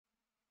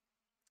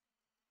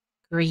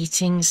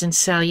Greetings and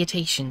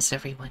salutations,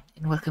 everyone,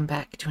 and welcome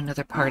back to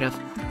another part of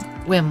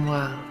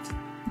RimWorld.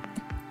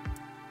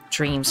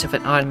 Dreams of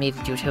an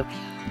automated utopia.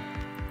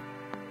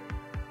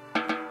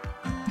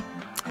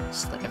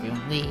 Just let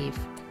everyone leave.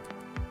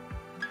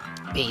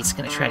 Babe's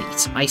gonna try to eat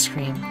some ice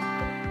cream.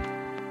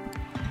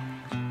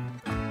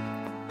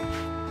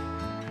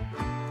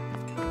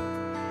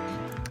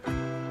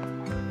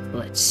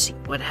 Let's see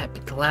what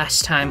happened the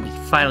last time. We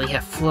finally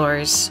have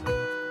floors.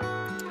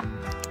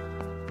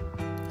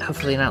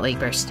 Hopefully not leg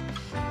burst.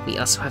 We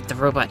also have the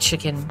robot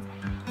chicken,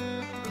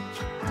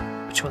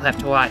 which we'll have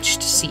to watch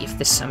to see if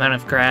this amount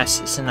of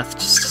grass is enough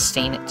to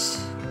sustain it.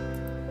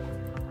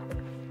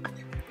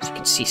 As you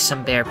can see,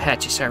 some bare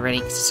patches already,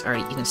 because it's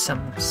already eaten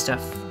some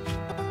stuff.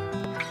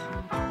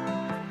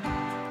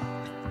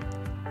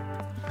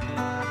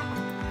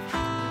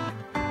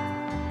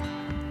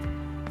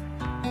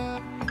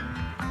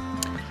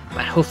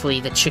 But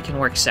hopefully the chicken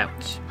works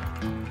out.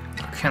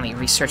 We're currently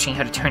researching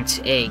how to turn it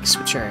to eggs,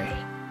 which are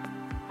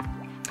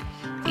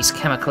these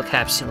chemical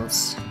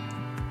capsules.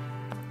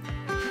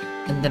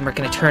 And then we're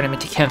gonna turn them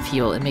into chem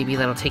fuel, and maybe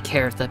that'll take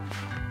care of the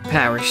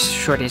power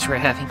shortage we're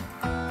having.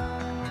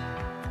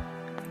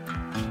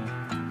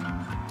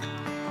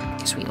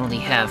 Because we only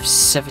have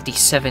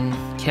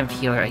 77 chem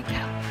fuel right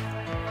now.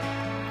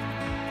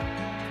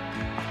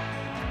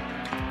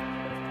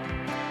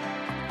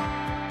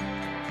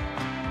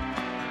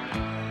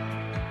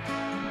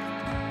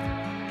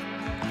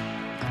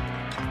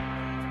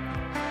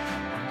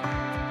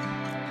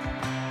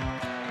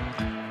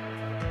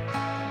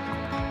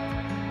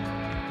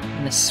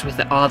 With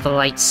all the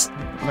lights,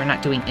 we're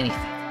not doing anything.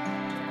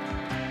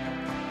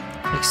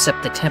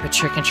 Except the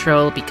temperature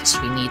control, because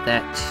we need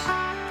that.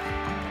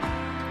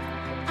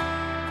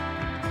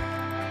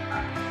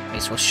 Might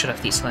as well shut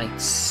off these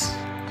lights.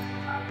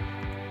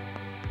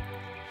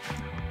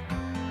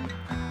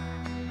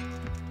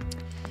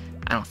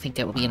 I don't think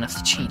that will be enough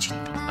to change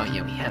anything. Oh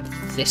yeah, we have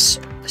the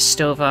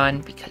stove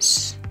on,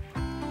 because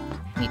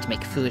we need to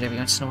make food every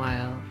once in a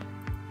while.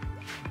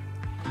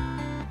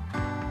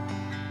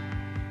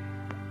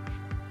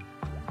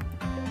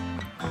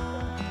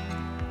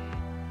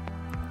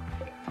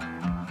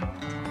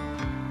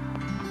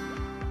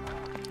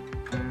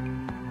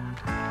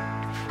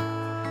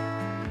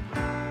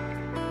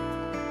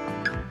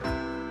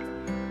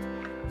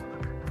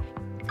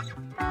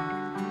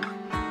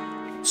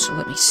 So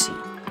let me see.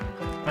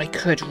 I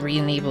could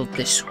re-enable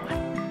this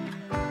one.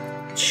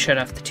 Shut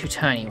off the two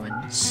tiny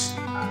ones.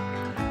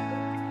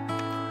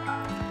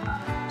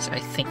 So I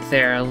think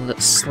they're a little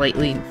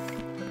slightly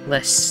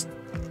less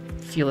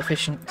fuel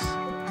efficient.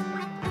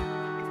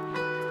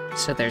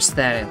 So there's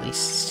that at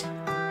least.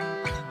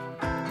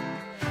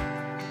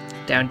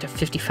 Down to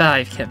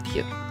 55 chem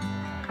fuel.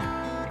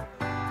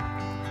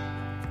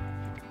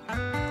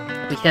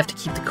 We have to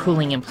keep the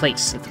cooling in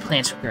place so the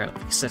plants will grow,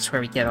 because that's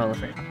where we get all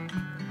of our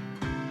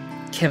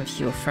chem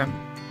fuel from.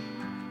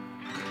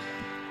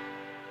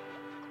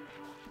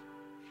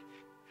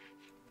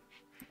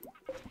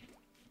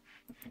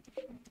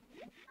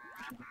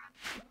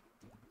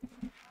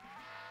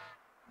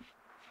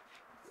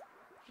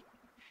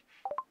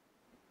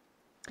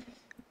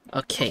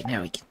 Okay,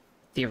 now we can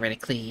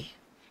theoretically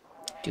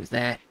do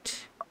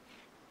that.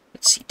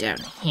 Let's see, down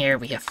here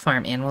we have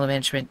farm animal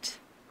management,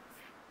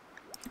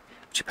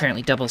 which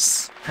apparently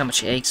doubles how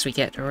much eggs we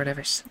get or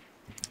whatever. So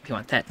we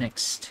want that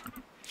next.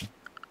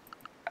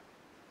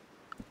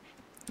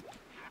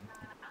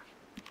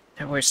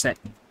 Now where's that?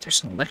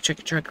 There's an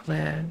electric drug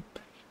lab.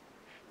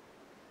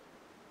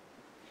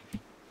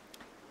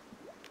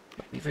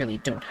 But we really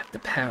don't have the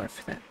power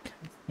for that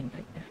kind of thing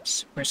right now.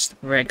 So where's the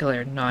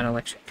regular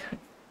non-electric kind?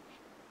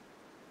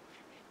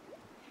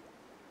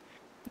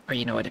 Or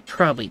you know what, it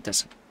probably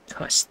doesn't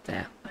cost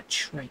that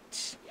much,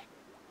 right?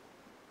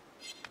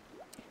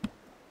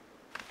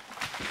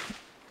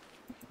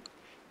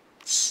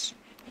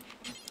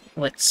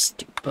 Let's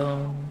do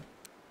bone.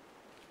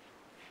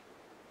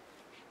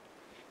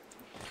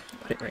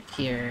 Put it right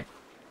here.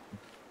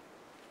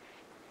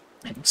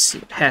 And we'll see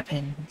what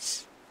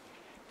happens.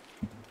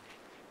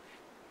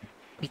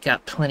 We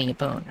got plenty of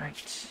bone,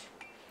 right?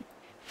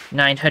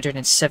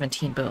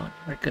 917 bone.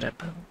 We're good at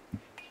bone.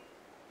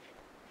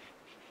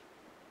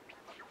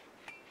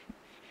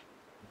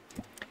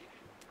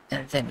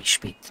 And then we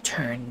should be able to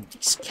turn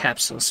these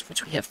capsules, of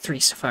which we have 3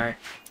 so far.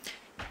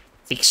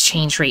 The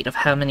exchange rate of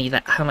how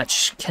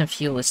much chem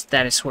fuel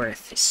that is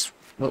worth is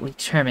what will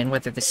determine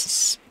whether this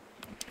is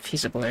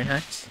feasible or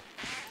not.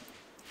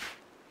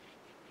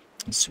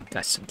 So we've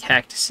got some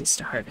cactuses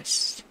to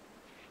harvest.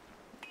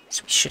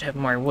 So we should have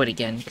more wood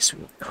again, because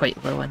we were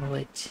quite low on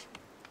wood.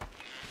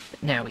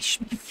 But now we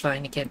should be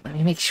fine again. Let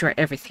me make sure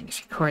everything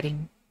is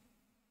recording.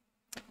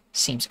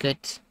 Seems good.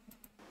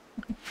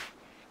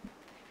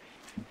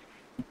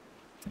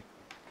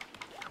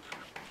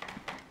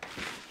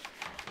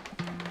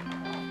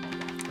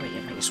 Oh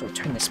yeah, might as well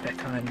turn this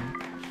back on.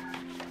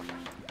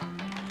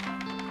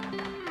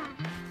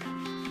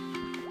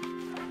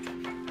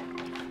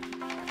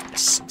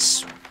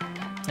 Since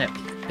that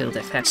we can build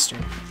it faster.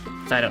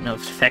 I don't know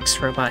if it affects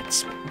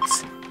robots.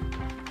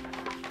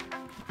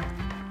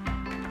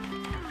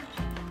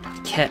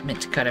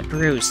 Catmint got a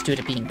bruise due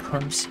to being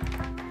clumsy.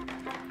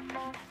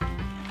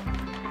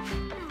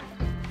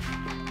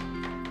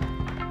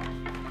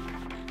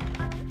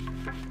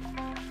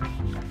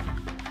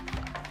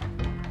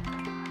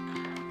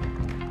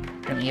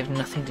 Apparently you have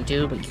nothing to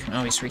do, but you can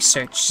always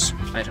research.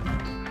 I don't know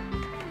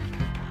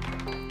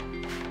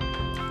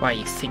why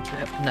you think you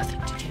have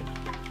nothing to do.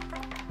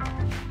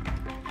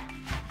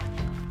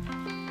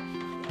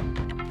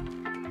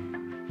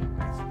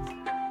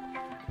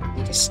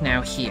 It is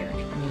now here.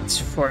 It needs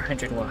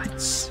 400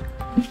 watts.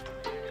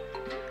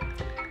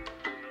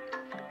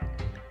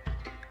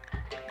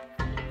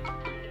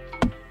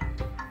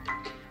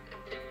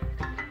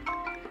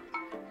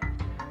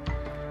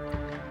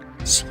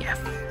 So yeah,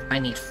 I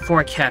need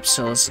 4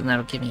 capsules, and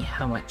that'll give me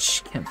how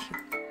much chem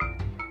fuel?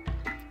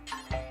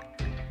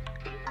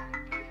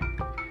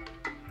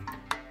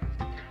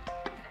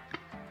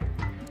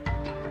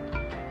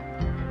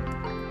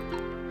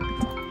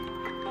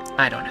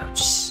 I don't know,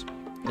 just...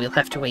 we'll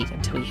have to wait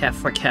until we have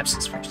 4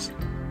 capsules first.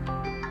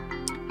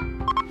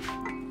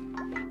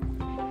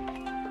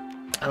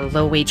 A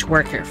low-wage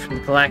worker from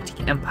the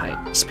Galactic Empire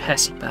is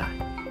passing by.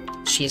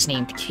 She is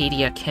named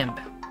Kadia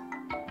Kemba.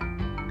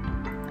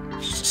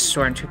 She's a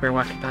stormtrooper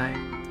walking by.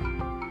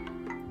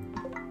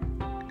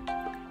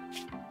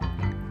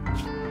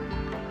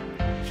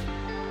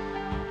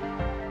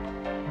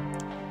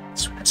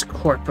 So that's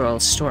Corporal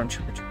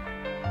Stormtrooper.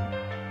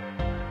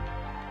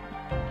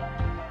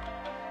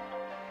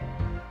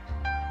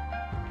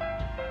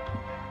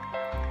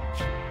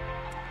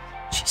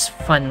 She's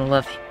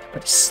fun-loving,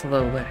 but a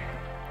slow learner.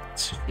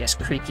 She has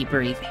creaky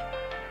breathing,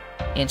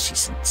 and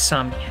she's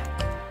insomniac.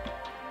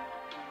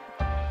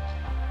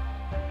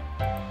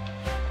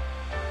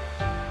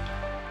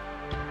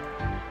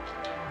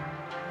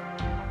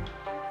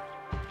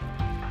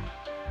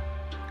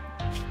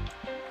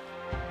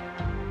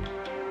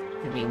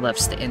 He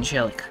loves the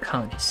angelic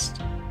colonist.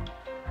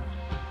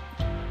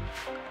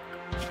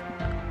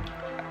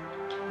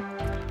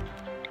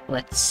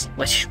 Let's...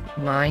 what's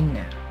mine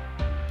now?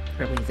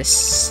 Probably this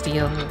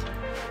steel.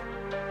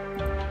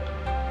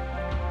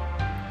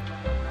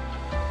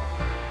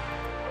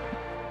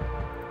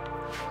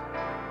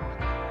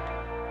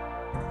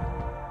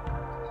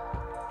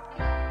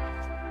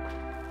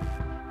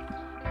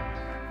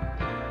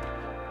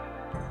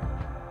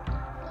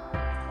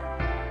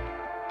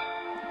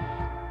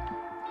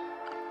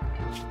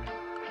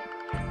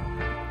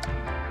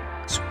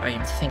 So I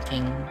am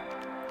thinking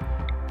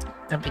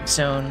dumping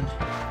zone.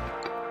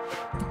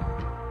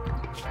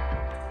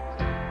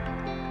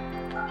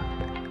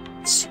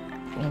 It's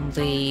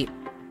only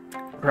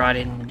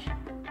rotten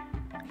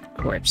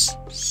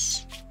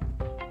corpses.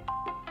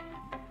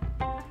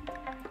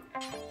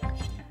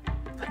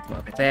 Put them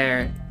over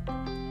there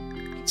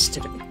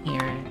instead of in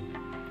here.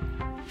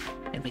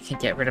 And we can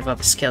get rid of all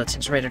the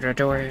skeletons right at our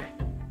door.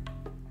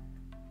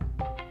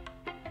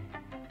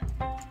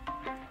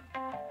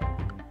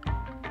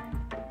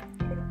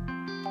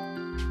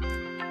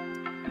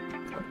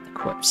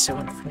 Corpse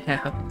zone for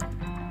now.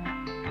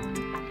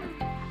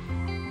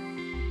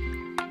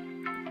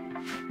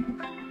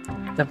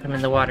 Dump them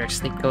in the water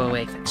so they go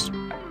away faster.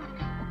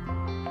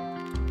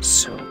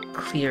 So,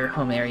 clear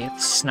home area.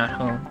 This is not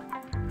home.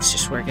 It's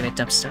just where we're gonna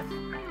dump stuff.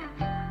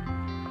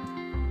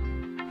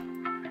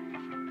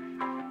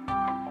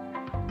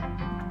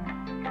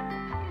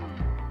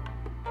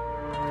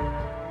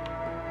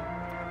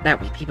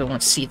 That way people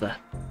won't see the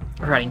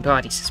rotting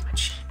bodies as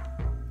much.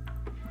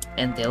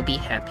 And they'll be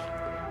happy.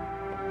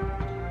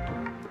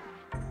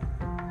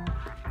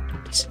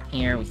 This in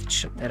here, we can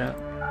shut that up.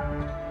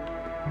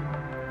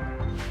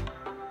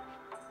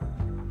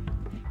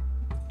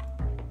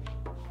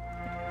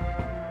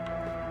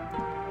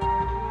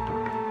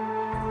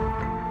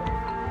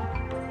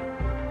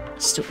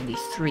 Still only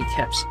 3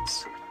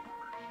 capsules.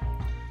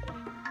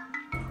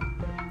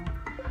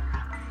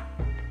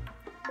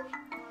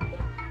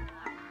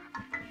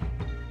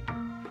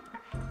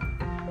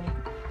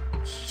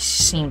 He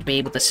seemed to be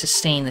able to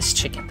sustain this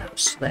chicken though,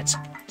 so that's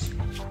good.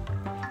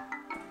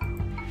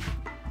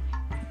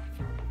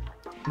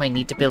 Might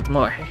need to build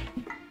more.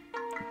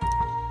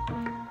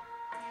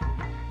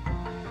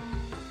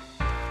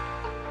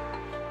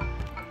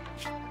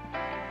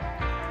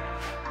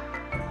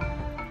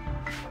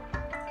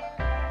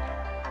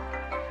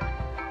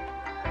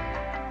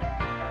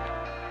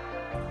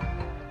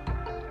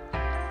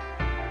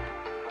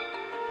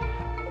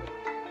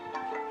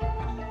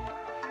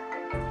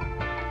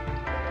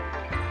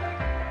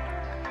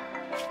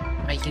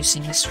 Am I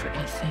using this for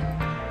anything?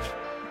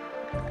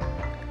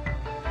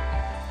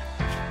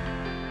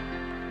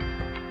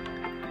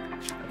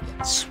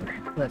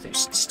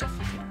 Leathers and stuff.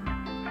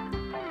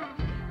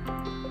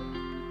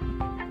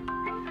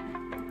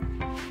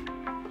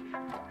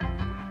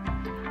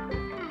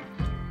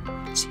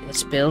 So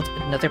let's build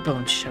another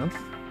bone shelf.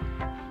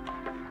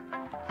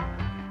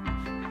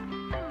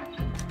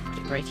 Put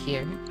it right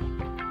here.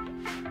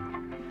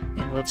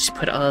 And we'll just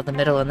put all of the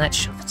metal on that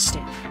shelf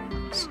instead.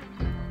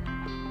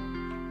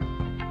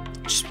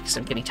 Just because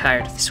I'm getting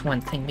tired of this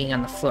one thing being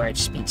on the floor, I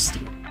just need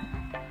steel.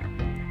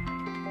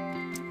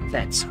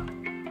 That's all.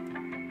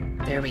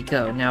 There we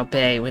go. Now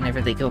Bay,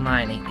 whenever they go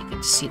mining, they get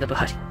to see the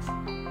body.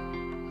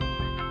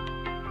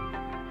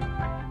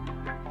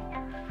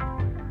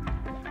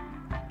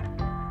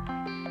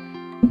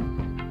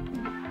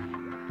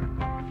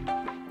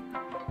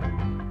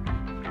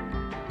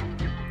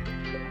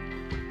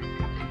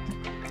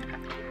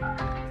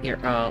 Here,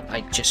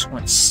 I just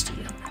want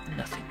steel,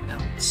 nothing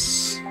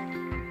else.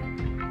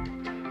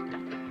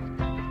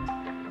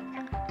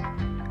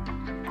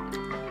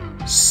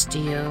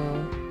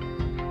 Steel.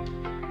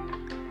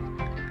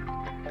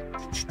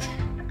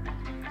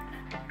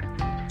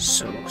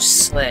 So,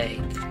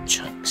 slag,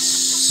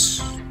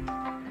 chunks.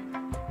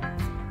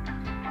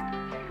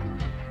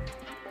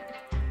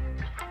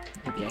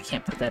 Maybe I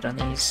can't put that on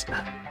these.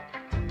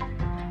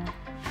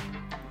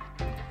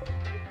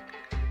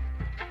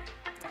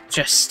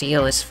 Just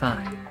steel is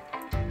fine.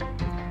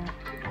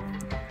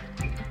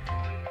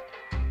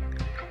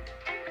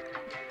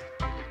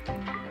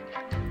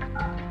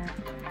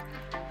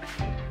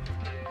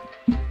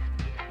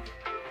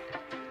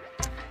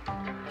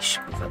 I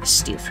should move all the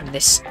steel from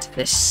this to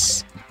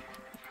this.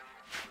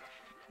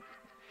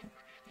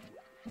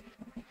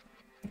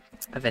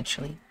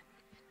 Eventually,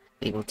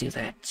 they will do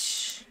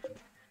that.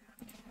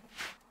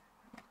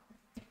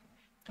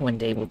 One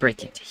day we'll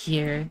break into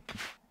here.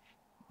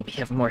 We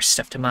have more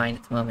stuff to mine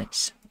at the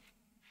moment.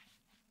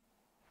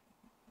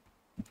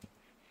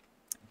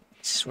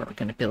 This is where we're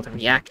going to build a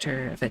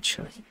reactor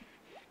eventually.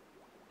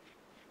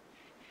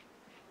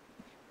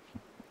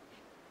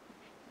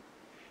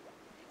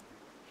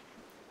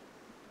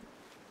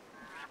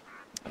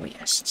 Oh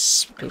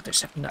yes,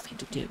 builders have nothing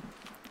to do.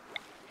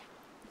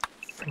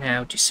 For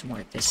now, do some more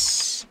of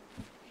this.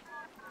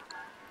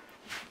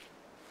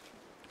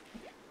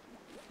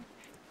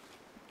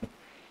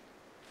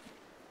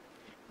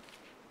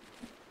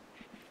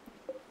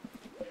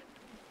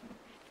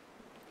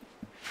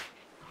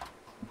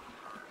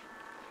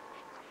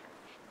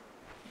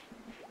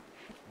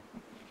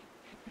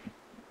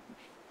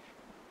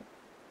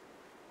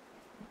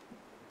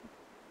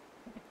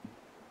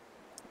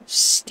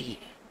 Steel.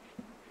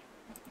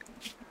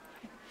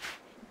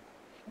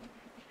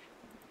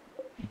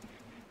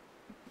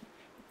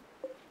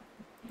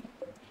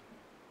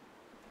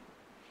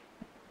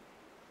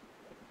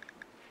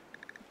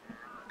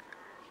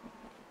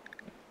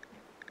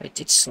 I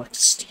did select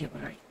steel,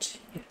 right?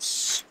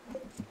 Yes.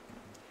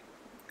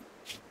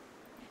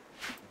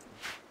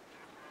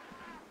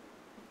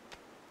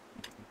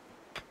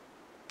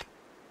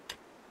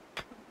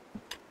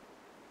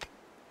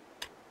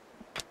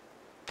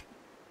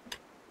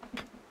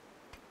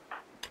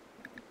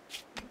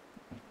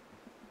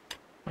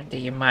 One day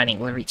your mining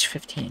will reach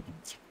 15.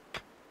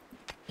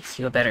 Make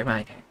you a better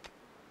miner.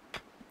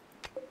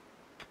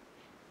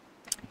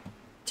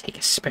 Take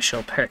a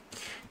special perk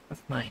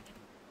of mining.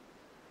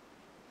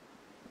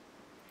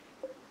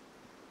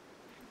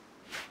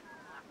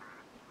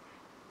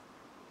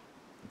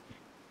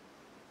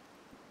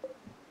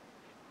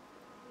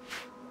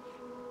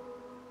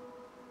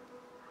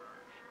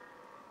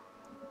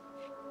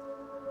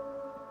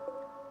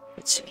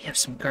 Let's see, we have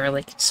some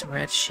garlic and some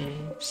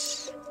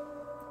radishes.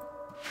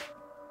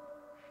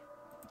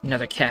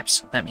 Another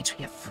capsule, that means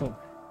we have 4.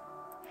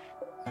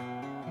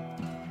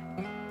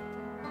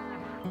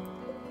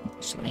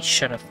 So let me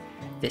shut off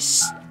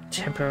this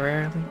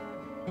temporarily.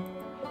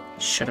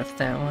 Shut off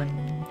that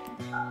one.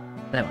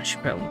 That one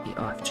should probably be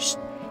off, just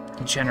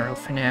in general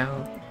for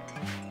now.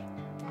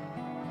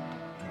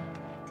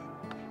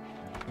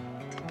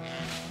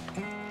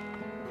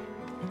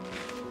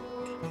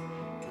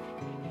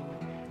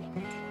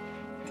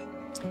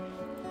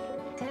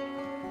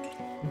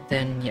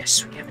 Then,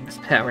 yes, we have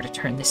enough power to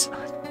turn this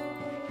on.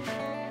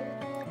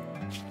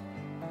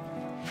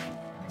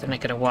 Then I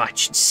gotta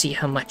watch and see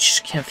how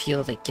much chem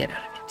fuel they get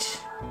out of it.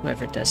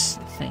 Whoever does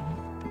the thing.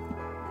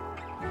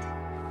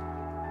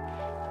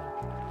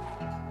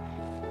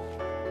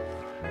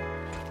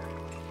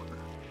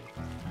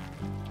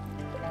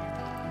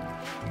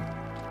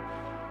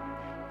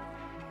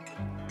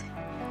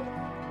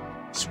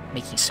 So we're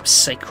making some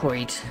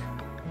psychoid,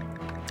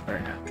 or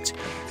what's it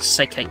called?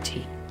 Psychite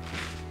tea.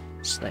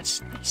 So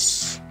that's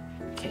nice.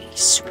 Okay,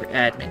 super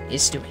admin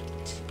is doing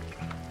it.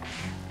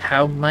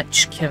 How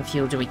much chem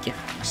fuel do we give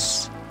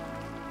us?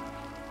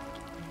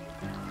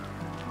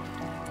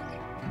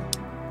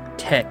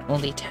 10,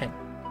 only 10.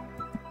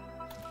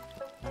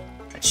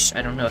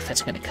 I don't know if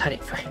that's gonna cut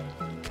it for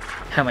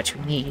how much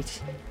we need.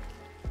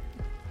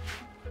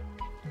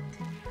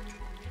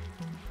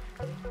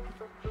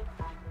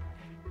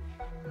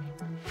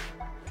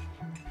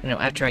 You know,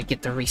 after I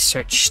get the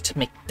research to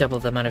make double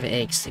the amount of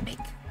eggs they make,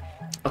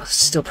 I'll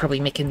still probably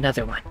make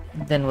another one.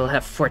 Then we'll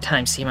have 4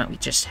 times the amount we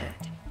just had.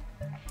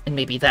 And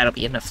maybe that'll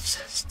be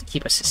enough to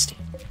keep us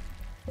sustained.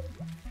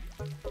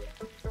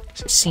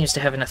 So it seems to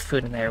have enough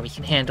food in there. We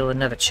can handle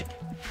another chicken.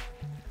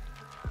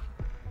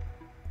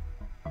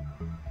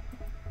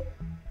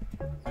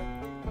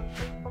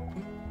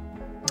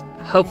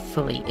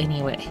 Hopefully,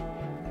 anyway.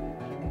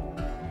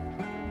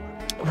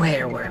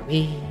 Where were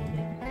we?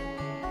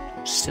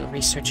 Still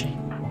researching.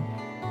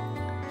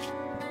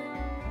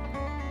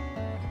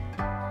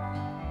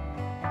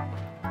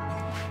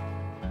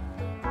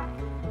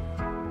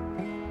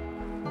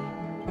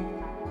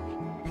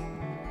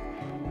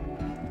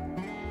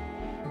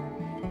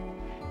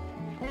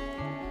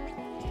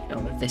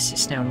 All of this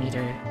is now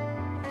neater.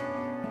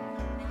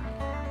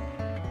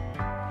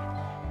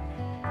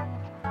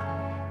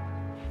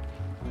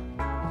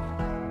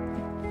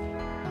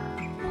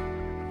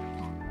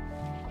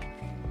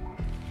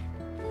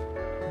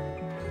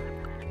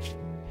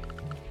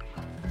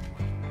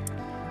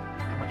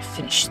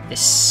 Finish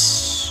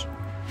this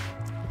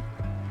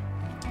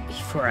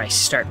before I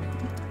start.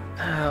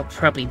 I'll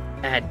probably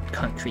add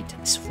concrete to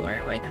this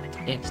floor. Why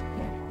not?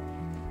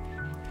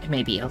 It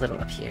may be a little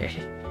up here.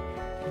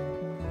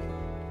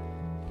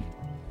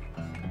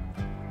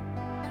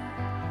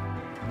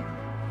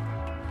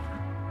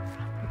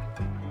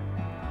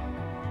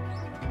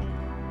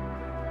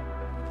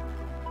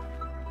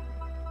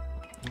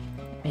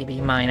 Maybe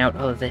mine out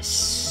all of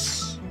this.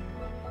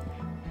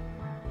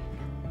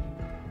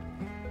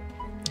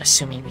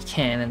 Assuming we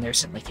can, and there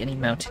isn't, like, any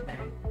mountain there.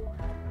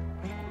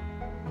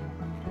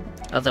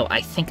 Although,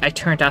 I think I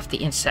turned off the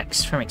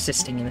insects from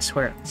existing in this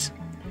world. So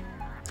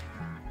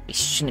we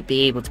shouldn't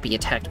be able to be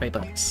attacked by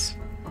bugs.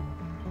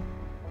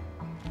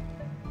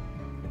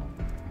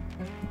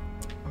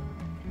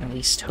 At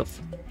least,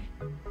 hopefully.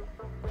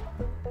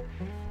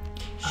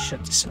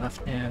 Shut this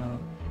off now.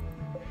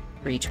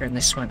 Return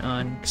this one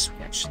on, because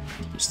we actually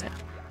need to use that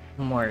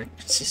more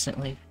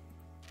consistently.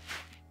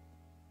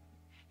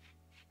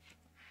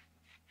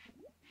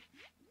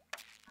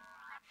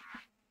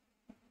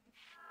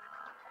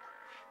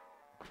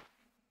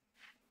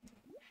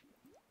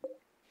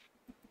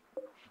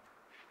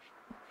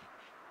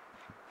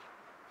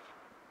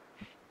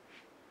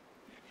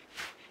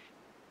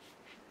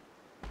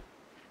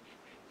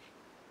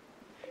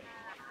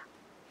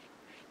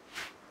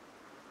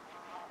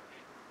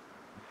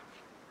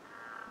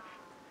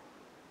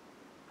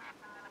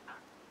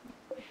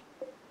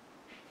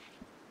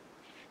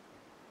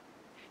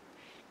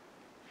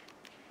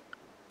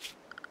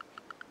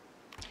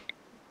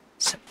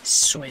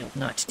 Soil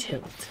not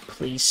tilled.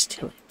 Please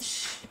till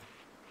it.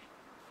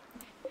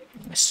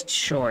 You must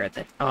ensure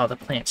that all the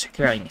plants are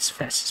growing as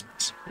fast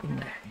as possible in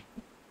there.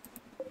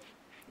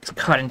 Because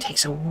cotton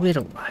takes a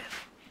little while.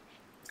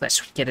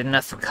 Unless we get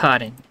enough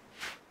cotton,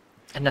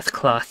 enough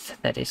cloth,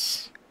 that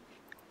is,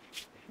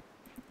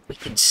 we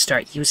can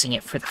start using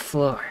it for the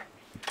floor.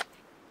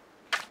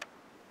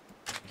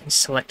 In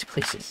select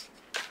places.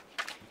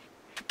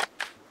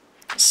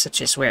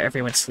 Such as where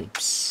everyone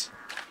sleeps.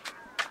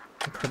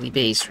 In Pearly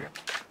Bay's room.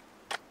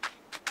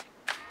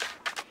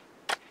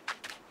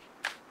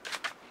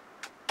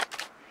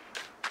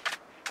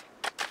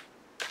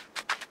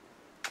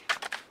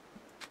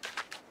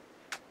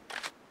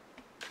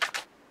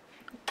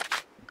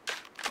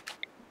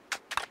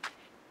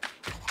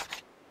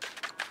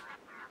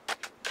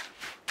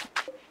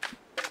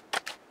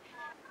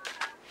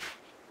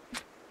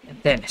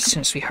 Then, as soon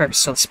as we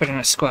harvest all the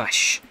butternut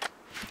squash,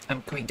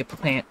 I'm going to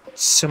plant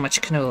so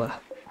much canola.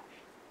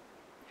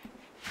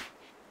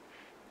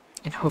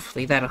 And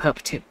hopefully that'll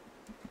help too.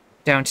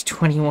 Down to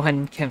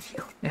 21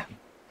 Chemfield now.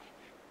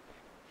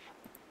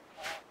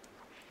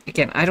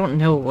 Again, I don't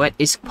know what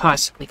is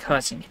possibly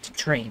causing it to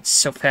drain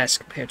so fast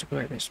compared to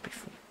where it was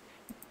before.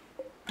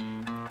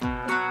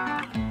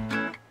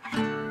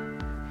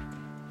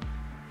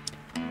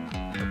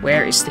 But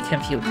where is the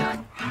Chemfield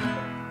going?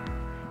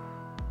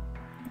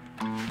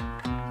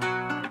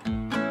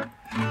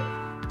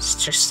 It's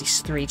just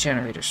these 3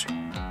 generators.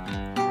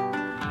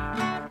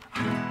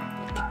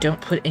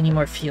 Don't put any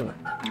more fuel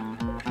in them.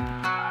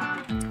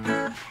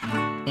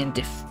 And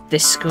if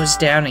this goes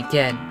down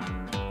again,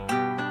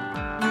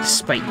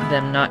 despite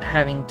them not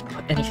having to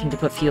put anything to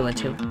put fuel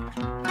into,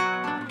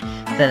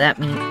 then that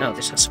means... Oh,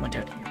 there's also one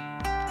down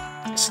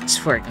here. So it's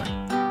 4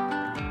 going.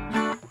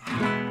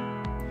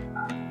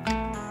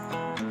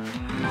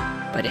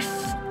 But if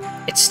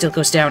it still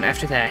goes down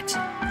after that,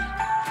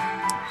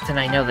 then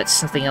I know that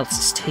something else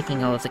is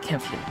taking all of the chem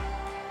fuel.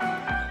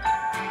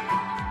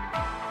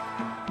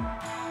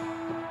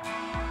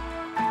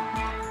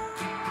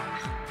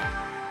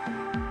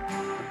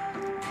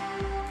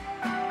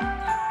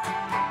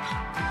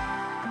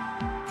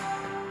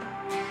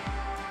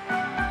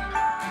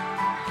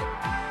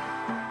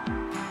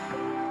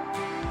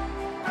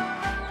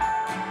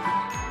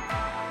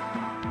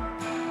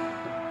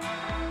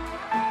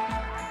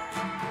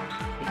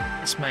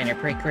 This minor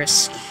break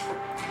risk.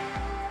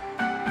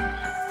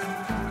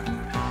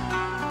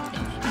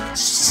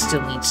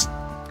 Still needs...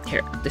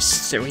 Here, this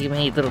is a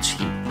remade little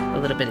tea. A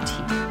little bit of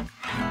tea.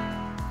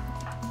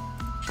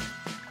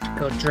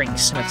 Go drink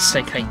some of the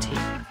psychite tea.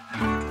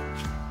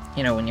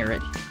 You know, when you're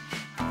ready.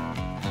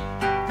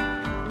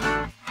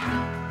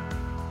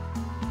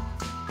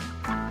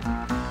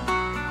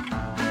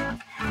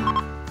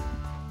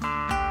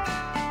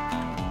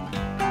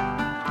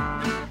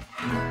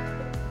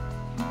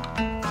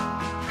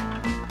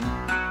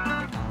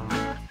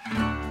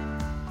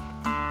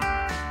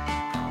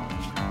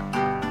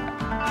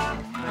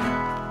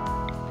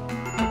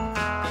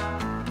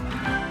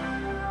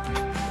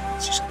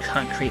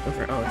 concrete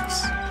over all of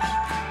this.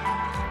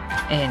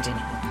 And in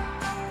here.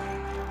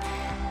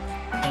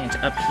 And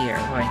up here,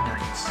 why not?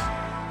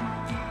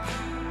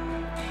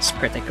 This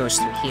part that goes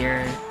through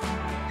here.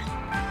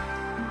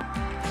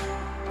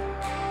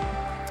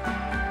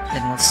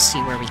 Then we'll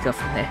see where we go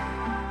from there.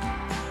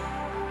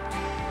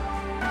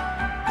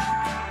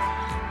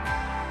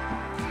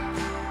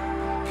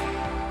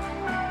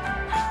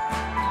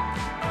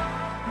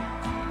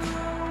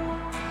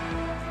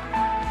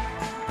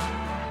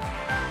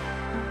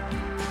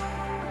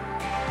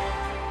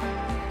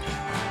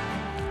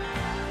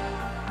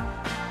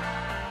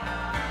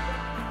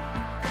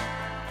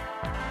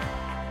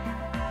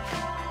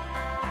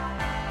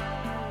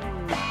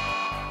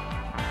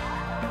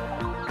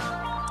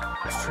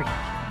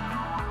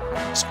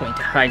 Just going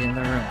to hide in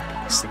the room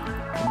because they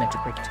meant to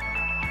break it.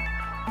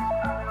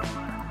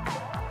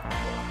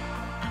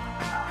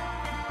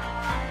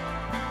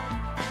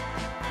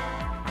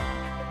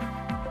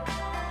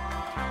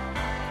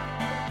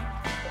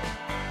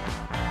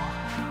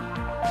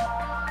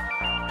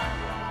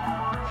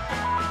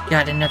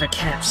 Got another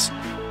capsule.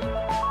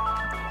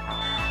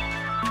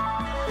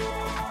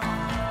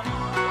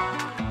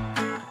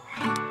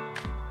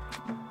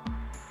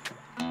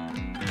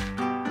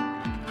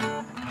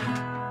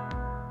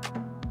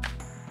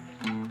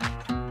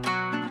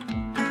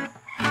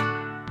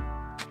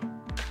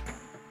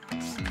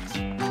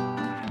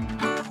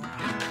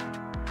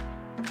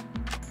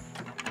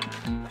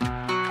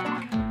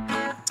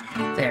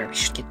 There, we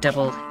should get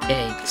double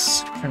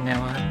eggs from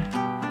now on.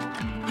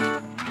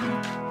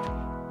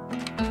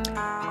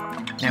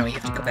 Now we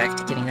have to go back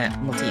to getting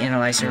that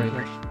multi-analyzer we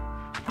were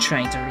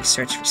trying to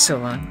research for so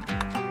long.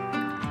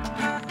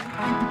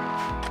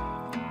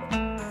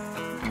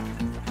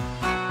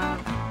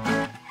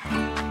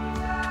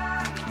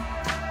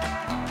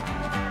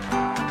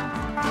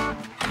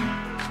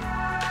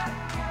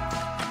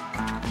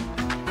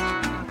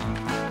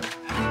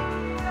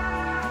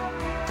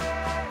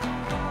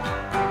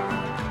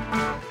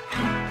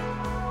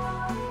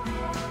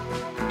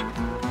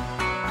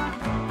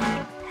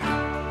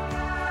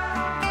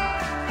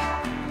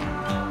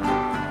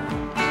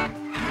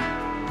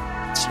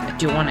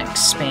 I do want to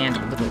expand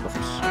a little over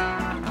here.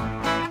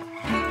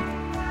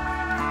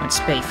 Once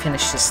Bay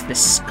finishes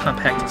this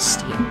compacted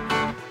steel,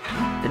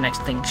 the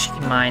next thing she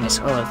can mine is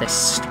all of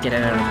this to get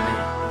it out of the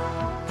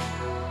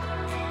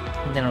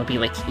way. And then it'll be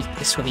like,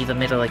 this will be the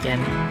middle again.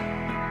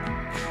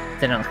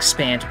 Then I'll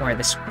expand more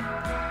this way.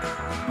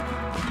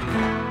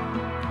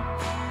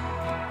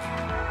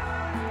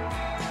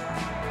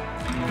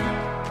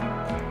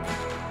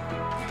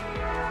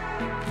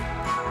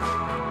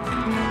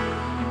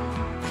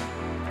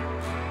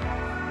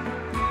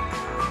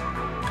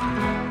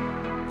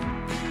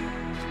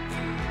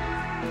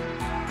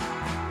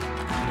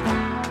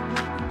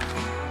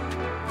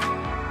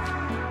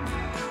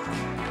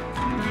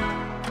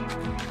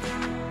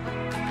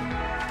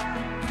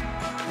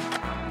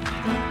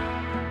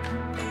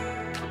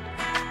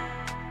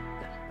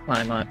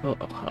 Climb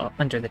on,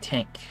 under the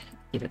tank.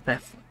 Get it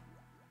that far.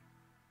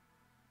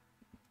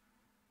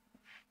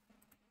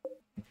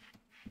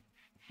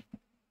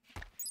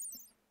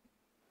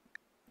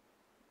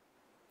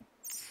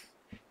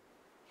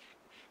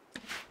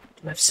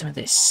 Do I have some of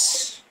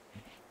this?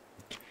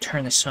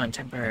 Turn this on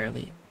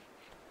temporarily.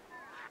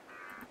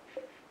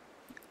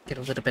 Get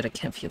a little bit of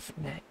chem fuel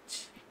from that.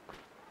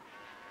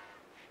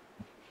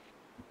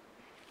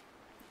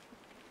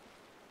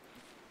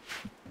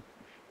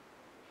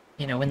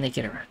 You know, when they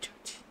get around to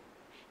it.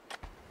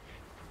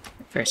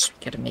 First,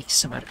 we gotta make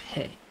some out of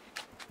hay.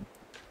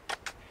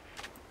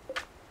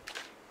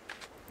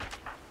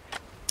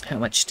 How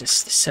much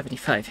does the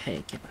 75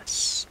 hay give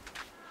us?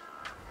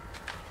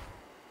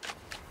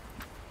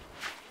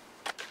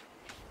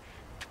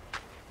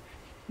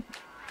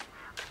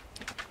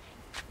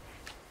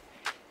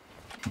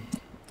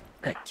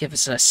 That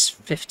gives us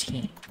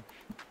 15.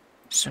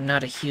 So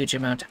not a huge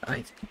amount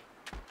either.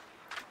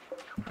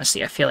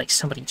 Honestly, I feel like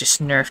somebody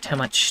just nerfed how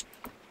much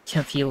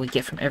chem fuel we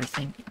get from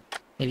everything.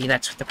 Maybe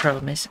that's what the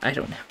problem is. I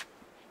don't know.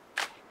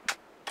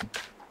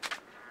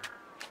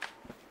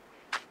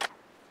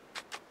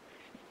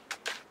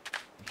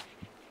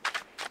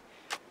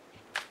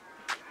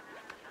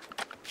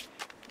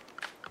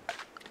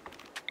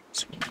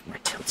 So we need more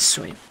tilled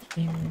soil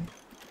here.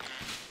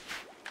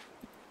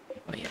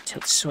 Oh yeah,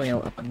 tilled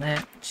soil up on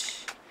that.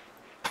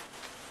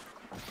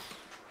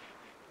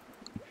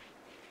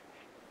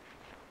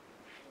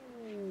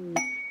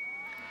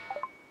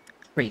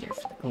 Crater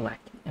for the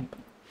Galactic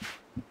Empire.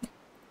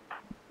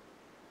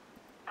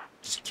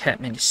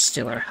 Catmen is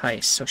still our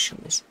highest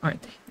socialism,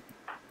 aren't they?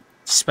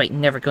 Despite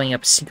never going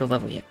up a single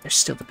level yet, they're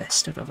still the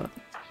best out of all.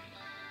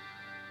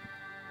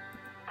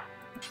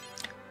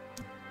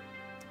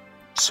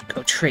 So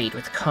go trade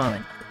with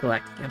Colin, the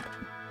Galactic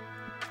Empire.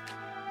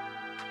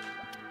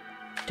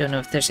 Don't know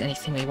if there's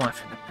anything we want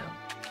from them, though.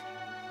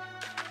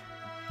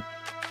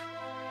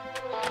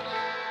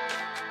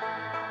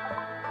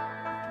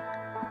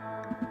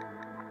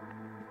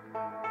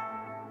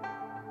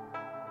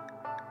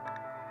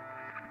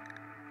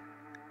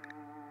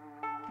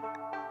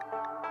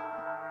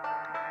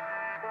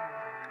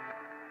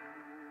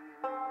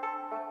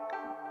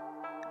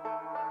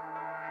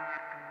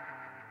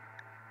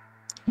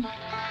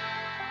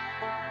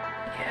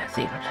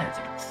 they don't have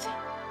anything.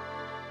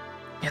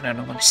 And I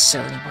don't want to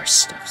sell any more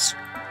stuff, so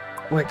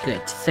we're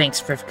good. Thanks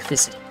for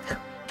visiting.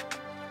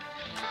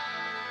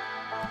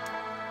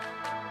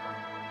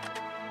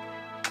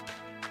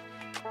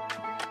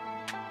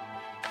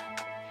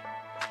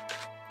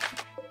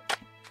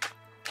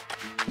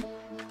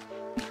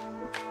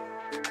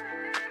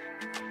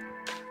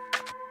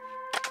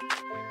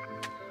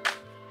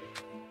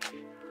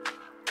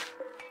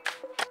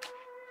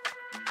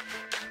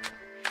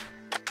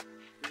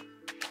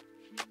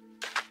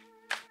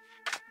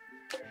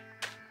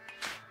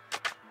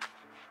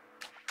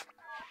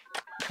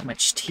 How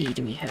much tea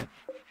do we have?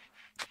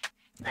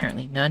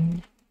 Apparently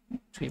none. Do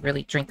we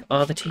really drink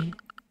all the tea?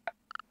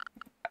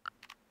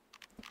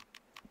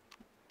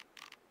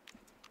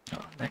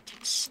 Oh, in that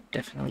case,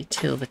 definitely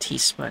till the tea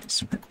spot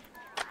as well.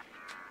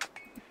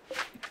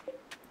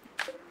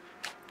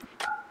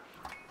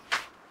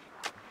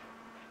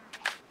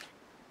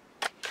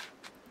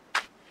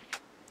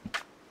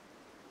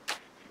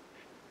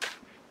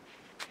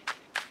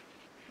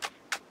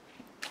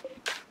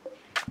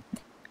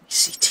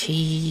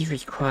 Tea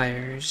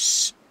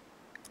requires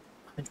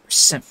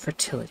 100%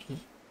 fertility.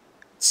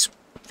 It's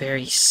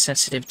very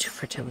sensitive to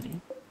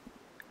fertility.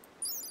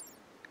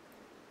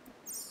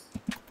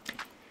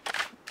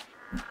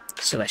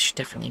 So that should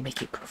definitely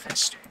make it grow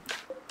faster.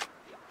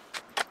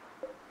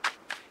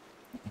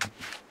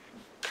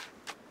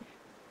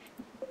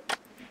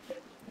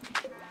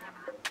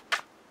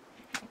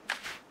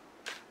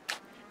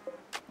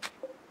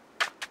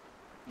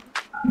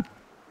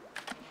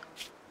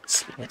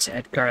 Let's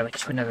add garlic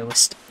to another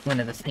list. One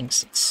of the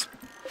things that's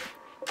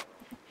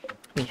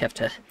we have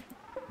to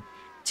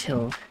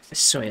till the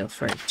soil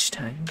for each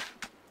time.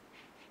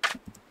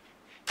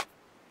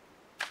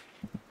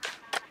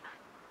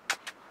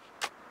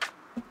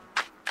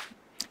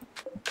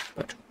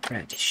 But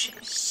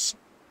radishes,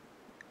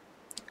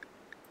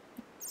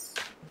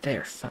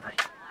 they're fine.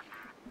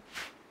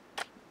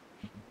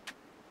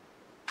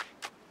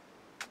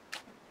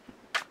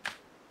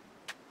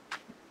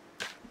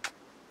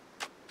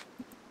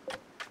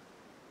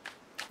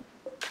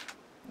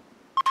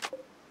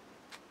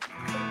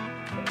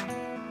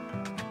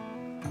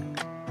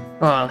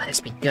 Fall has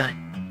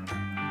begun.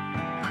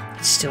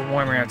 It's still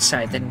warmer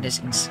outside than it is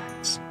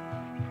inside. So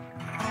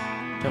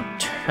don't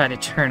try to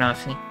turn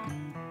off any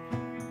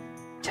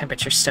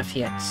temperature stuff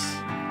yet.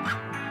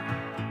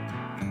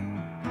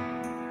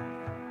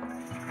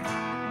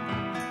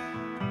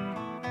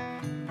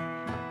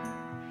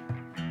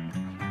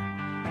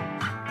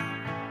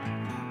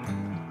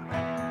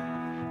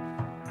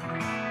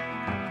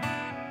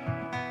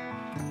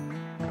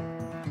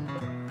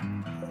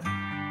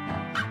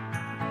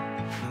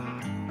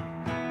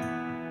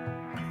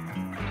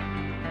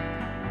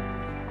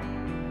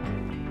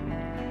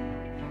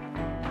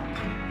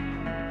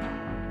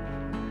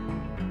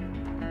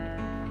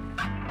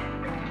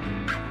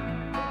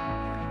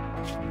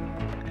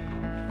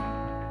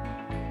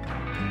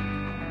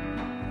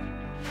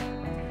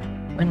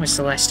 When was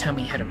the last time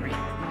we had a raid?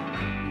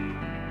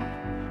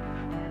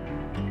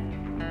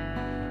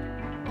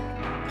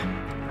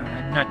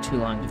 Not too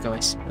long ago, I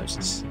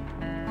suppose.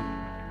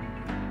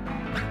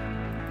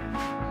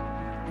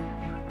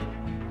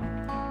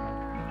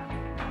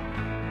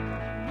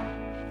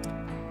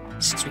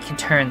 Since we can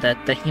turn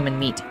the human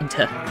meat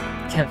into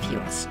chem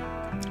fuels,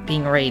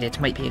 being raided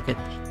might be a good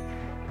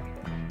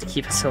thing to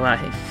keep us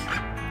alive.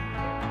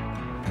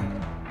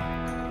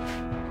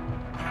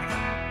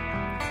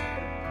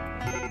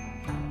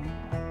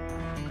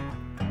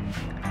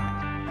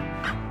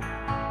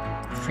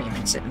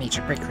 Freeman's at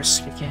major break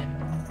risk again.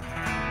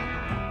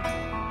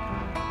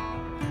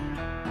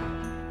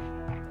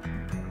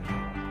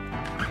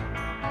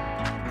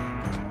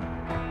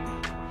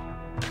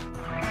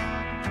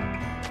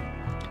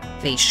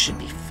 They should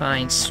be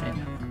fine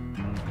swimming.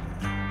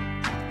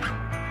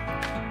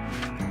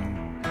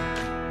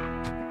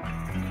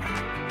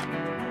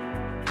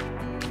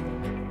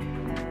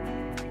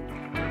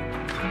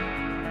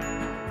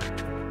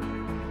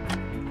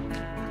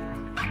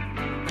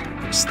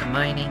 There's the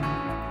mining.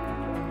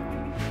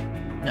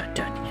 Not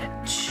done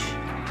yet.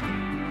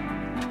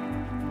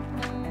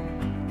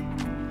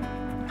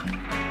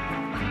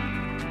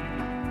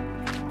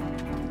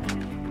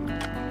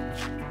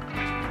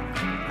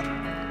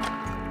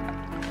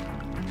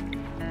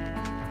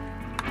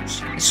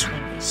 So this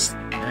one is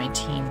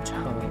 19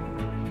 total.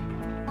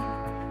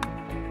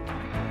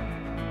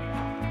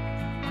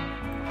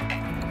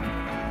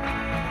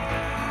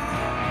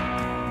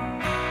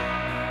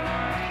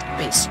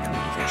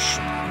 Basically, there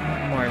should be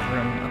more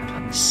room up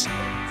on the side.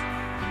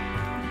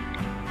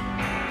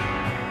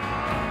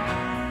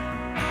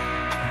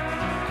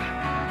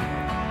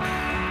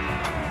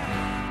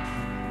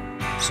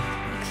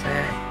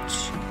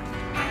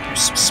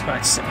 There's some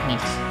spots that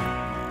need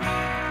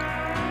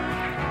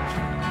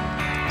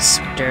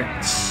some dirt.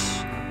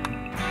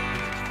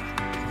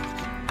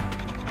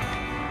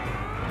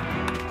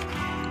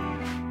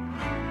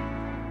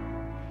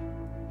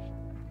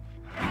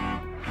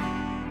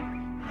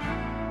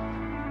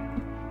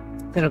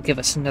 That'll give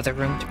us another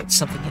room to put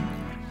something in.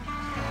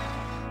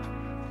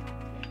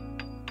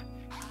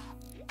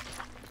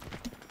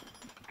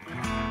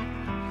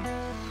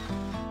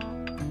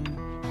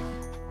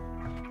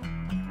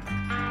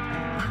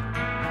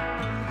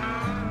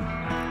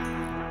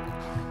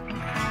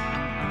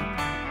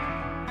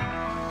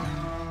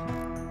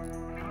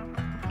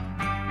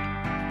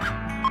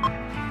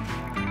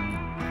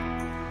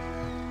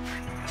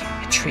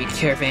 A trade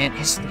caravan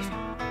is leaving.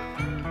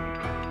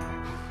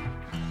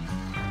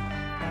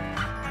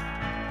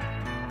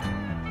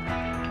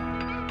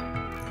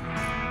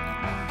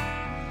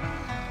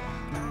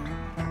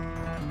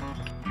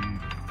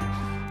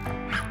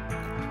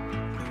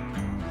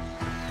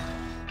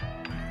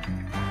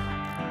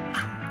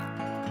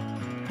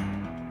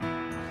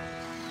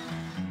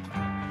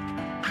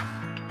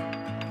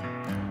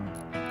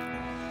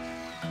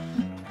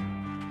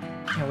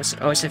 Was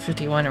it always at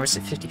 51 or was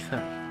it 55?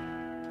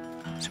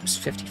 So it was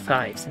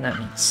 55, then that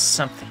means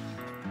something.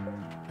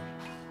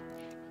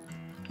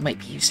 Might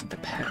be using the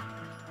power.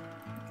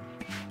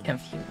 Chem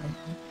fuel.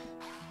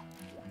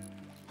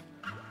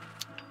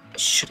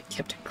 Should have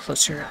kept a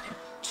closer eye.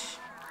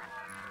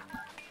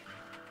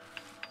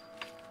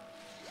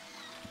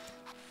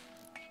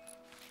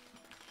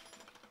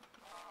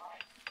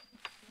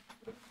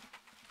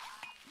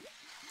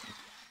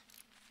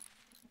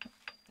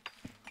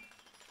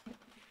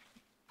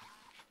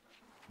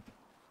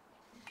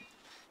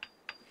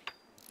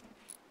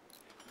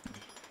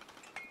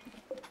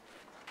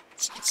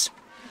 Let's get some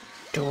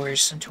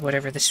doors into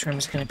whatever this room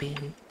is going to be.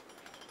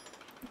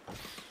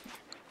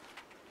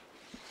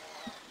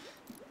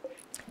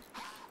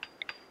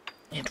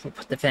 And we'll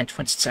put the vent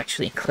once it's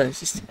actually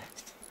enclosed.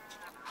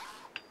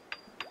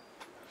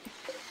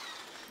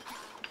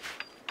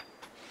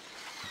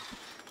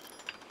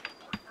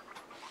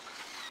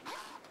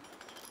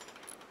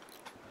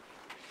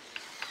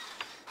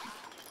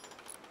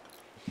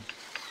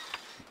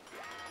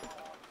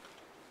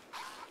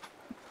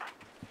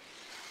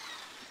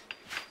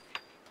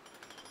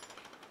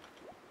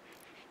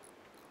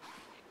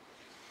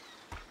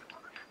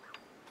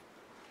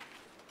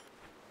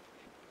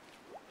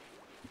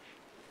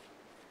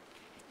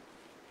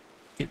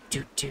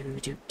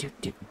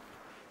 Do.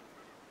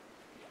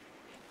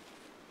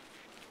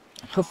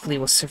 Hopefully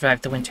we'll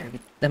survive the winter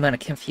with the amount of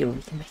chem fuel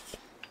we can make.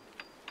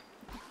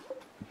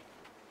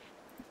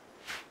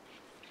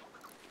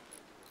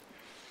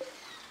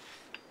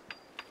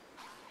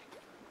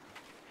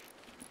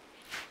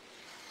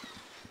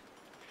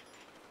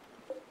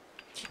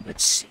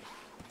 Let's see.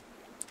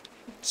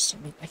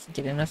 Assuming I can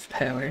get enough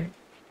power.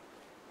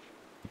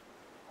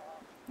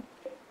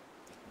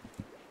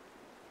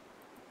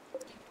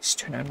 Just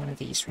turn on one of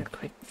these real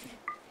quick.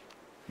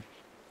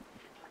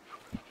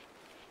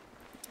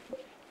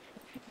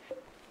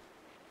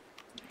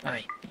 I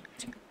need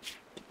to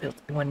build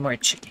one more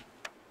chicken.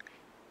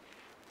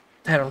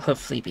 That'll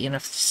hopefully be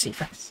enough to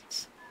save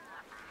us.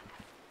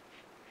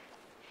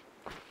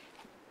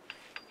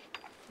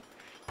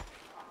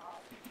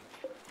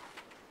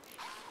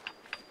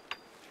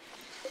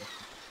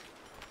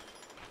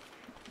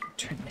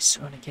 Turn this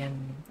on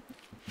again.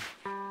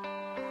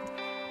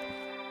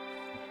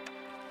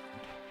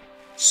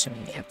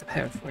 Assuming we have the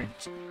power for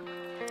it.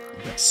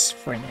 Yes,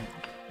 for now.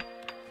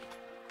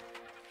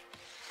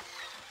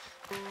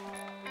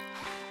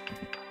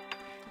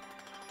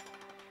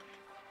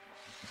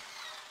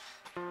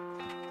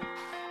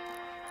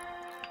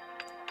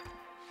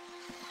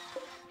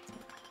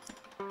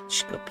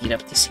 Should go beat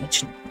up this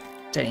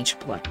ancient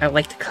block. I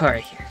like the car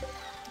here.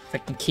 If I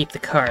can keep the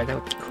car, that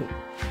would be cool.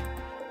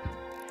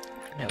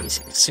 No, is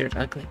it considered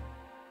ugly?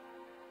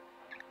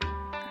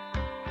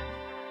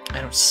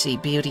 I don't see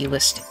beauty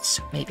listed,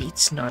 so maybe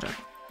it's not ugly.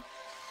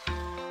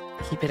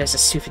 Keep it as a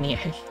souvenir.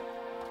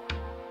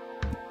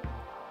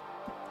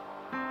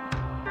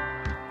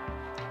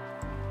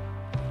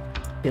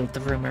 Build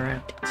the room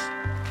around it.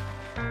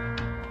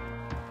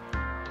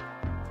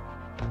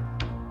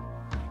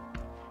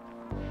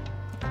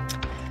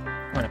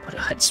 Want to put a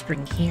hot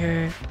spring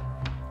here.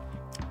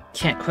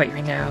 Can't quite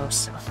right now,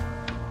 so...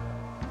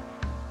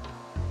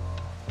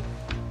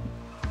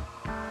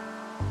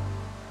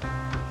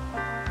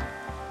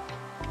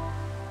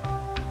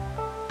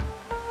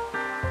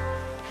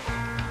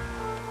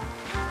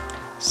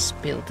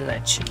 Build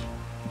that chicken.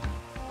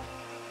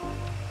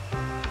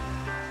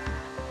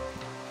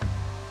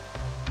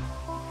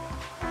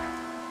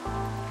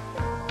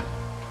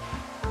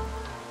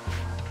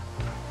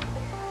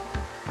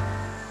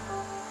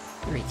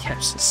 Three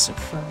capsules so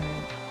far.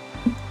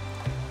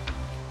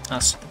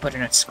 Also, the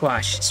butternut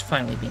squash is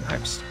finally being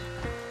harvested.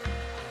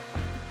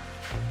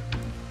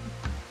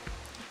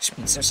 Which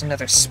means there's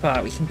another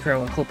spot we can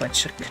grow a whole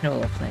bunch of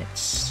canola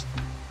plants.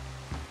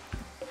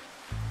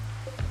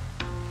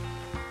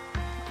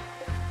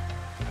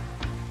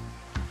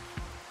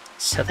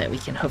 So that we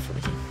can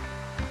hopefully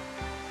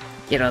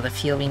get all the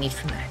fuel we need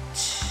from that.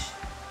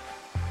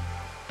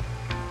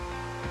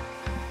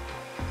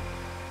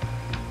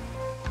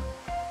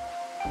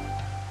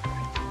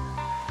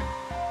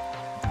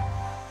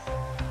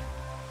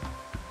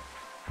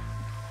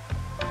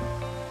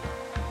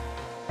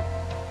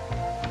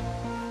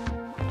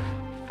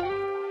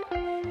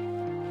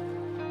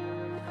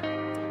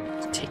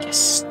 take a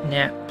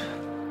snap.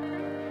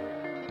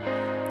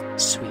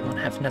 So we won't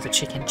have another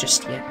chicken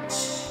just yet.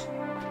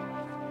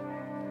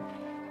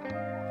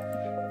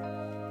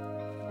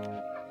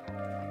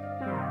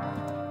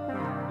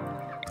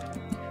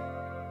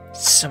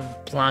 Some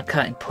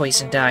Blanca and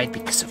Poison died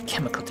because of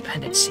chemical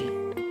dependency.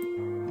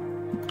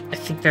 I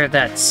think they're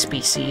that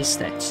species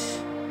that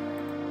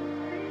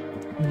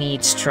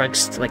needs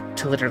drugs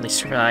to literally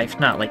survive,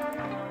 not like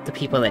the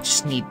people that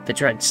just need the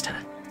drugs to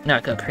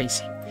not go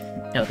crazy.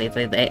 No,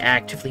 they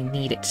actively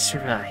need it to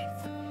survive.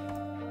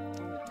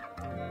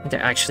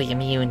 They're actually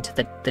immune to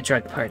the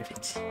drug part of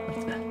it,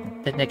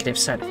 like the negative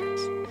side of it.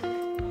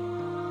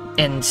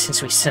 And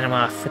since we sent them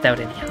off without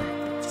any of it,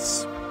 they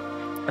just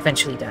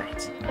eventually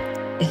died.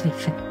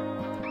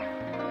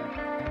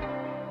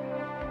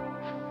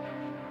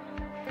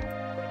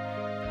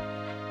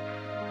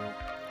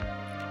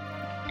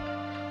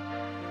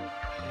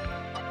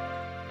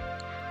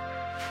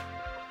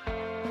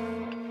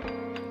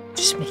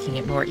 Just making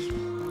it more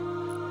even.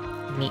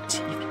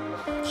 Neat, even.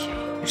 Okay,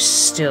 there's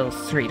still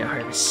 3 to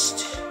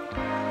harvest.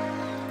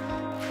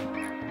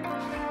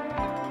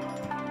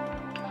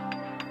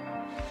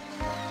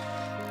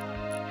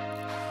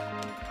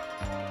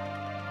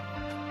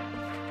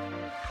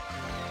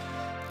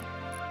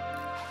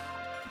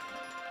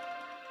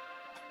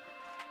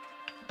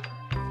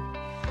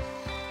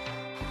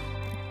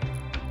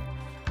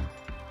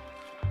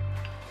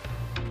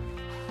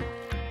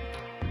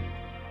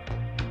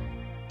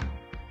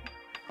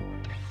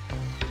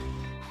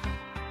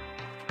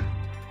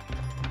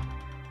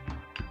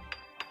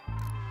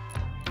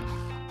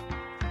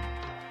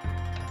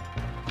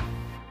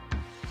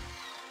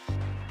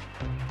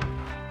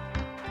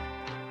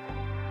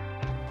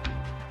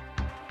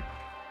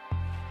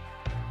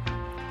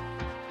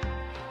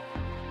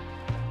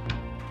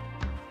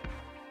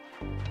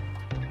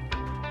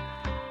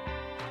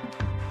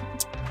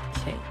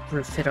 Okay,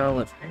 roof it all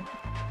over.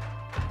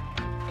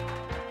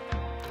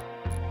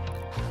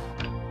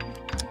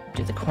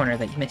 Do the corner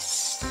that you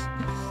missed.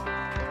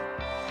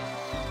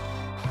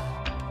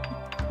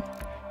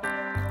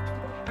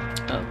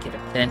 I'll get a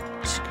vent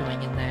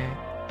going in there.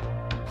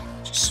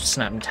 Just so it's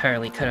not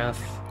entirely cut off.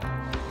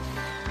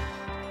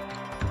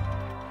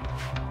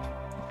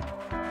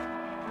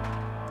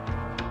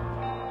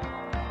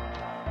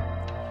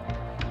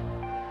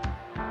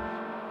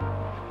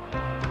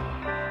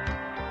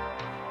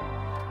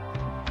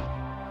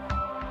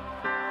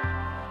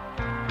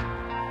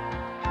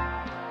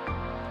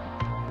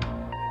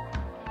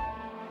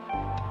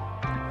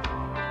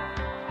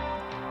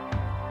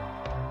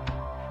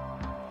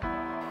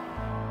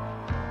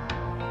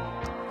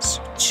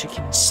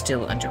 Chicken's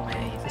still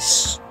underway.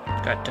 This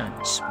got done,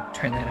 so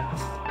turn that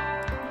off.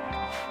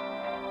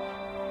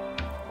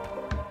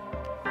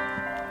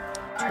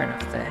 Turn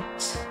off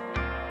that.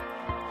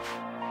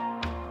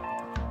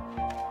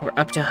 We're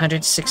up to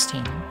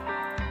 116.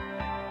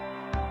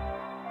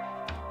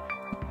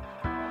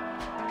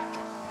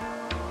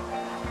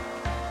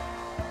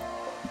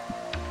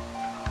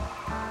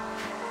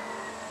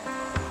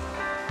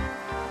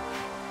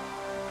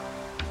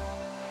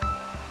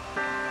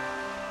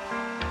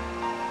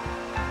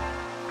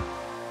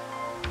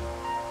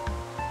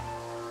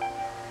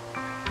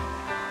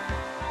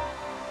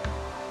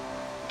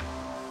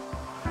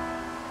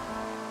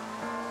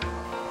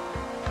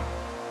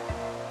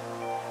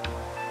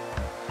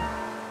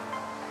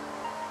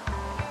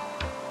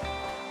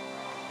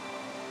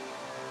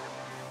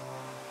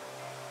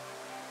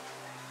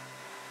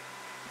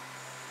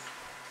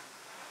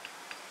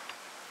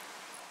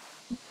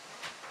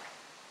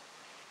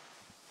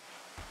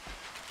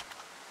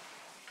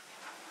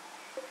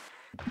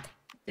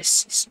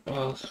 This is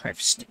all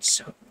harvested,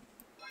 so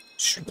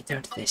shrink it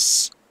down to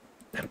this.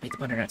 That'll be the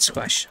butternut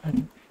squash.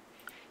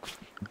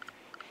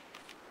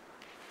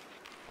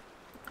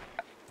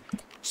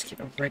 Just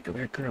get a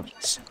regular girly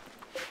sow.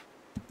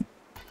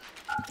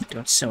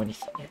 Don't sow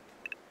anything yet.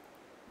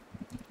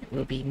 It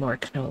will be more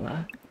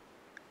canola.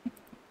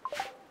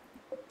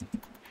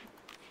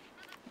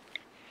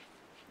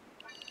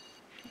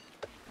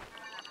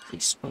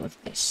 Place all of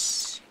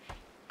this.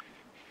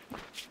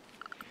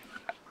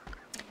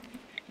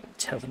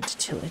 Tell them to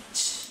till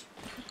it.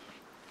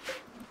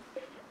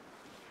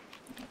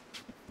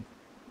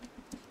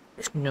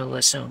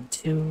 Canola zone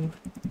 2.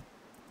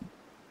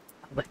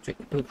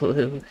 Electric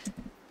boogaloo.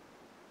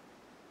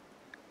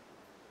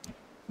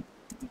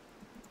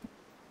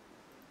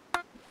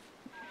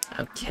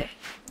 Okay.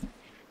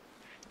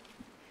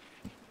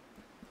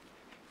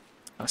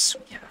 Also,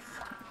 we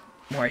have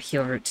more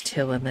heel root to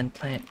till and then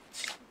plant.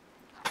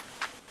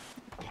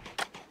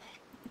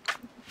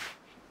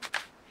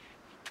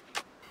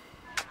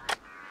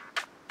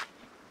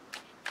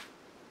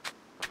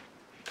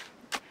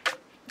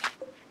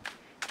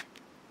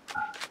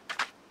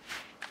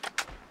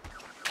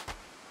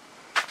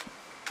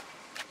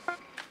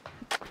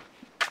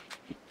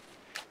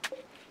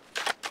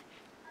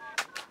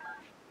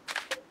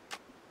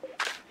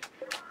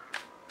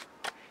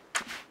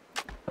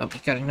 Oh, we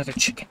got another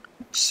chicken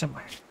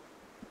somewhere.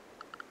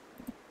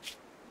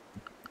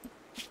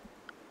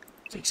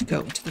 Please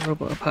go into the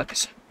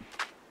robo-alpacas.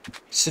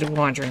 Instead of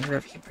wandering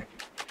wherever you were.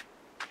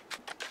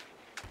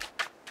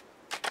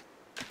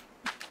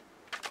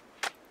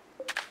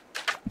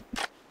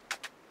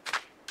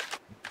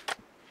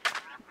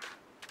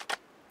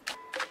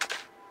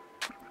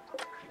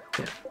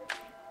 Good.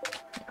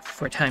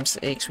 4 times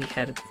the eggs we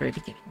had at the very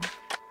beginning.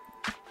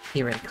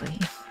 Theoretically.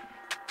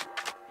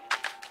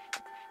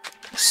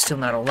 Still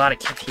not a lot of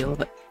chem fuel,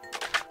 but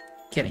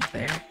getting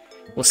there.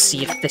 We'll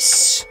see if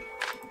this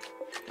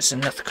is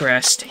enough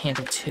grass to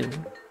handle 2.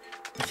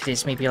 If it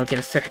is, maybe I'll get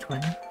a 3rd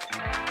one.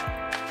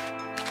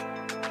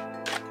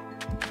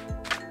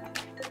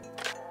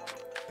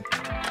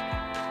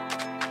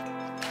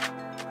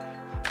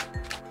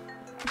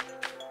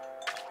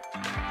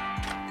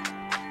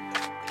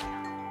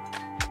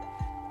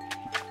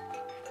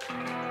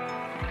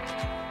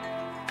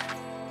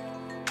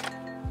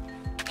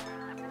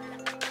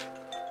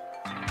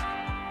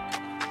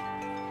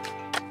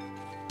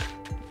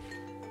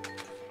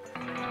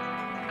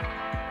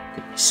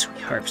 Goodness,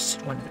 we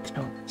harvested one of the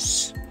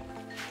canolas.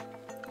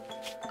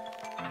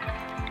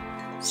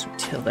 So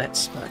till that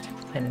spot,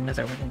 and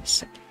another one in a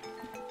second.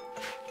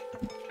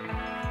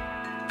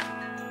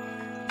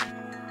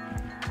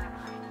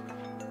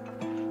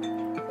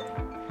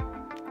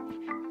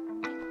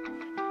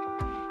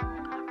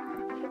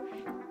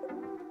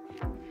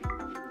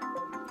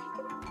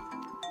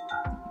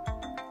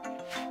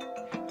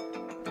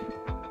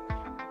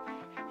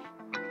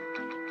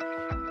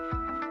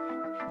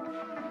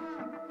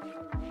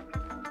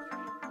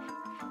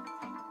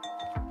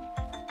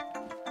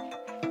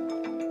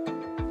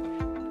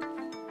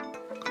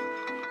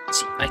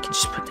 See, I can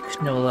just put the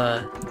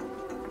canola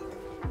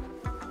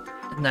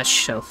in that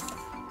shelf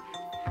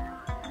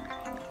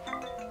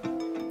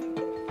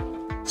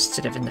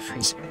instead of in the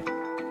freezer.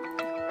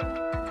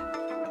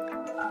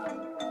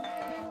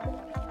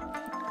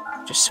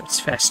 Just so it's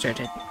faster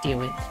to deal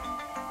with.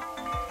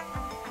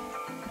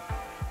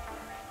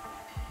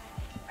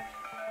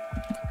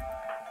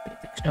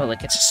 The canola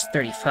gets us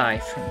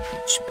 35 from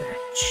each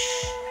batch.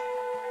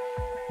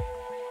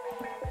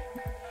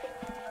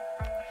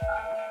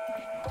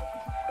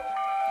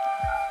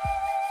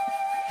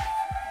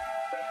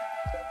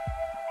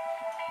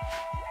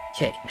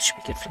 Okay, that should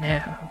be good for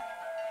now.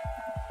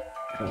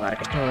 Got a lot of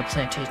canola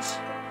planted.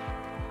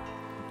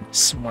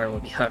 Some more will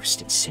be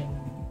harvested soon.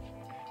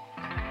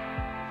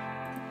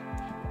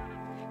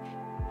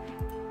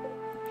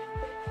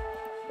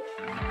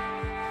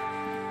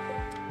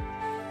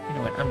 You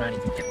know what, I'm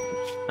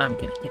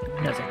gonna get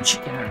another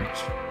chicken already.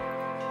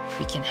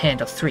 We can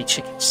handle 3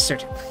 chickens,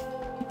 certainly.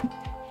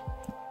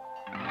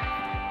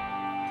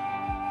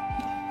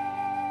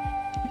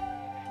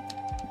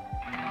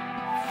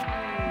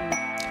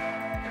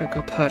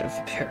 Cocoa pot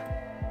of pear.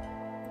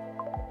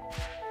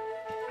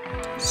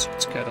 So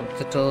it's got a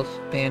little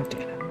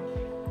bandana.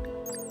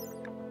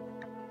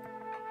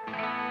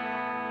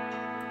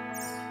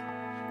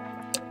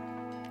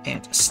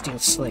 And a steel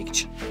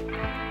sledge.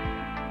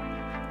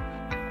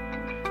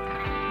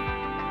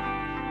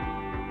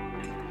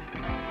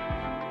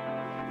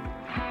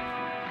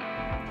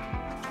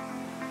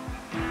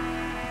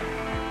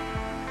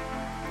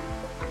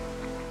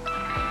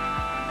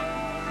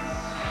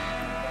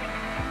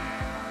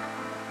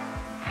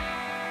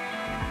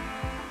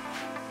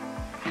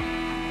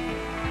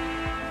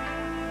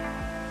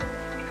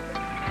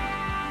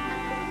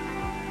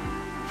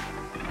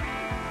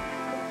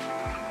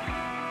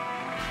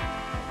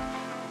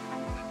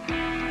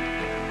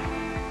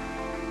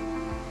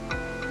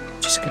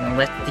 Just gonna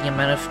let the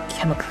amount of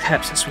chemical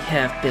capsules we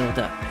have build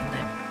up, and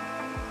then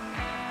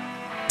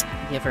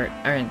if we ever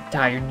are in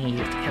dire need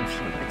of the chem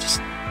fuel, I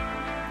just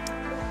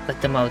let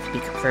them all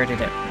be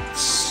converted at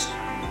once.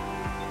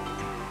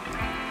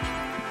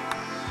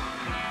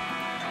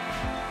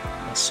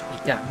 So we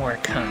got more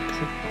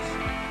concrete.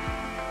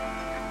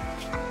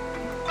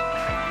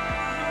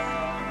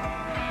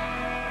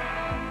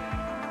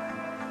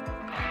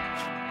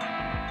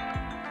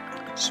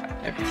 So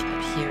everything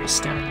up here is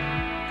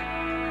done.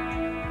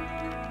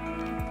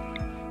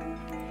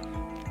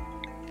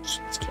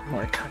 Let's get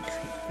more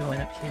concrete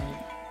going up here.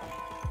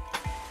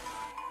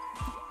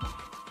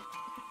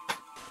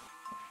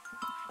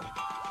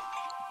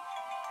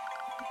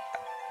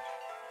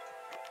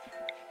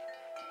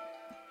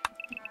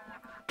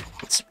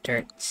 Get some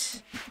dirt.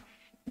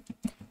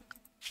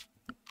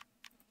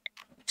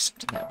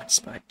 Except in that one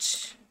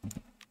spot.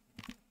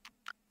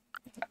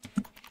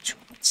 Which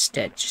will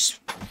instead just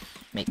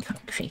make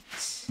concrete.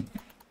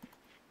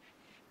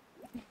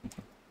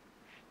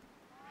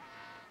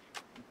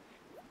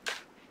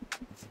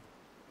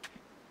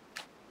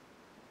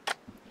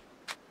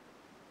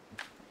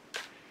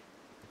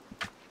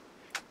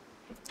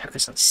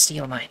 Focus on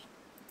steel mining.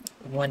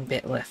 1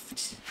 bit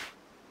left.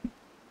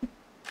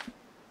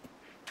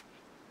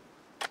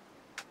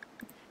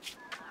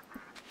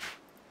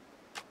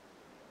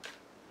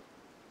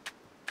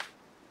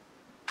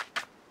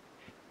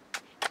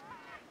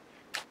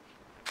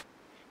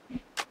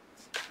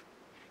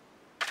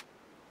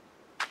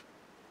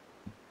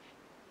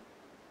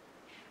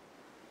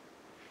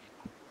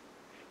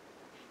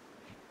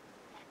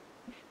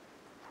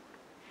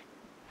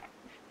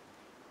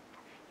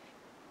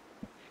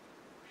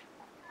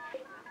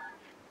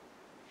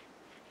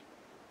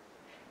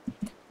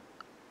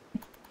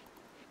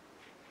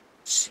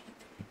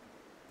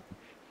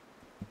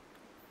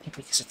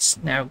 because it's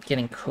now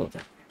getting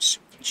colder, so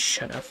we can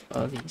shut off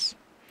all these.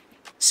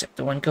 Except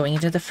the one going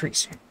into the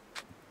freezer.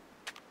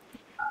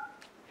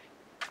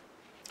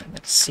 And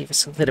that'll save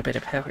us a little bit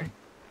of power.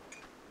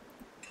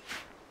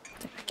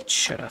 Then I can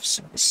shut off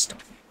some of this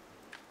stuff.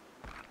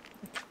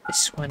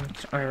 This one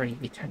can already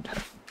be turned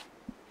off.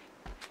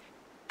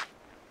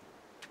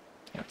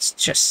 Now it's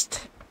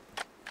just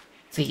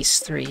these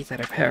three that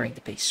are powering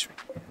the base right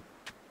now.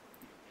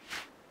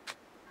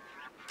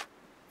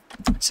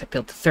 As I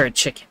build the third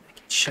chicken, I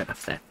can shut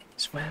off that thing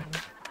as well.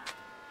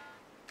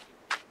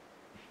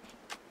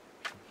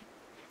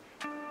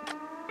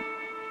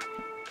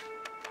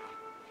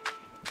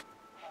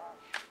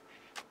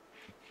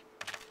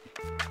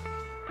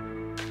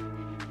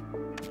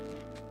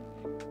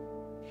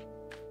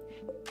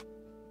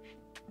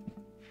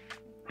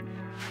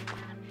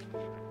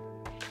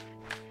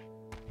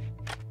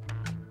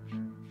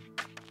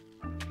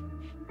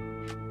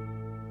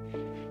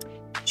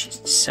 She's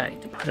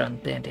decided to put on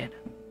the bandana.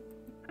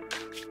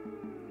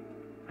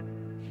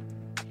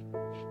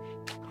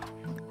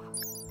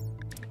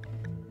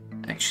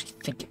 I actually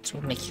think it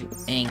will make you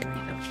angry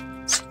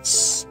though,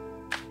 since it's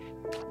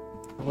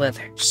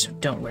leather, so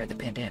don't wear the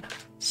bandana.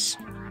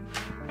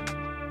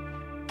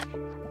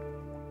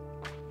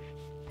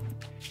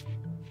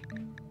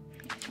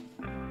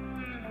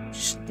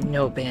 Just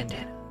no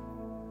bandana.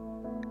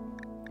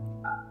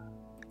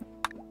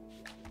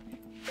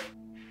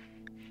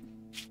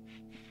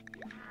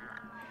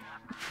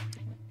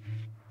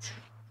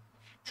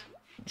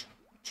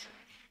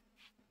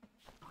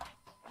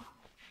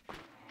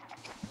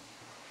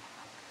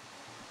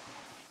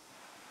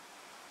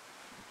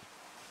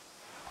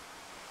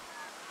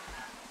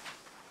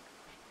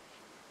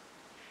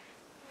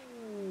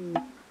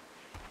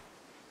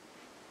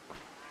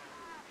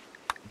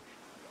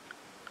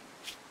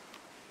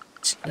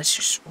 Let's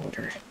just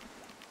order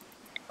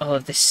all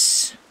of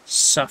this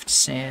soft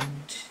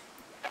sand.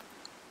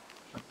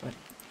 Oh, buddy.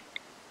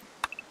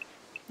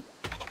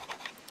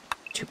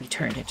 To be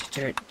turned into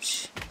dirt.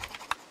 So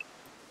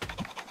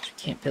we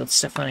can't build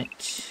stuff on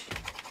it.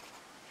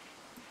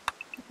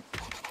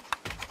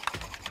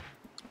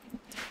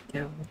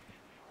 There we go.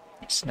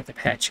 There's another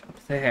patch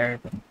up there,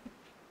 but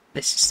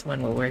this is the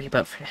one we'll worry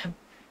about for now.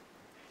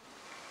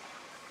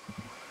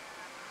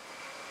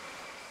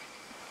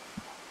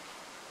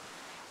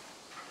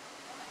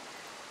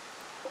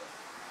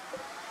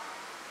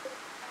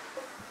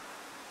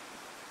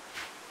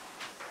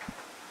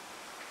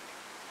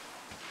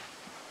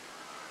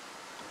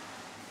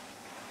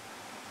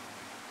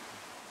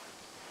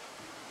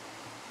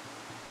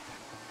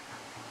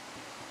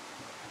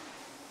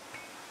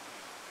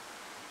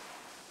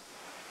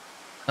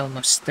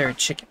 Almost third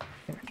chicken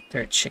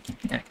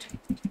act.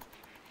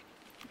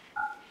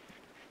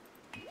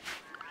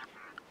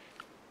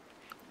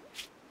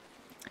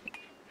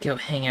 Go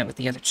hang out with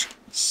the other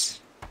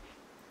chickens.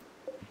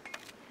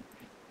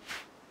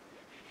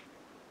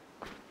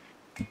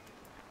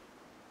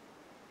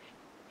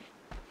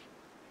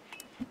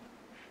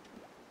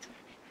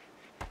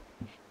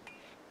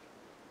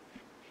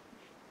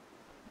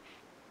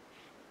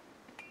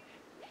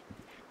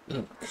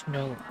 Ooh,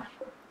 canola.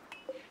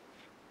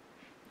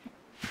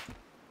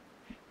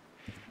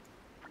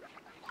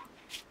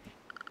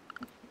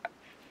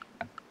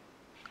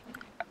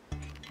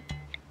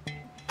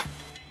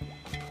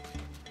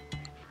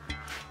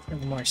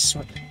 More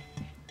soy.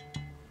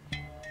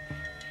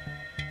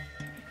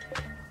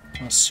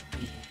 Also,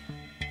 we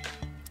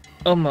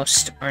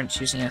almost aren't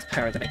using enough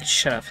power that I could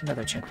shut off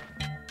another gen.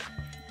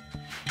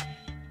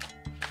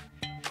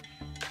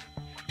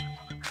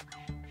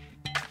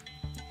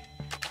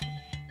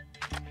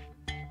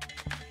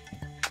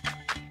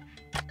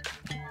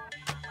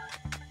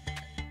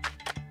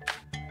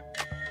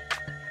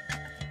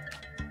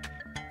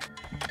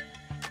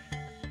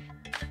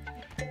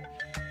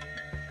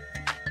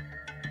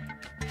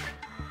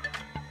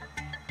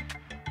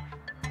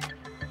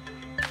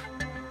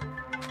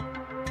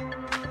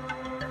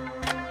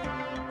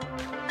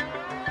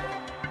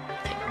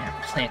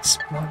 Plants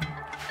more.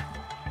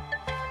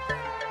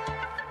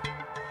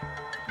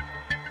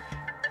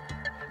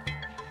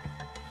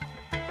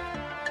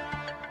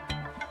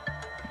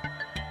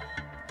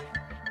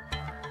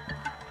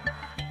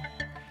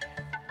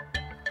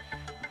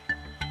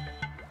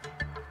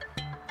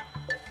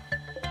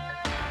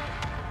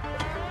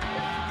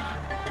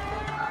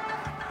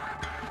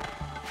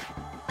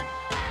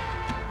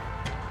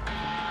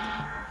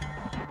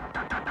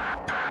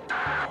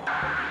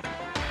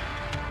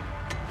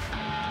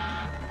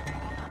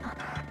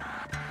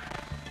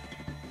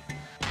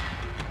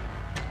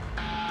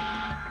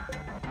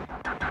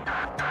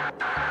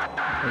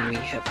 We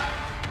have...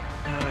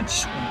 Oh, I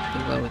just went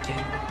below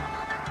again.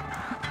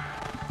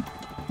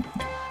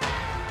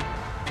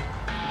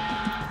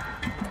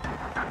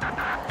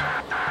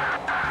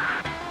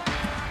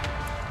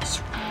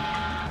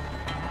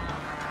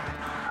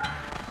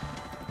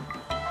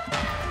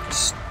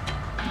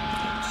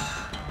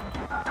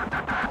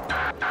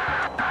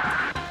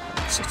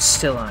 So it's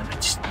still on, I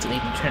just didn't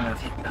even turn it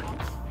off yet.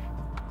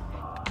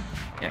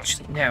 Yeah,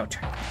 Actually, now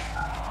turn.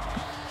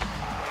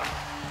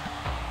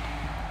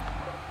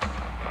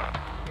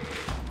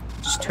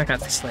 Just turn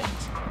off this light.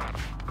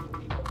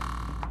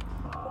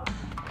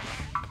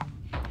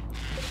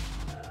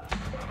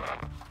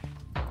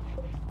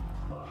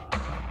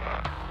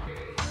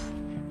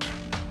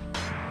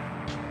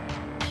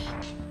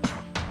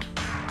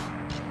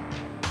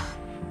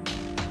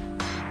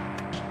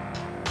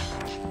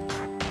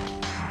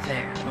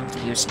 There, I'm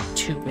only using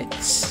 2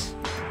 bits.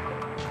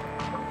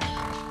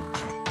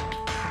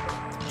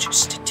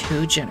 Just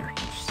 2 generators.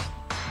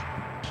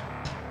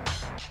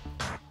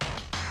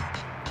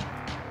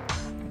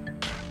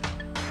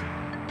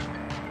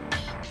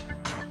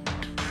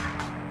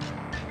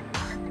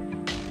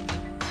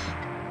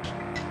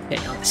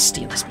 Okay, all the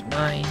steel has been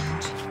mined.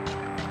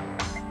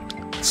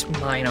 Let's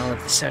mine all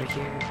of this out of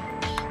here.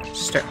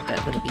 Start with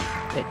that little bit.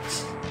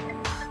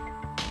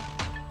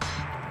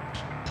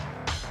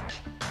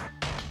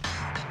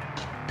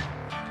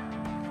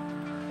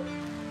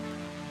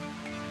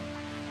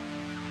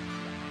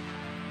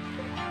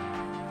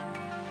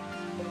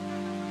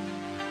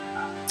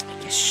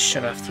 I guess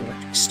shut off the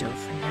electric stove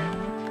for now.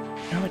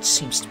 Now it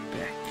seems to be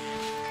back.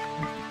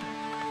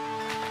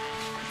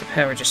 The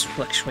power just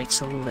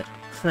fluctuates a little.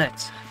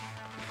 That's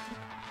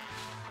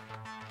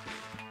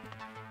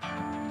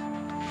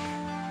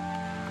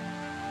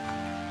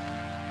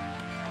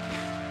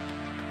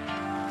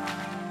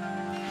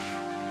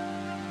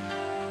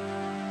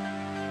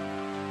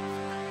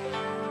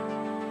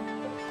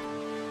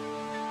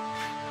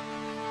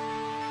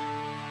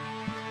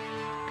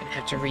gonna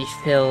have to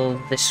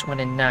refill this one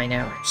in 9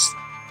 hours.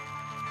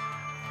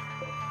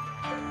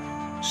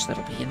 So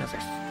that'll be another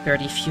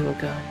 30 fuel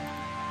gone.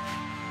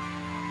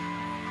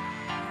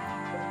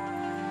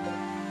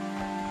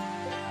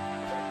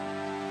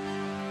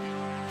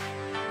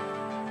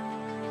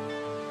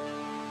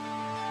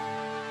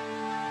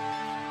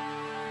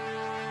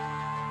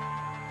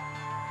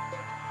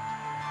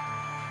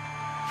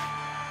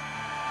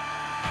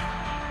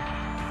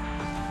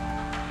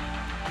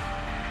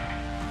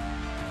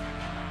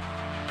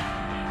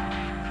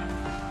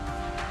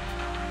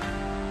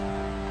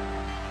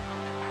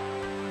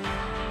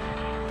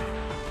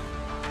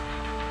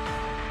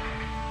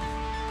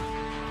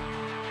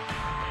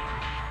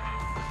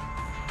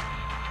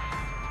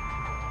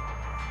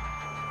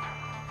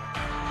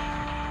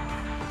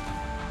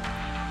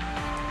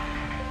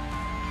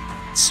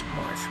 Some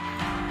more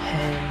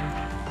hay.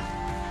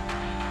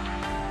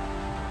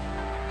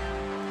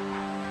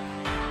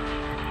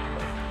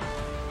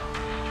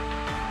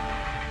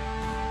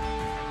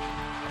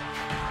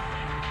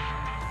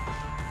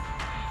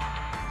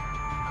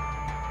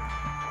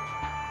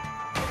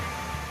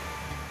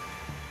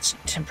 Let's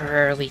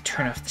temporarily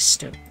turn off the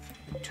stove.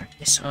 Turn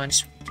this on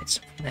so we can get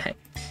some of that.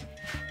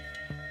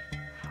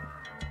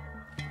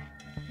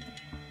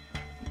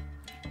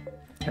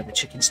 How the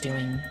chicken's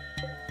doing.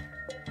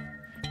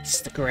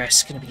 Is the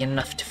grass going to be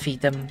enough to feed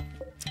them?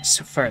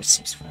 So far it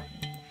seems fine.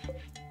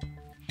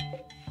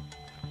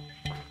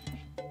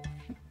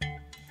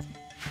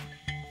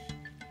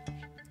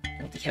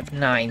 I only have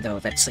 9 though,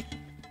 that's like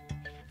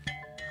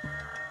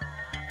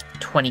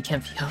 20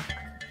 chem fuel.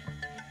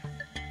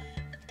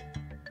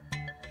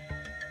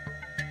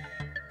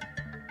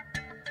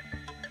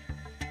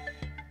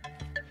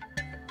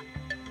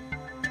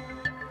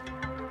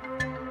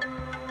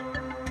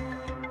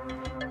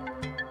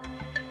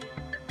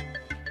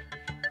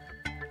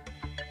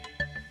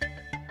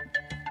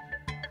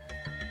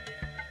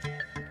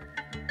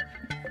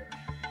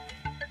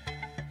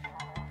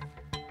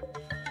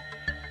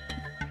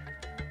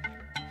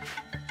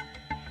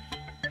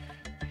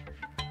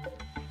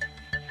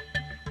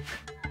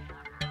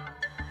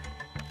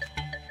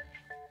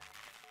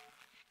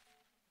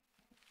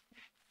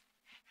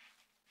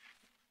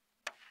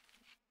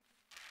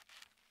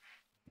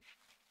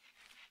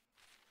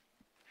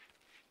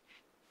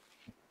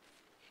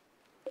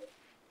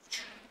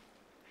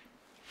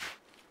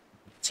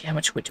 See how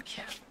much wood do we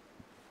have?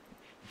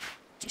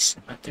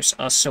 Decent amount. There's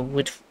also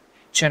wood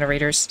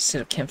generators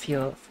instead of chem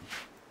fuel.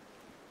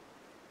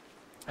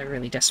 I'm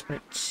really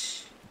desperate.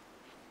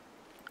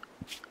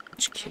 In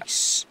which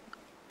case,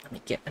 let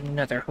me get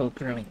another whole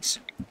growing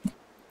zone.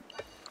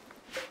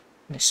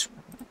 This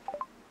one.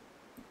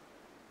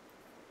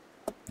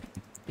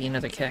 Be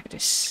another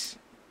cactus.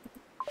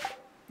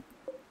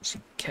 So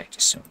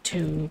cactus zone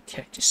 2,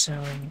 cactus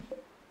zone.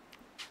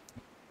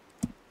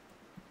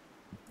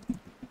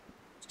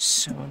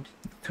 Zone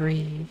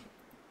 3.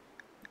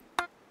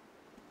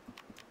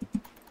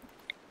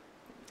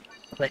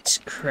 Let's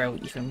grow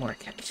even more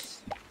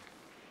cactus.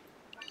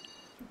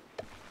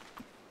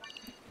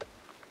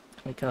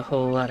 Like a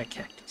whole lot of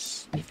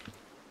cactus.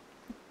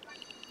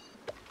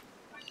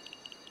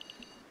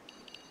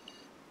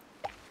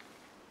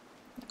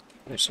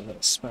 There's a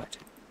little spot.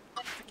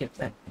 Forget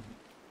that.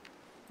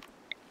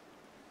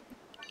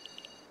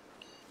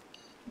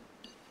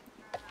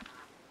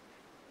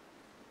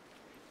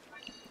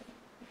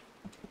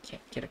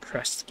 Can't get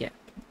across the gap.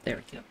 There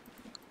we go.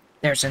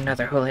 There's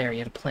another whole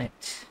area to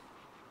plant.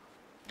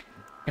 I'm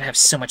gonna have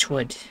so much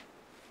wood.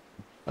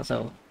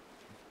 Although,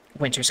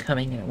 winter's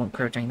coming and it won't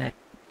grow during that.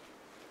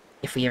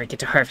 If we ever get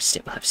to harvest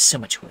it, we'll have so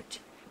much wood.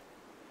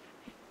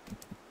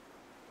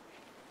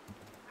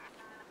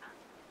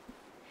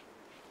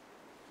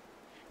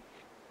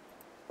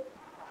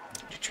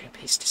 Nutrient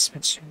paste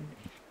dispenser.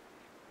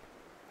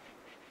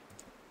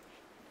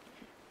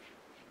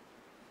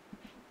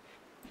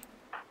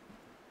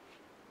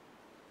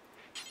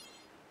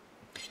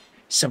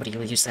 Somebody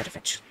will use that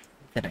eventually.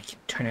 Then I can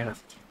turn it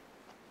off again.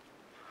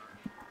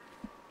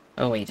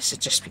 Oh wait, is it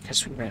just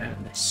because we ran out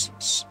of this?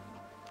 Yes.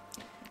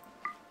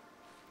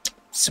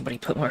 Somebody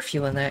put more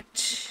fuel in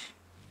that.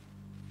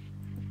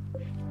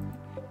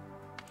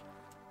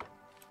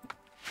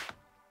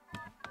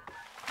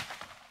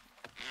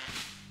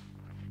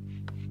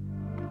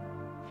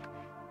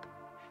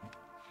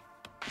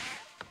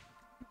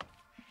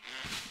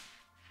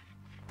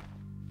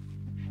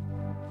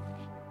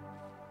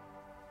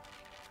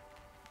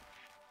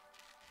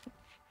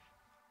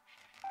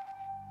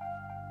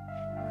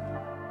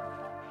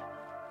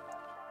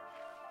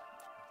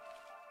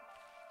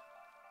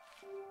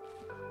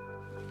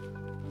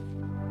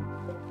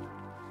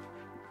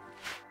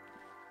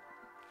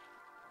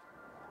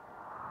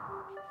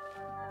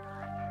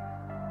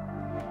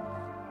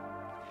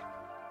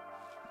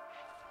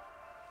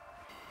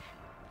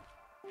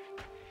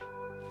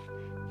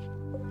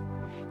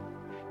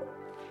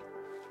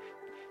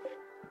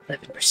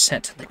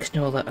 11% on the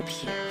canola up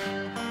here.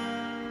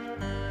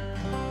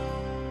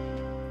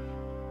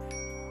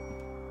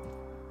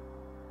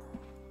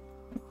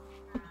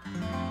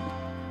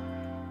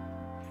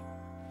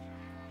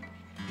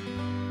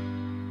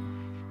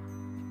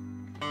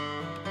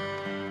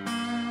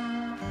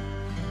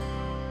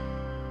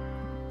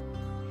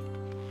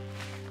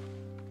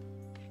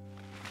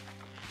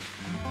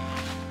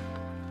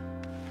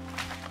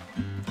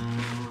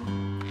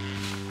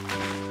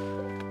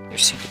 There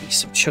seem to be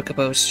some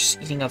chocobos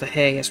just eating all the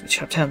hay as we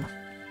chop down.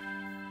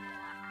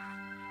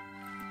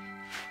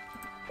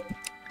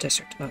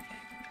 Desert Ave.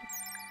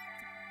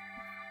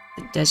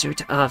 The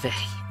Desert Ave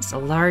is a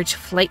large,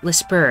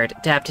 flightless bird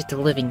adapted to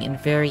living in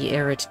very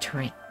arid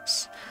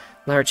terrains.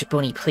 Large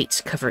bony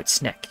plates cover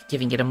its neck,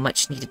 giving it a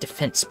much-needed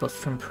defense both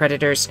from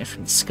predators and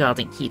from the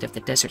scalding heat of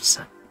the desert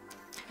sun.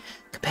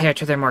 Compared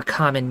to their more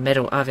common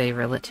meadow ave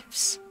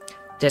relatives,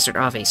 desert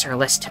aves are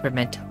less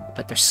temperamental,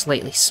 but their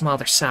slightly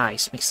smaller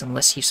size makes them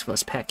less useful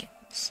as pack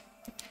animals.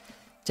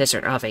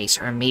 Desert aves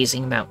are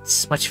amazing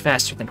mounts, much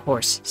faster than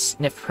horses,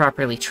 and if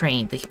properly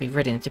trained, they can be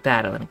ridden into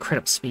battle at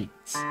incredible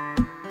speeds.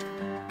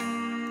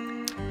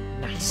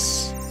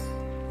 Nice.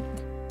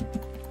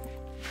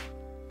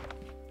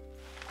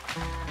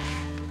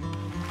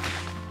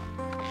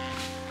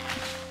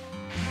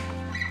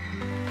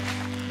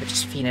 We're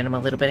just feeding them a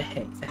little bit of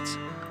hay, that's...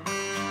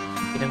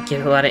 We don't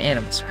get a lot of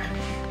animals around.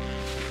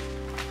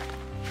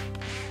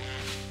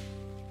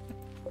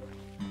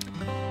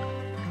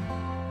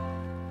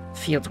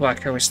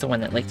 Fieldwalker was the one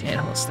that liked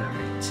animals, though,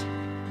 right?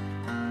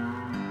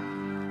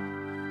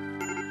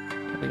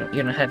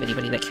 You don't have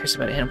anybody that cares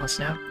about animals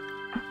now.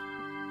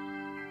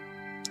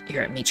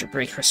 You're at major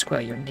break risk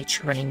while you're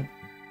nature running.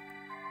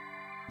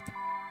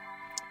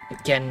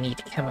 Again,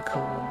 need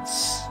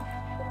chemicals.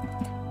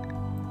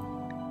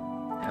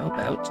 How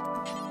about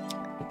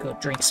we go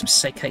drink some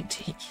psychite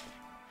tea?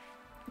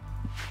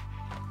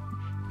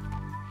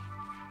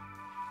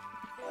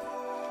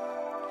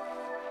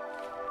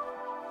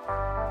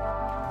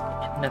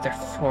 Another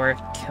 4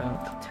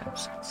 chemical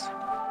capsules.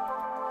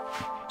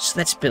 So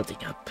that's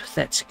building up.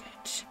 That's good.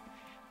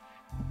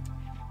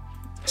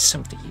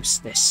 Somebody use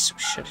this, so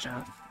shut it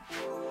off.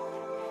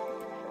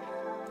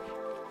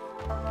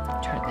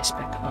 Turn this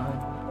back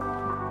on.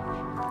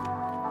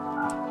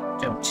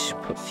 Don't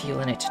put fuel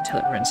in it until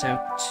it runs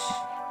out.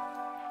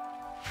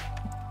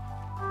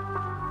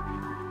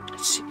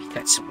 Let's see, we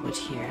got some wood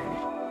here.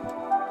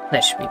 That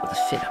should be able to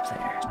fit up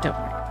there. Don't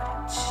worry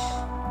about it.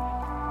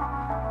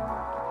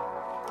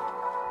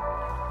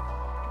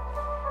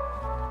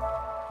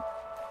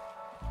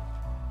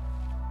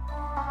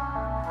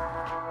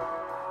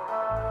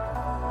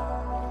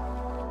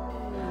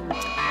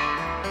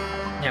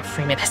 Now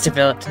Freeman has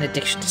developed an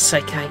addiction to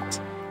psychite.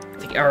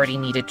 They already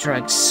needed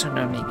drugs, so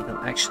now maybe they'll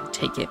actually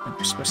take it when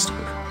they're supposed to.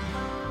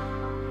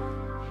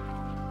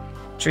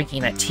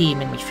 Drinking that tea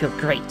made me feel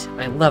great.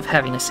 I love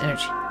having this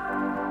energy.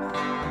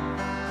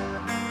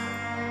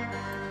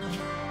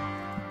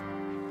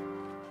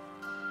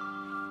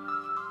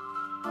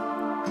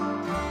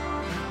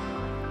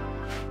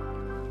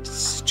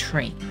 This is a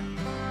train.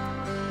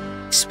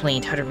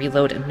 Explained how to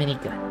reload a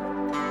minigun.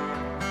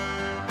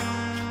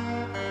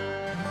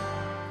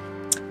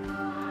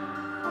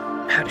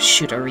 How to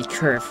shoot a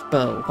recurve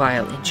bow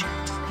while injured.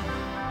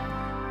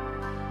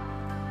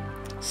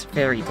 It's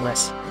very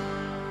blessed.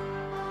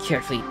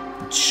 Carefully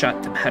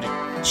shot them how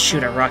to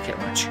shoot a rocket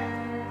launcher.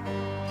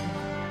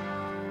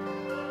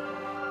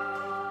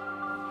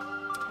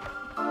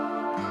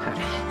 How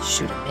to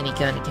shoot a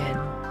minigun again.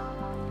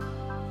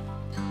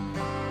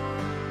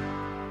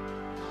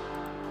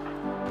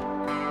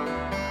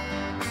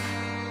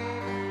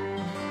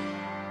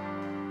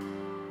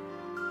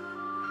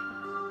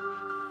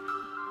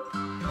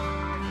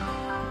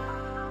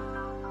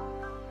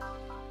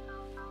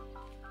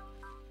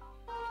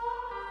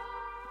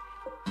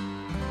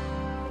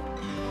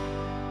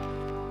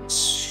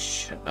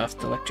 off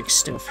the electric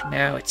stove for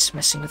now. It's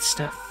messing with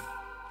stuff.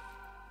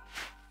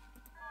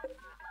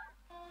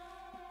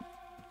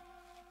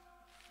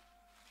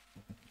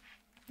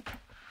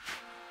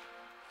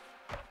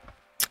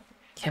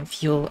 Chem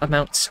fuel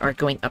amounts are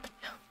going up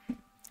now.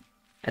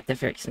 At the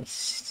very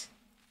least.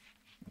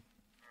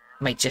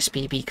 Might just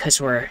be because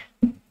we're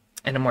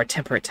in a more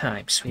temperate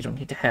time, so we don't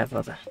need to have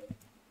all the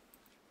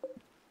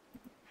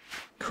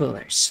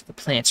coolers. The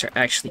plants are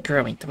actually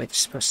growing the way they're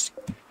supposed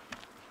to.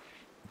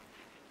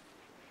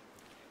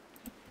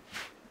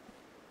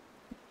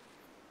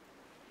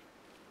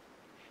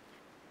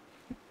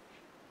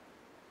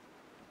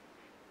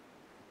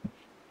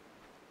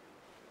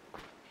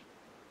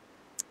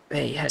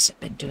 Bay hasn't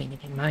been doing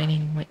any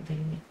mining lately.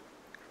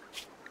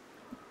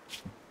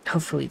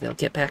 Hopefully they'll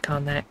get back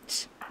on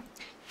that.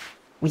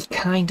 We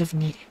kind of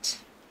need it.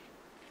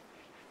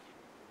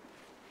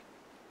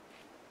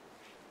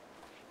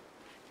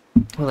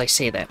 Well, I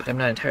say that, but I'm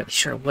not entirely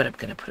sure what I'm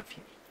gonna put up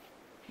here.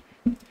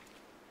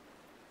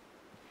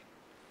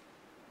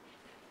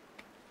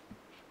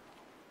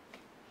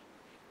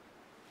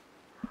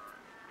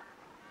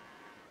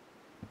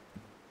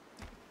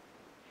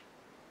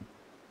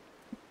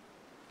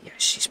 Yeah,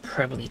 she's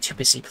probably too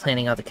busy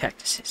planting all the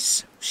cactuses,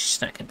 so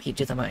she's not gonna be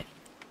do the mining.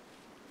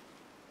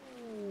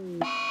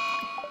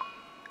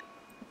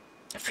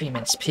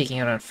 Freeman's pigging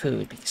out on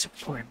food because of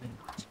poor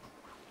mood.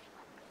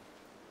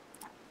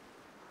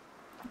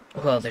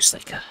 Well, there's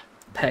like a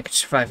packaged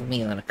survival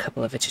meal and a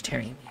couple of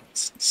vegetarian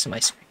meals, and some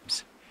ice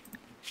creams.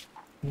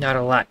 Not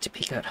a lot to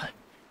peek out on.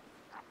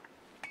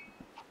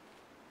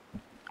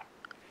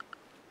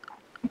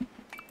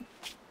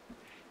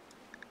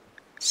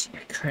 So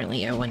you're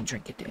currently at 1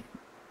 drink a day.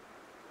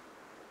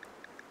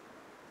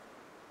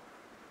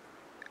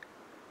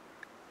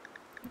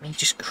 Let me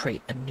just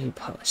create a new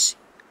policy.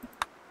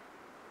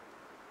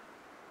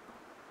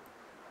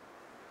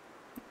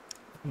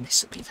 And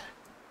this will be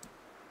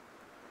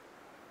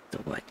the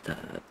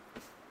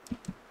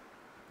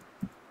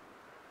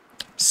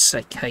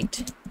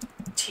psychite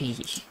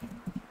tea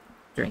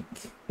drink.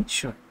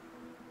 Sure.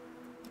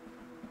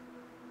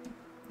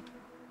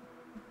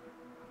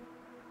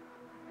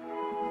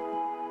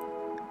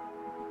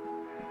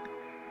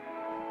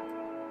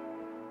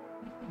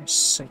 There's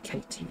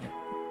psychite tea.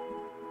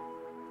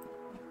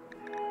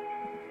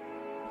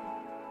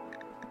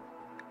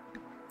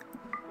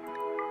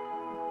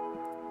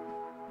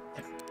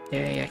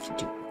 Day I can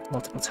do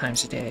multiple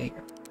times a day.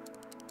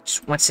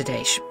 Just once a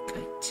day should be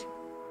good.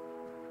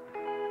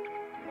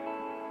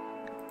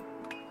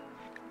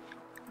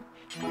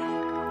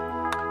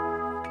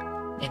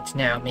 And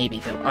now maybe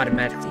they'll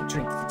automatically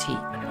drink the tea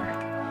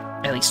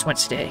whenever, at least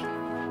once a day.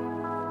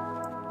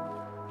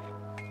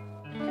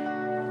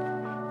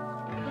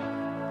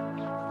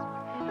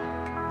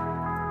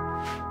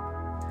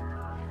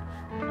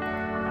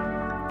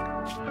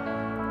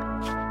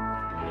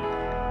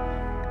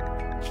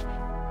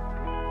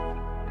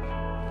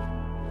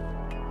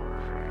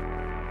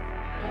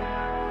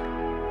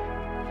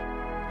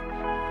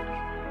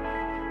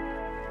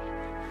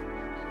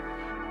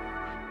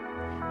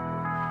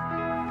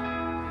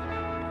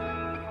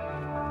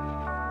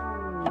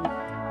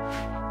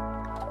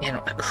 And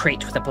a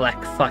crate with a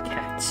black fuck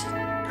hat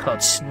called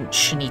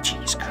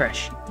Shinichi's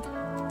Crush.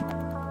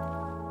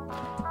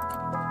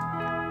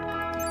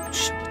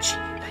 Shinichi,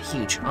 a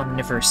huge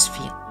omnivorous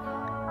fiend.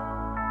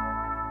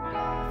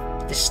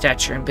 The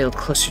stature and build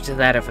closer to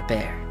that of a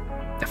bear.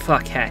 The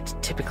fuck hat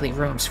typically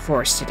roams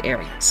forested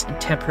areas in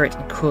temperate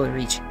and cool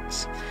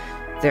regions.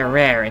 They're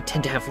rare and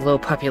tend to have low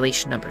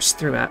population numbers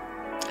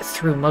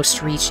through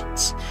most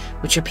regions,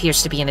 which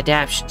appears to be an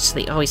adaptation, so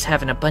they always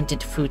have an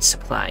abundant food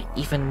supply,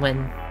 even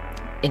when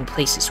in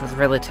places with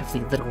relatively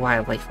little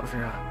wildlife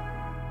overall.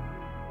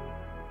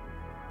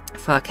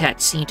 Foghat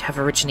seem to have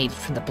originated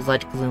from the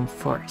Blood Gloom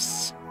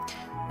forests,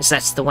 as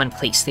that's the one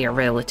place they are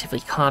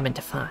relatively common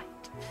to find.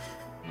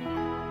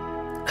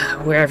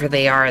 Wherever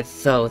they are,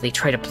 though, they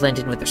try to blend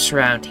in with their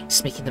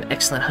surroundings, making them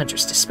excellent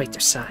hunters despite their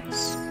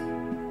size.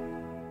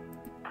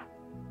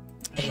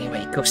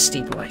 Anyway, go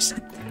stabilize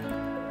that thing.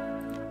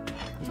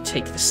 You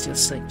take the steel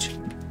sledge.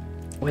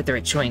 Whether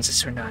it joins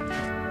us or not,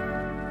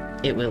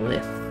 it will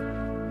live.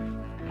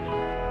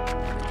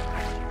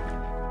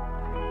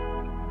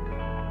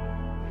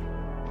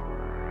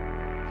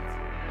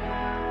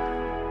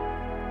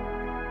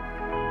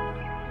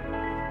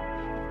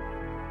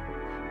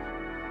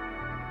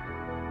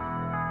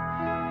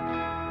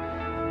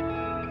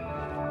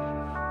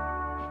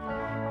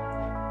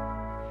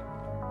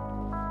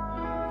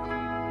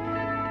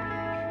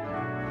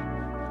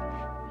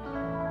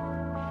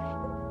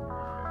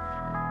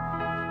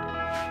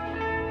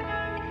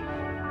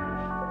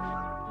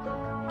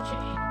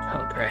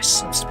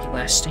 Seems to be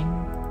lasting.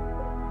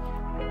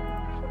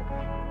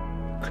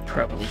 Could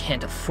probably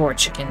handle 4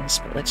 chickens,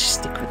 but let's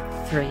stick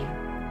with 3.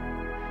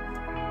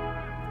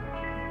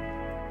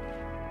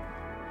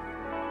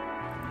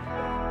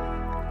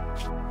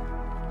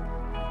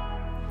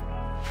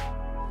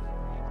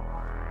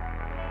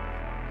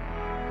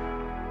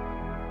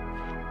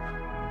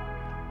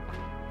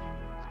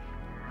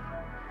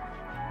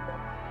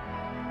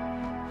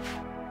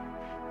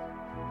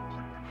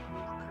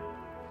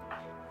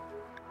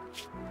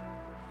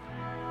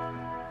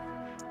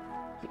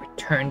 You were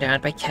turned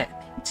down by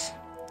Catmint.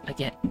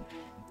 Again.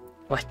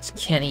 What?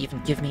 Can't he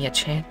even give me a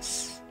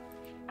chance?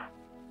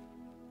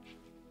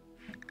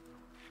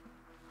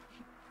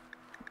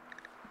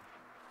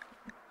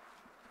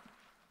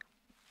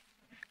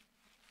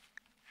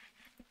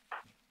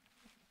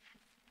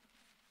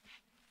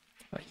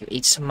 Oh, you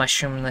ate some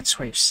mushroom and that's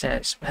where you're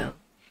sad as well.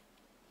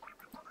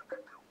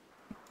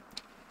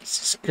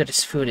 It's as good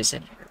as food as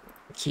anywhere.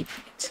 We're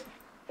keeping it.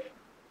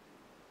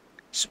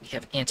 So we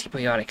have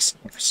antibiotics in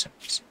here for some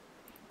reason.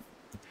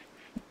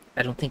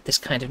 I don't think this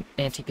kind of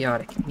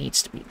antibiotic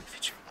needs to be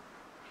refrigerated.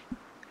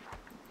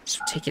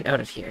 So take it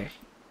out of here.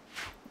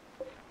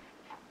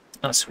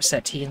 Oh, so is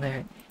that tea in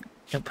there?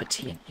 Don't put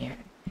tea in here.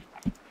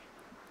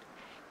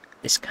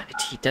 This kind of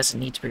tea doesn't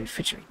need to be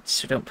refrigerated,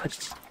 so don't put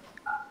it.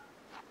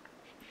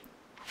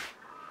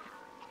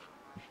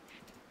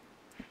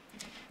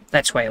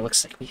 That's why it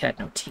looks like we had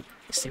no tea,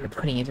 because they were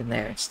putting it in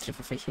there instead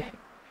of over here.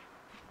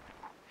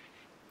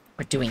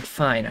 We're doing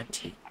fine on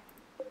tea.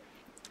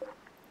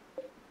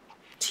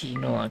 Tea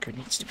no longer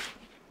needs to be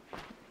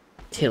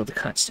tilled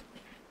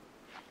constantly.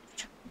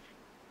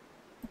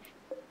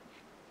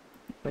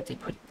 Where'd they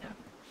put it now?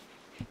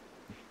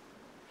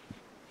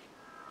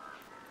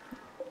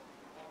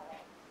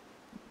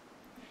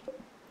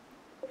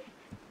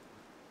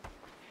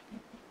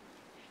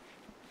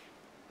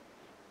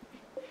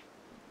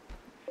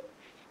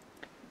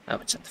 Oh,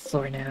 it's on the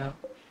floor now.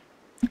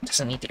 It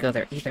doesn't need to go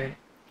there either.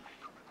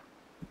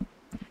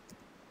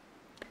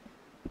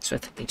 So I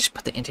think they just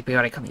put the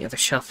antibiotic on the other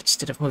shelf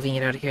instead of moving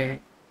it out of here.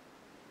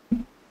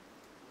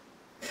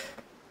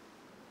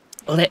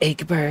 Oh, the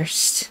egg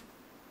burst.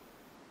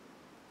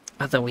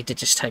 Although we did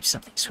just type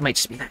something, so it might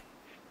just be that.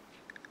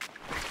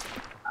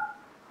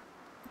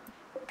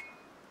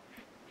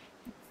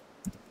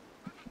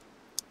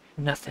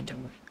 Nothing to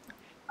worry.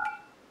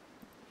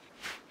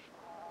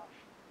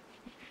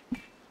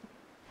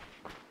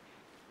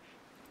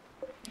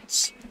 Let's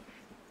see.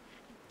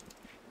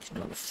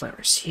 Get all the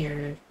flowers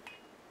here.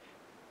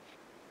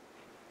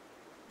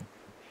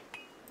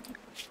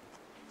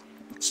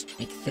 Let's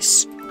make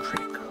this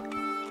critical.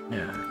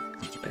 No,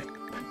 take it back.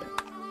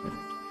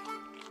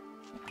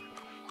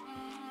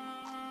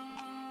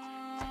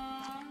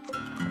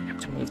 I have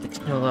to move the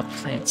canola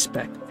plants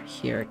back over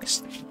here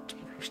because they need to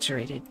be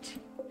refrigerated.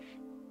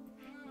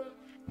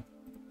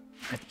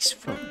 Are these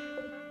full?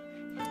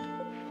 You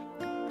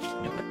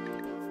know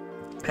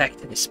what? Back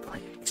to this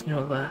plant.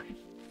 Canola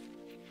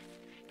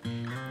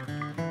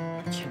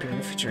can be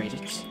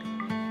refrigerated.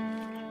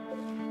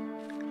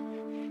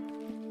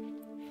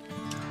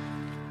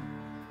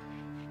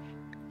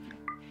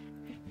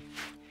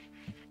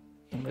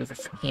 We'll move it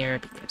from here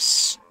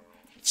because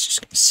it's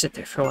just gonna sit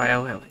there for a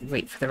while we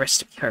wait for the rest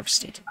to be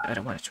harvested. I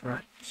don't want it to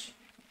rot.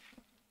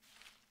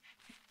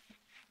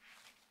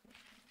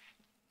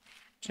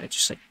 Should I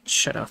just like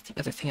shut off the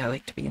other thing I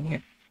like to be in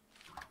here?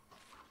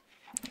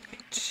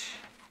 Right.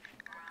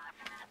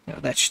 No,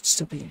 that should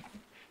still be in.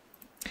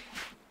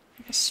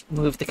 Let's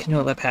move the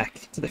canola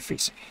back to the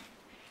freezer.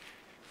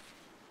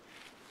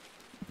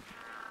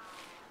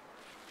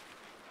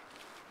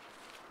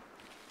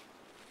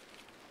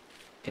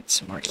 Get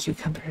some more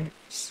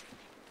cucumbers.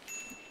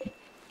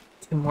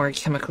 2 more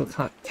chemical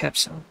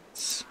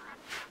capsules.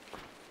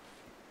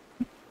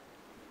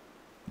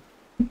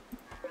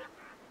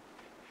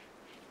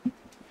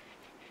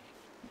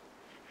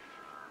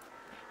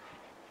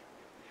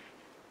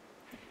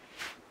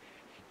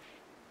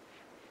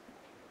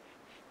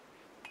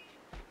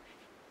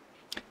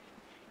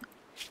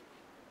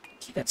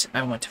 That's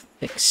I want to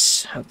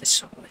fix how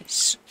this all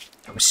is.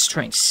 I was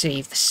trying to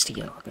save the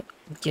steel, but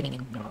I'm getting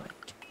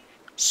annoyed.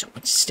 So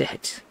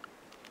instead,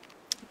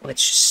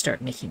 let's just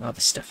start making all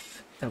the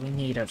stuff that we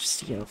need out of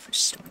steel for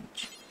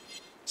storage.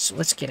 So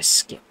let's get a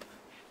skip.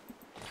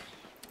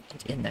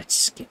 And in that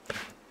skip,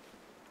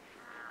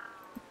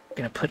 I'm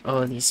gonna put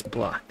all of these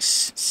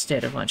blocks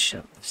instead of on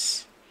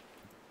shelves.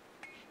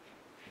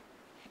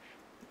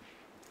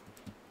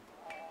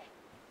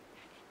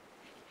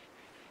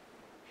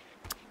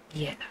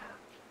 Yeah.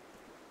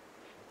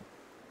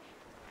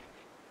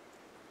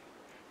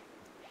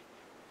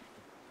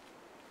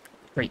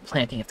 Great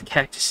planting of the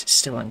cactus is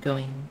still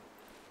ongoing.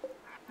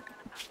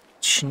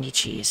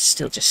 Shinichi is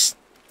still just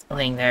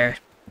laying there.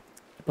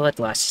 The blood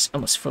loss is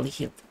almost fully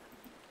healed.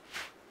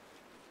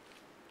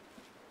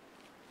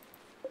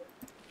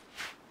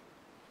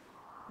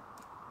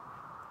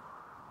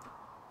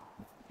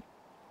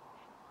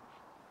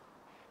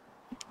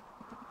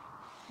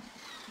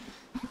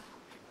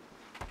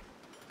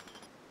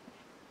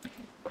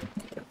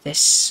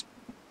 This.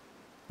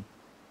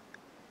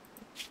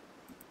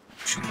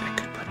 Sure, I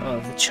could put all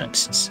the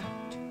chunks inside.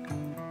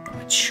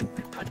 Let's shoot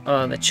and put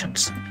all the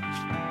chunks in.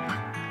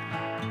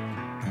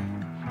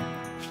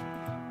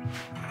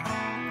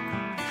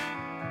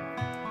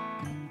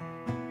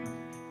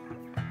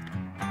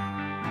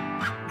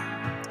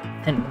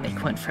 Then we'll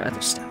make one for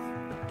other stuff.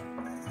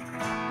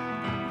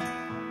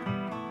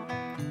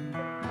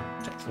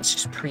 Let's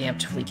just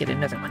preemptively get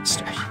another one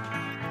started.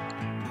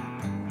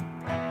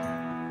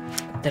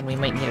 then we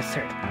might need a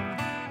third.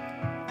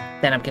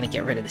 Then I'm gonna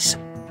get rid of this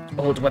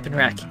old weapon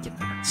rack and get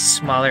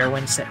smaller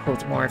ones that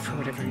hold more for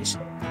whatever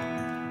reason.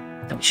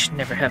 Then we should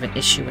never have an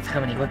issue with how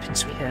many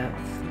weapons we have.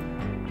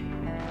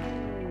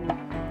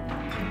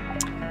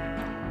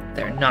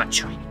 They're not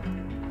joining.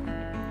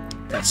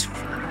 That's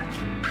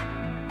fine.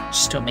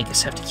 Just don't make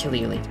us have to kill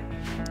you later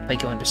by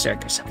going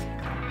berserk or something.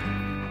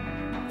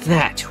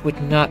 That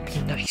would not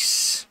be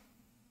nice.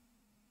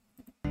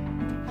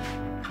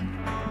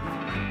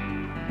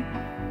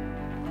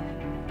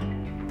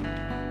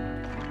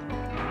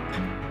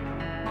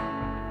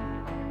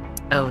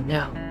 Oh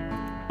no.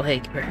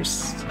 Leg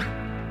burst.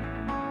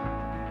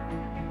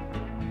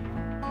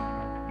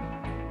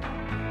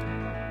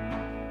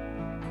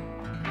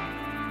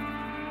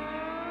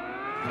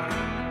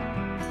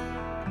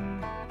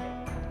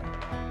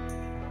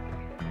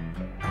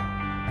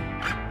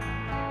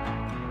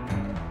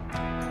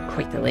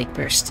 Quite the leg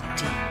burst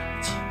indeed.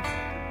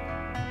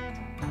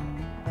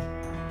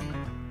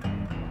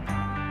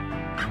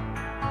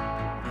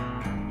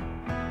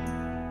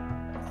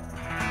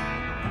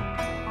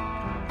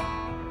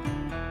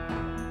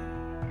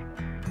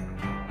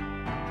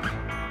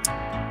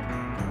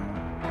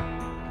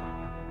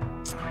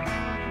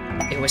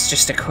 It was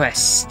just a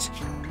quest.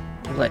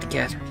 Blood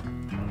gathering.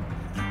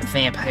 The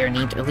vampire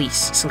named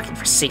Elise is looking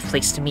for a safe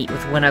place to meet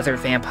with one other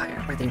vampire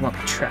where they won't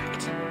be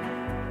tracked.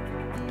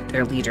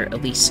 Their leader,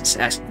 Elise, is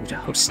asking you to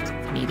host the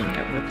meeting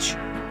at Rouletteshaw.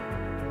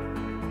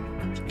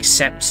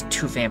 Except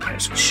 2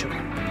 vampires will show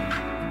up.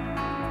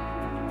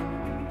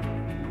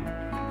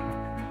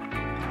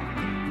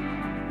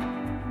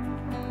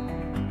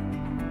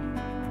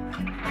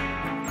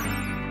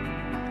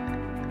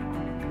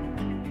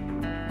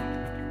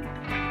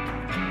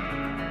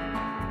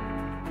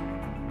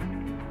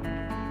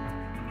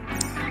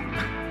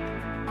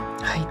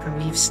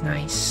 Hyperweave's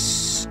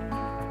nice.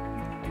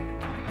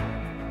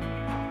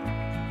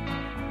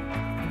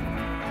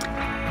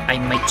 I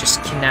might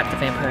just kidnap the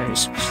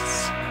vampires.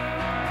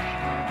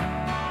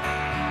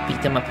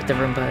 Beat them up with the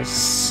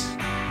Roombas.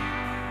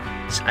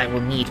 So I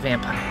will need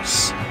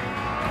vampires.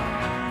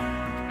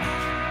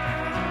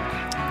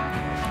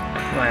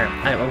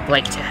 I would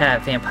like to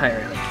have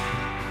vampire,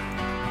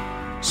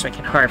 so I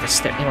can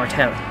harvest their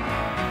immortality.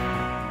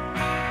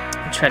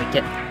 And try to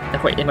get the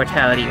white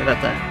immortality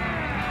without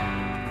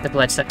the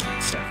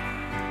blood-sucking stuff.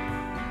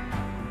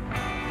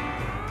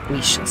 We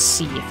shall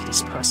see if it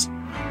is possible.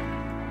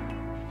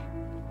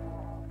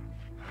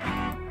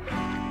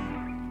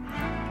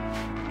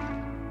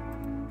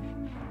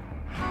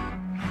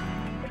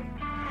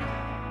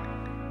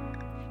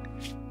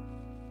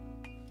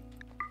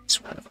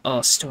 It's one of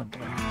all stone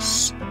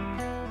blocks.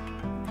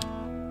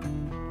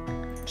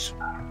 So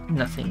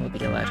nothing will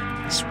be allowed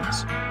in these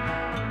ones.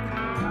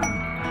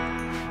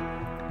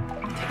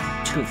 Okay,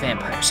 2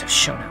 vampires have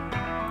shown up.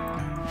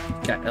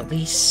 Got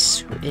Elise,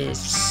 who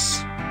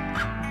is...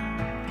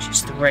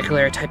 she's the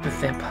regular type of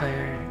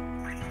vampire.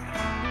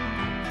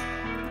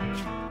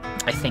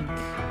 I think.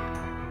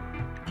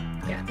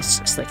 Yeah,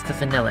 this is like the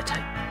vanilla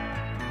type.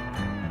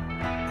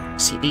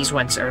 See, these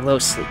ones are low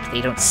sleep.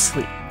 They don't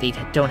sleep. They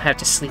don't have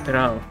to sleep at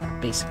all,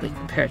 basically,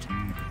 compared to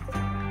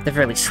the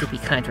really sleepy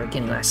kind we were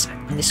getting last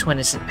time. And this one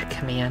is a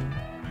command.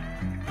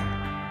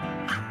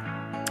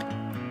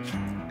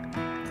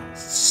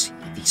 Let's see,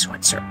 these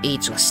ones are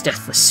ageless,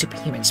 deathless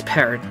superhumans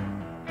powered.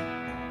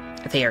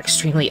 They are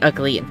extremely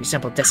ugly and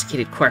resemble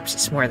desiccated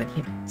corpses more than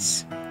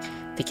humans.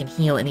 They can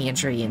heal any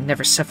injury and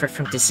never suffer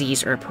from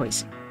disease or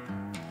poison.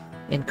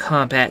 In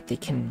combat, they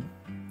can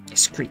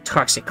excrete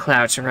toxic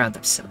clouds around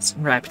themselves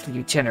and rapidly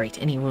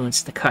regenerate any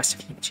wounds at the cost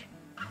of hemogen.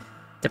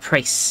 The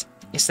price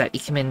is that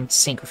Ikemen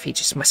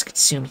Syncrophages must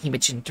consume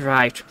hemogen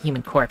derived from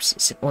human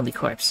corpses and only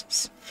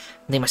corpses.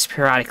 And they must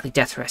periodically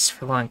death rest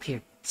for long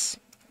periods.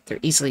 They're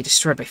easily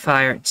destroyed by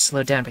fire and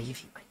slowed down by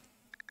UV light.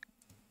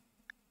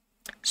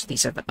 So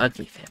these are the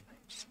ugly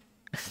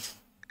vampires.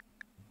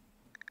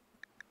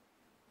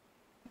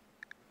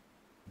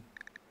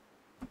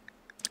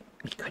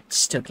 We could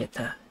still get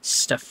the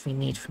stuff we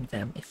need from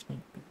them if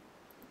need be.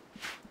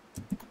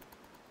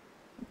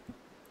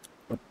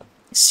 We'll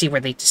see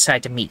where they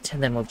decide to meet,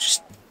 and then we'll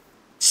just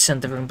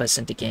send the Roombas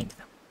in to gank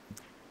them.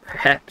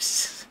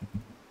 Perhaps.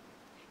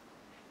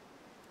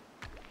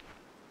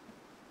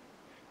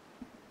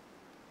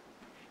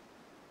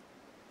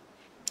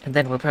 And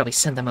then we'll probably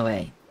send them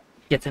away.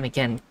 Get them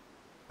again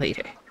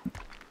later.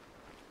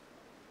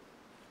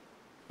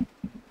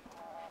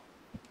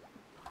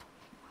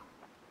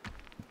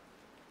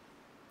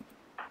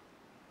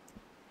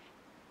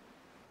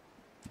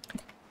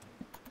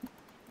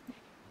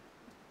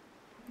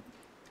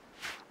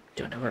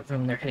 Don't know what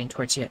room they're heading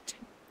towards yet.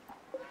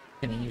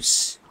 Gonna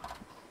use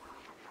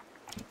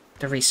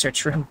the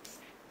research room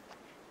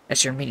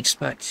as your meeting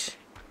spot.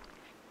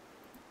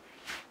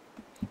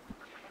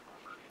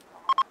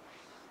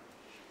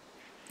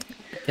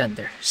 Begun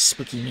their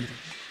spooky meeting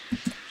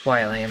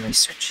while I am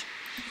researching.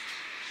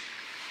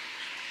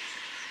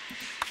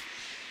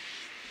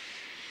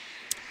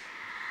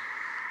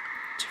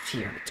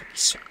 Interfere with the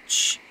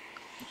research.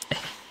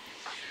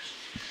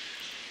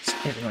 So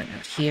Everyone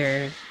out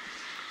here.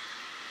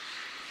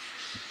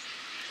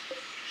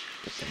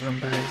 Get the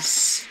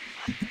Roombas.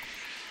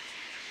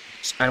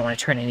 So I don't want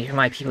to turn any of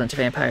my people into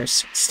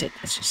vampires. Instead,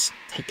 let's just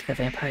take the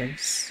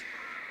vampires.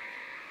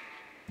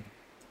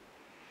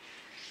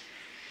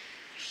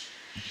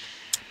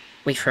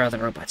 Wait for all the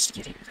robots to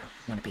get here, though.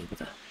 I want to be able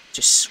to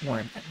just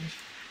swarm them.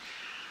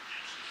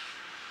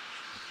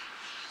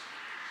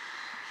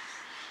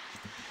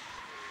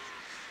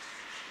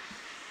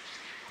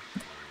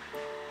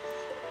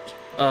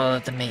 All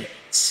of the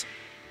meleeers.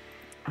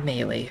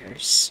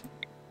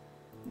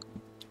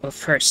 Well,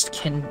 first,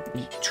 can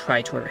we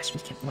try to arrest?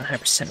 We can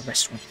 100%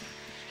 arrest one.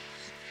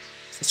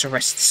 Let's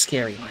arrest the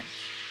scary one.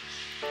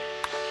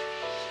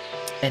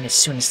 And as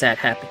soon as that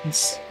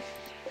happens,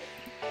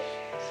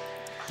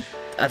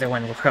 the other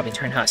one will probably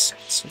turn hostile.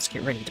 So let's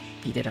get ready to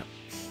beat it up.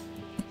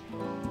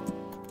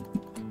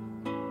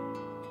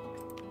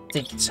 I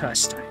think it's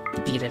hostile.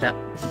 Beat it up.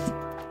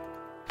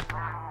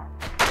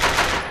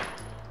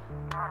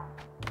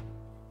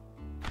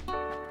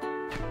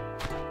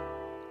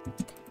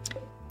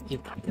 You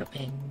can go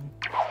in.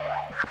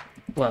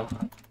 Whoa,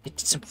 it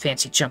did some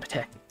fancy jump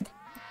attack.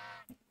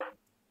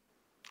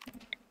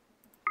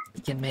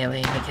 Begin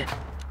meleeing again.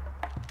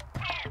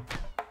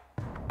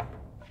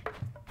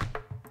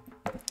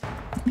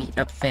 Beat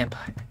up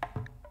vampire.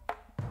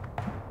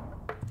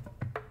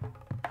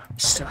 We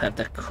still have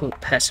the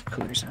passive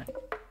coolers on.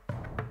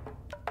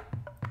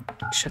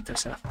 Shut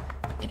those off.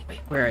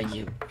 Anyway, where are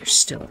you? You're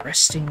still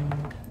arresting.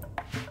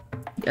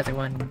 The other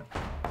one.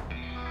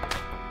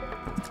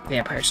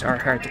 Vampires are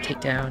hard to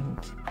take down.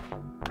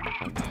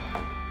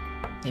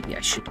 Maybe I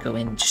should go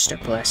in and just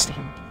start blasting.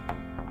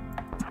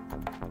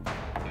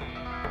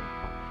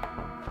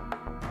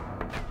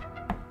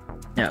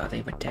 No,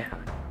 they went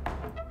down.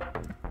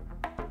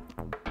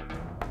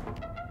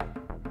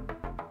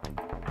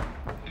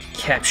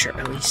 Capture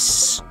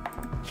Elise.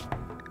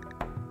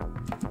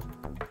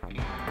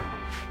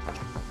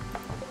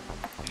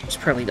 It's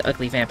probably the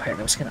ugly vampire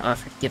that was going to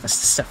offer to give us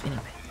the stuff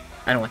anyway.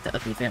 I don't want the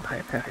ugly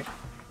vampire card.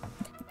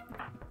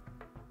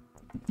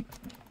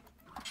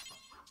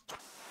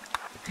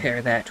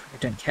 Repair that when we're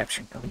done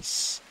capturing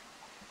Elise.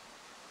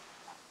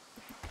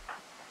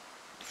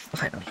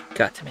 Finally,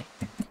 got them in.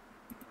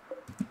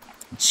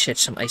 Shed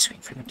some ice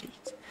cream for them to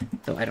eat.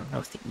 Though I don't know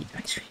if they eat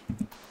ice cream.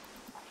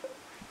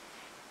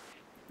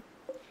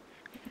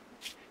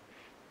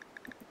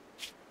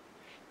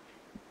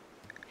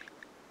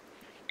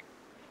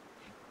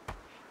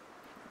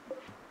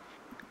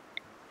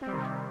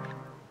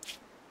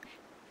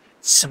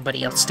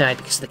 Somebody else died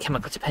because of the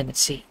chemical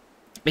dependency.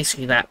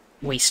 Basically that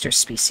waster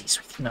species,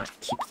 we cannot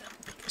keep them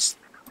because...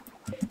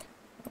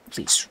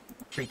 Please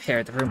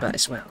repair the Roomba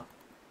as well.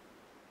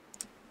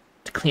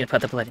 To clean up all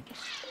the blood in here.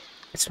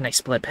 Get some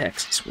nice blood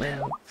packs as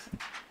well.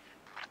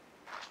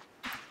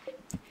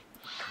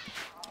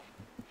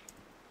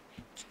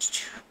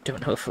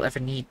 Don't know if we'll ever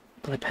need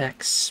blood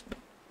packs, but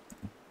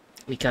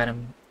we got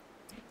them.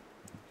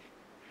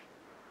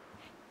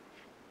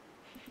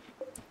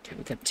 Okay,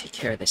 we gotta take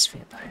care of this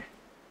vampire.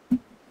 Then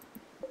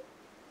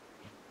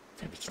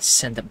we can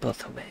send them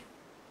both away.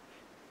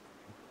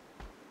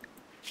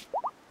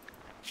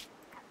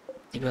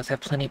 They both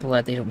have plenty of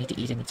blood, they don't need to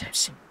eat anytime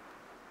soon.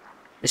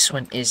 This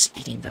one is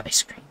eating the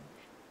ice cream.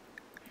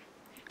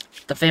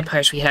 The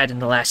vampires we had in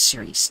the last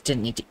series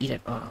didn't need to eat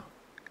at all.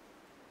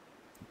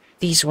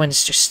 These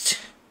ones just...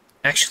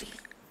 Actually,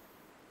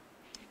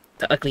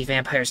 the ugly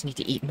vampires need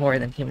to eat more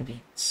than human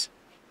beings.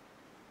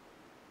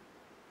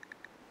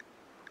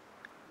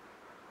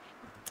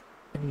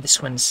 And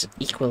this one's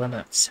equal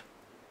amounts.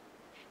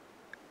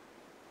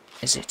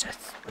 Is it? I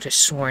would have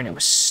sworn it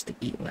was to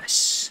eat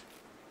less.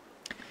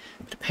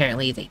 But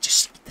apparently they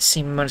just eat the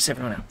same amount as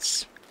everyone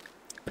else.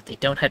 But they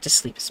don't have to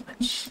sleep as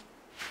much.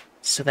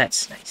 So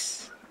that's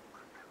nice.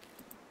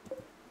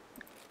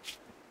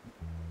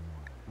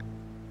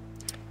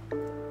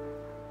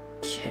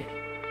 Okay.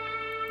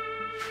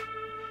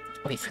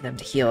 Wait for them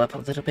to heal up a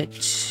little bit.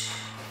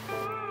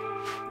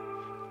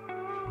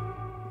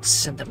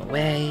 Send them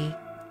away.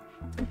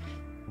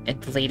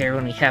 And later,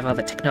 when we have all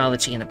the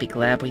technology in a big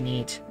lab we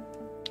need,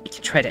 we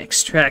can try to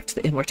extract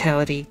the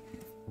immortality.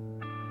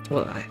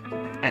 Well,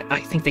 I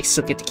think they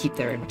still get to keep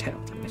their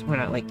immortality. We're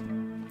not, like,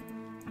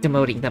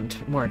 demoting them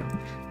to mortal.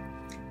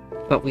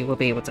 But we will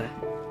be able to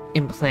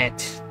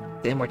implant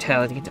the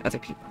immortality into other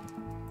people.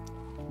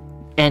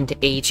 End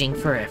aging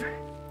forever.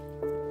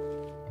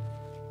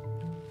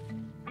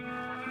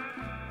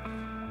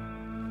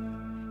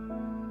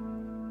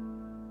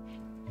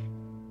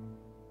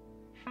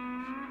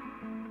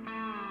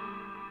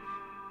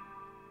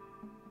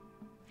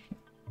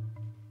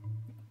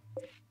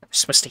 We're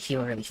supposed to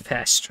heal really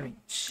fast, right?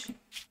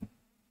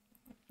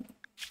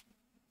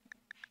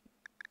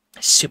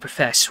 Super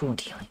fast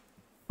wound healing.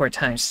 4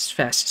 times as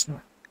fast as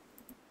normal.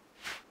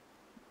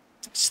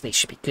 So they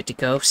should be good to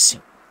go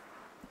soon.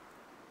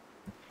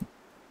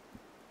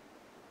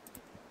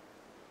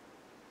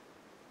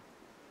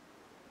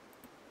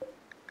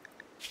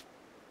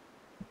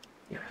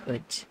 Your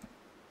hood.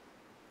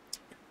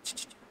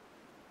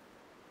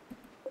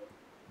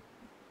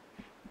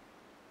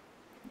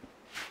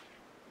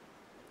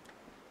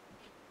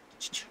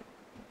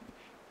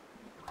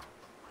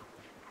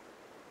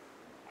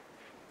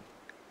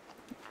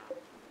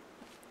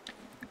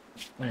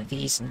 one of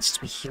these needs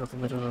to be healed a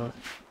little.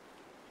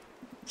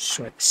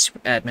 Sure, the super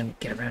admin will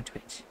get around to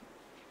it.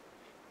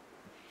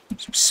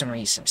 For some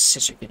reason,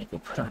 says you're gonna go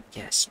put on a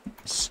gas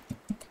mask.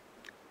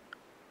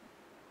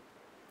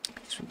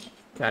 Guess we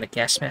got a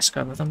gas mask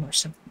on with them or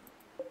something.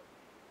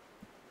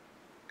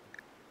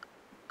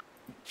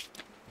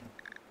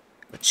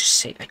 Let's just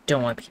say I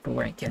don't want people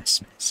wearing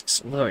gas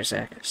masks. It lowers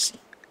accuracy.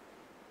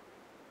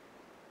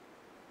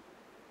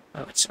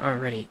 Oh, it's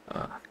already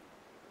off.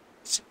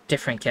 It's a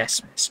different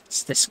gas mask.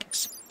 It's this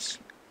gas mask.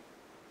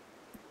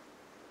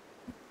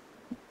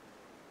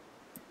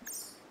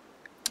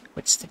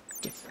 What's the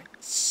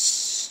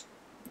difference?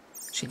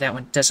 See, that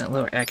one doesn't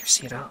lower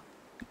accuracy at all.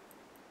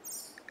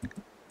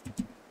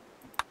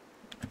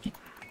 Okay,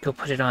 go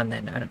put it on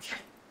then. I don't care.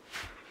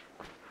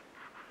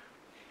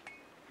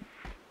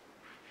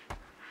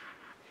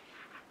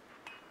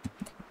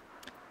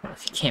 Well,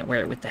 if you can't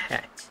wear it with the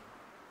hat.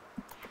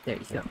 There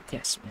you go.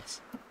 Yes,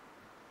 miss.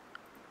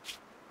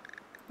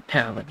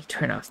 Now, let me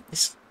turn off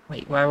this.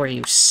 Wait, why were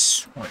you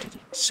sworted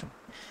in? So,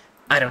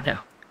 I don't know.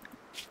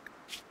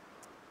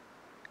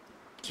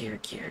 Gear.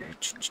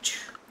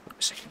 What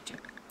was I going to do?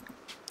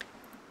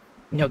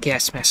 No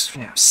gas masks for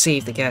now.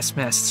 Save the gas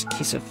masks in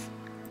case of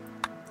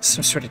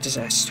some sort of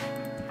disaster.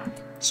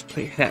 Just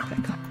put your hat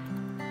back on.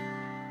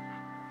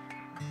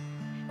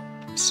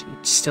 So you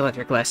still have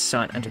your glasses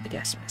on under the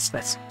gas mask.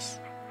 That's nice.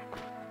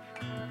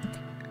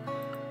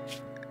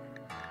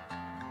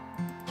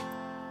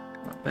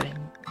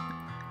 Button.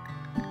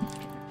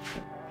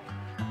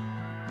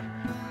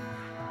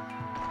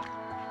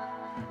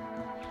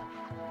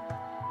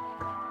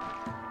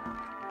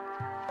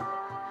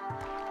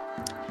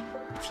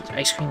 Feed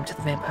ice cream to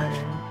the vampire.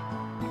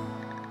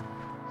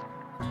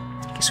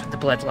 I guess when the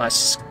blood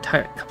loss is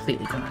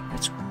completely gone,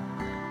 that's when.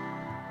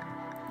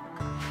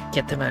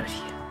 Get them out of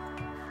here.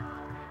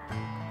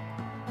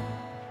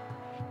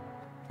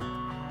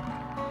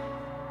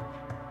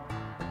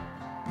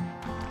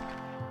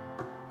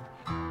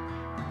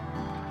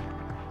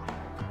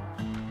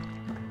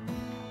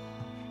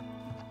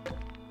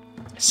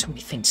 So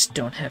many things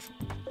don't have...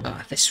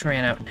 this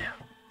ran out now.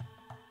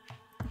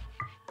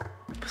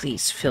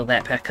 Please fill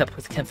that back up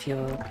with chem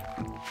fuel.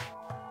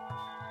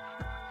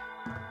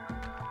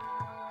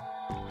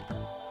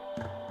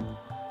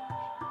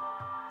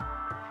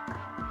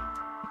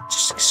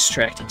 Just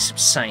extracting some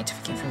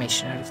scientific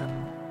information out of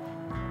them.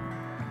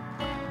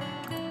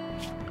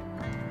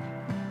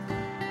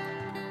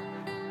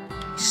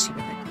 Let's see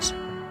what that is.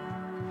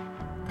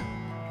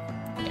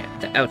 Yeah,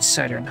 the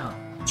outsider knowledge.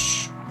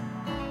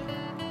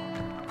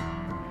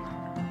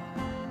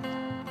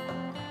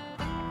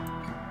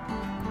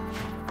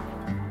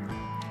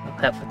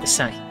 Help with the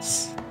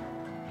science.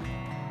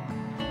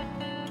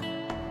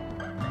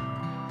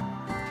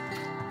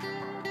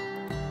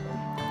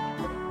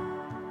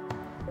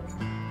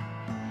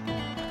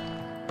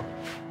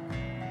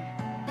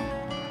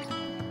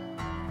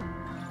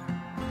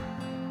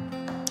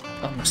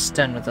 Almost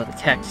done with all the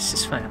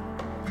cactuses finally.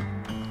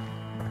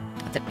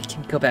 Then we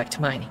can go back to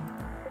mining.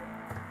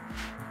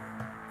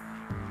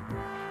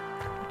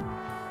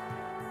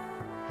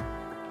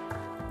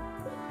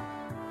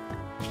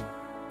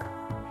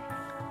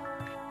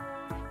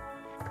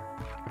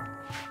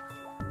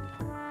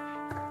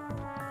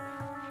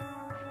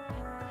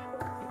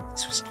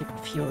 This was giving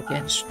fuel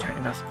again, just turn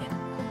it off again.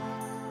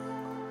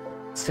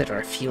 So that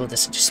our fuel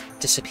doesn't just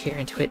disappear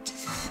into it.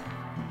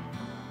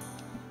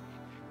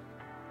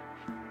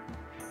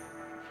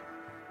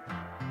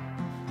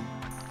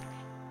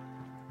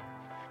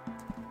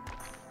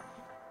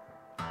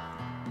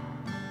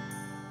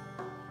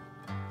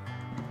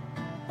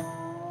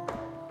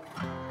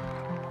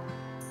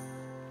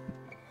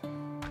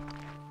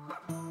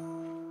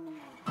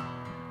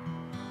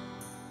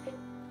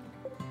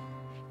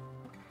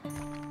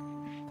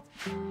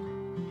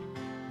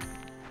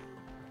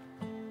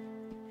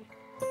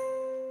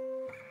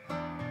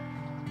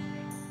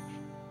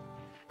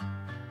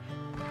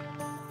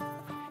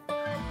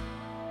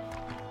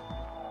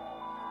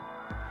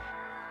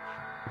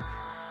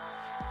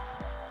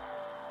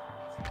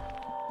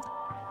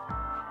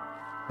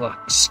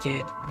 Blocks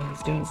get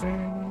moved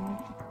over.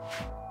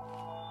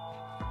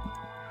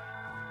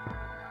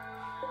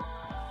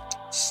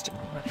 Still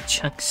a lot of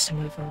chunks to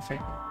move over.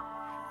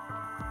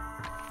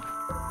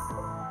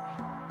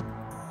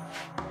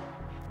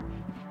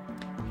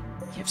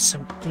 You have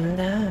some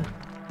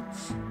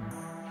gloves.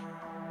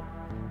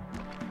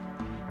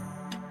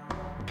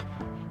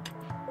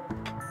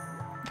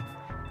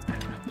 I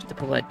don't know, put the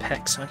blood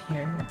packs on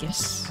here, I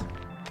guess.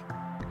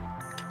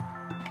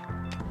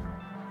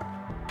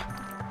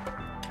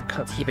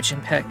 Called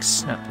hemogen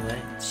packs, not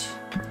blood,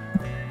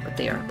 but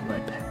they are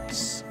blood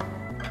packs.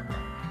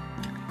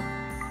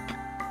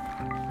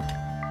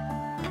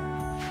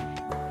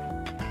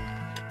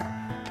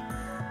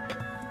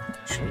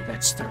 Actually,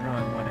 that's the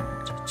wrong one.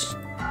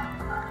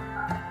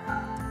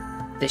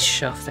 This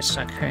shelf that's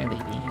not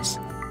currently being used.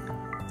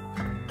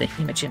 The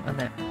hemogen on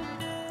that.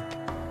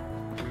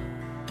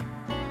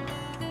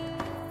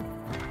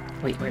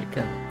 Wait, where'd it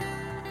go?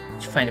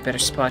 Did you find a better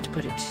spot to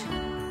put it?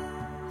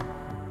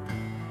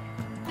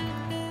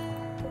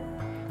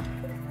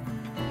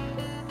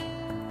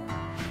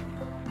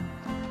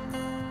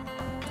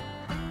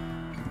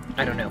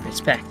 I don't know, but it's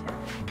back.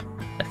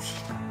 Okay.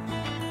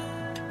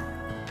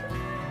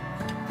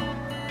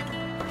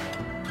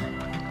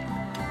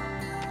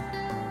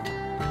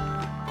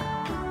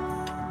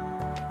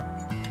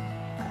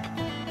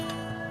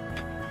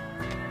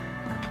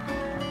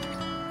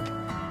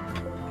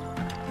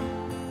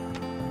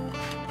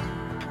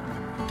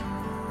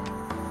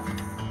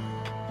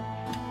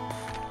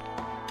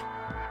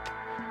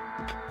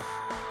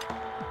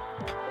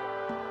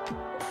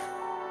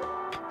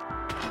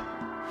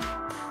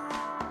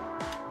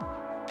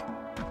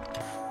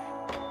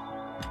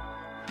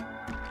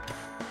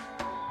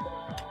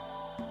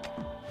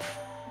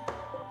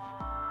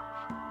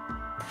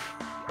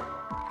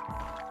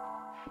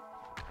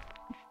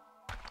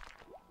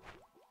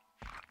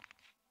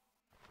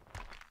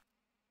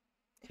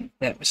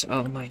 That was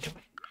all mined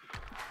away.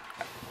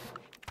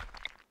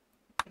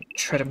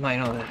 Try to mine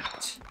all that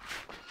out.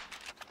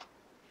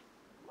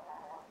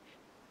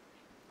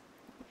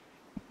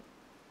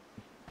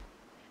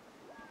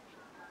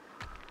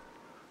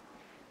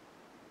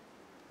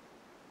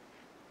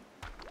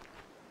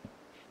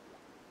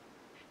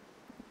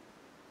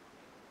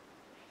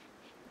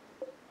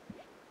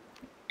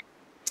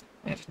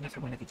 I have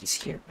another one of these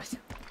here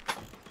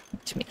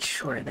to make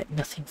sure that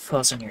nothing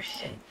falls on your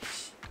head.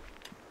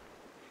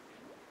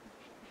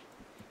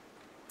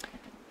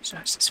 So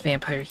it's this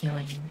vampire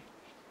healing.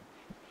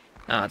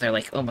 Oh, they're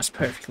like almost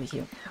perfectly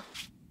healed now.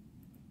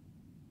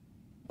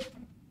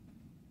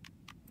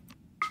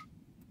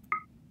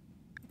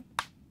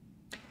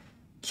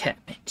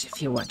 Catmint,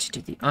 if you want to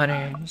do the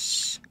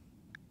honors.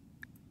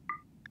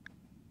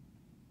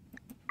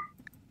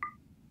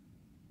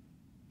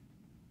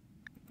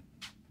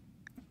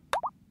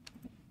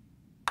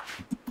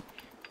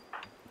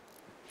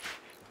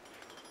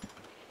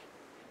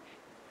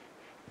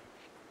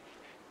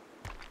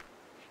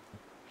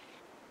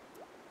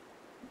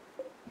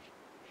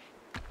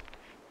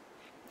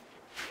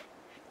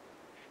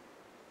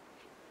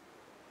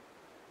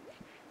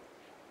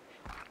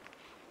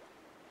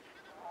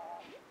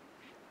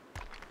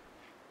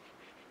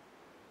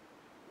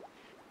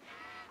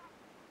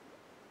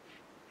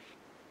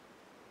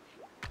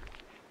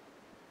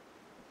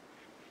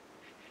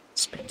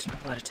 Spent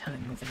a lot of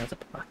time moving other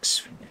blocks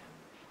for now.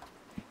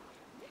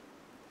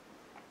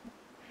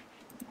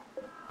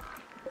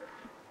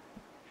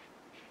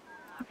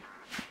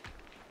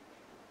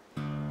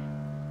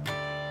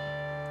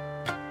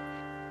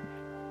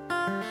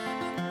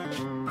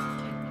 Okay,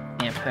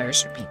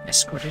 vampires are being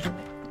escorted away.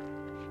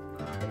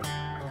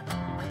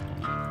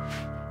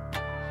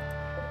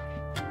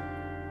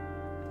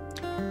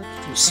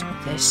 Do some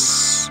of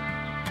this.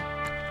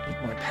 Need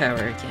more power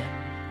again.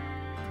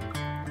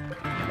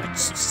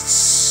 It's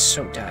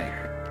so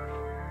dire.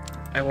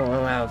 I will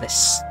allow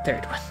this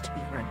third one to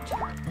be run too.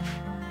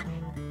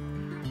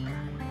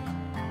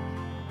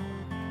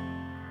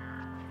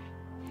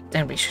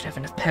 Then we should have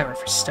enough power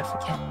for stuff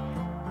again.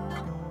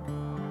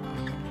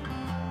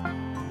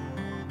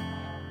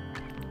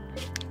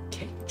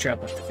 Okay,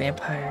 drop off the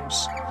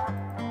vampires.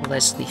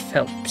 Leslie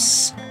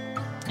Phelps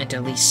and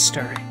Elise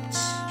Starrett.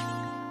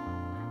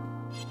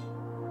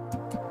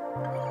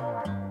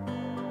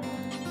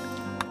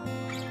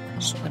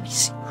 So let me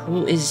see.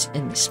 Who is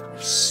in this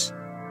place?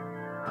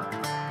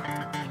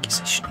 I guess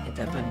I shouldn't hit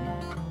that button.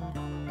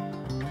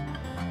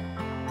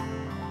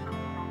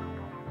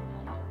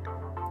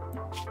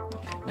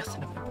 Okay,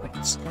 nothing of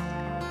importance.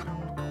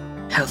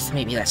 Health,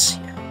 maybe that's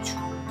huge.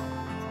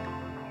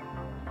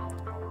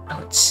 Oh,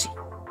 let's see.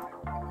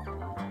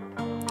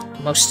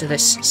 Most of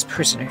this is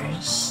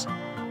prisoners.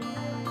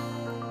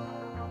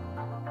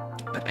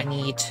 But I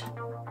need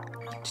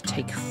to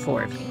take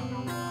 4 of you.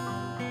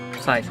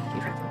 5 of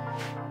you, rather.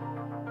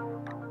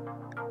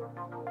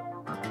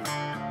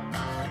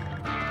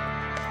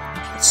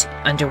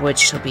 Underwood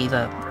shall be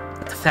the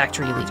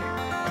factory leader.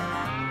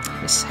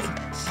 Wait a second.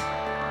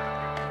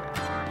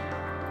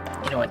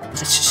 You know what?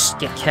 Let's just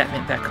get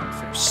Catmint back home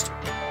first.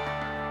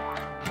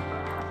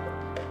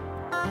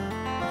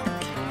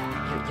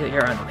 Okay,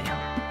 you're on the way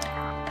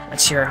home.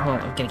 Once you're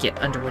home, I'm gonna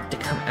get Underwood to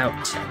come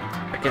out.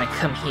 We're gonna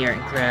come here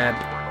and grab,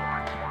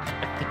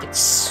 I think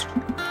it's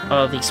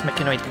all these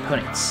mechanoid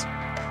components.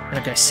 And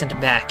I'm gonna send him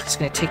back. He's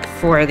gonna take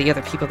 4 of the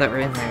other people that were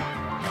in there.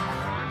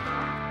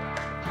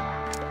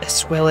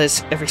 As well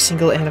as every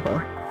single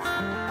animal,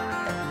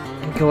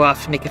 and go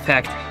off and make a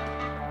factory.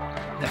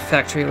 That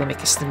factory will make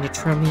us the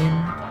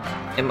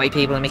Neutromium. It might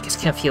be able to make us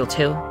chem fuel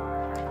too.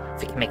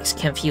 If it can make us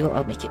chem fuel,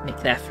 I'll make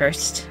that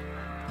first.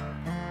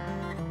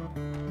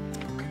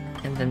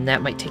 And then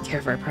that might take care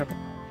of our problem.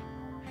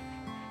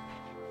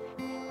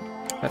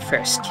 But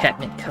first,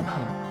 Catmint, come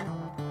home.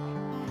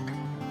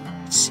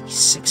 Let's see,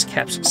 6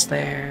 capsules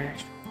there.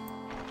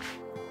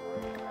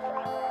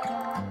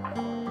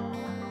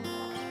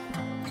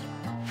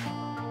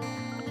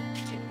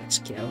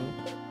 Let's go.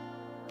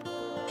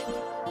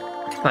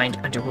 Find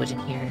Underwood in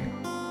here.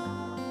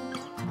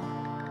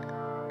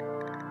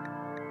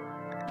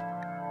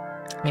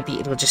 Maybe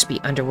it'll just be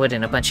Underwood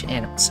and a bunch of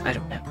animals. I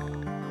don't know.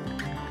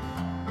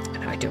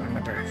 I don't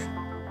remember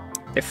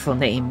their full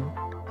name.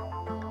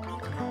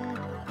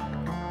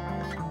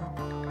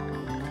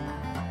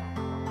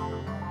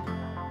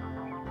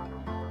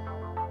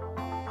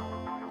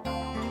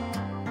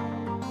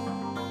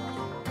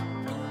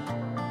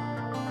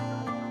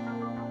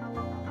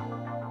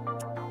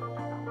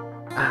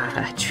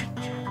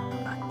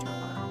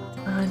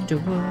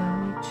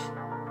 Underworld.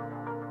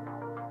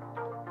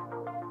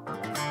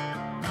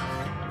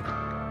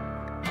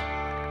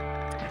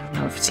 I don't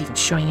know if it's even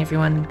showing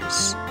everyone.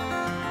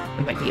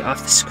 It might be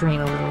off the screen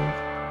a little.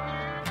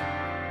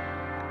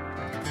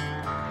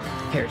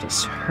 Here it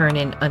is,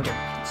 Hernan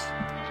Underworld.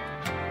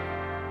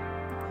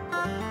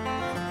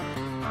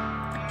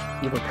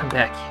 You will come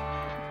back.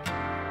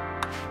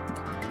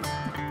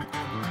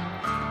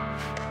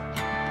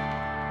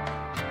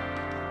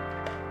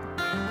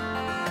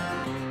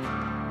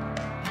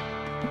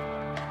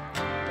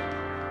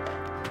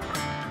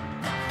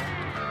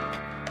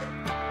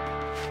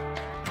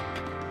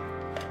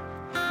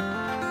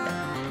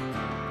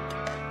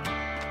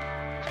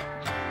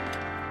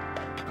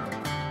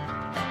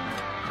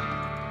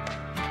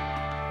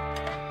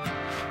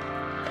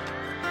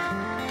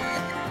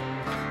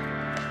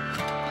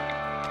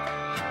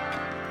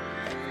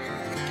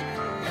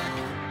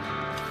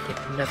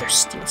 Another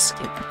steel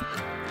skin.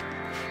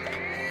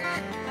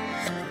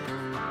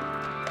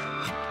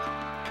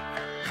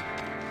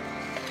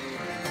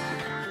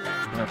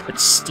 I'm gonna put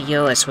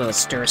steel as well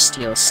as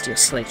durasteel, steel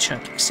slate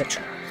chunk,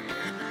 etc.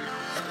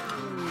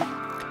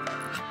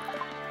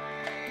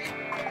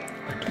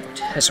 Underwood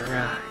has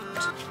arrived.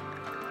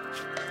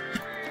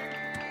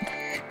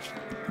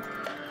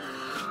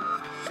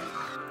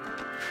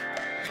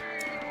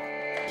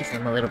 Give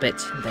them a little bit,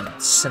 and then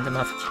send them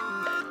off again.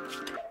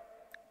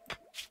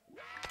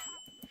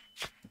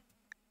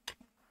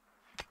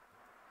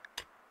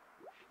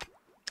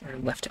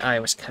 Left eye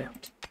was cut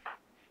out.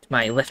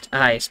 My left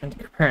eye has been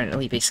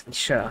permanently basically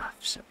shut off,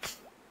 so...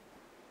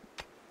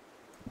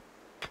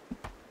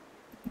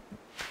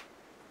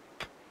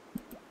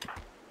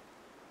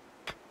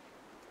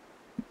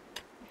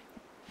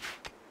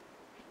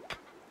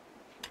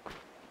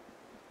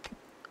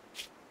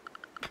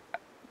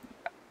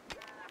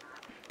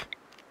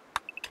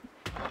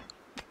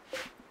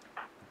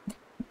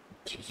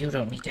 Okay, you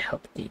don't need to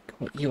help dig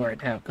what you are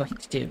now going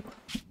to do.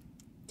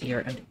 Dear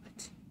Underwood.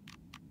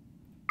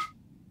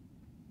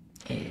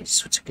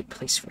 Is what's a good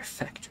place for a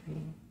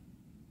factory?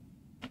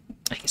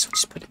 I guess we'll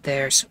just put it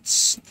there so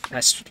it's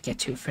faster to get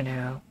to for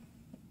now.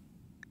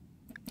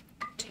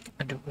 Take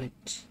Underwood.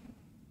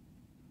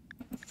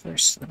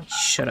 First, let me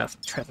shut off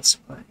the travel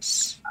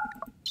supplies.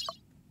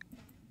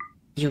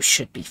 You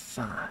should be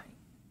fine.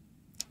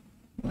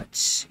 Let's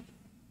see.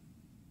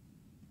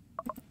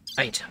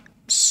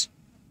 Items.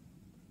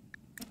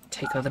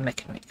 Take all the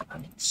mechanoid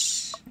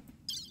components.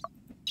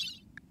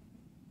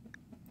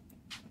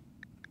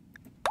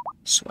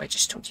 So I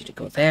just told you to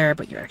go there,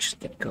 but you're actually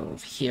going to go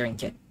over here and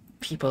get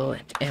people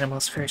and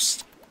animals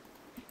first.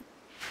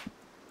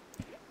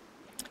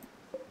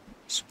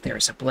 So there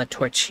is a blood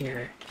torch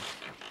here.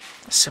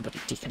 Somebody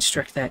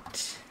deconstruct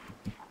that.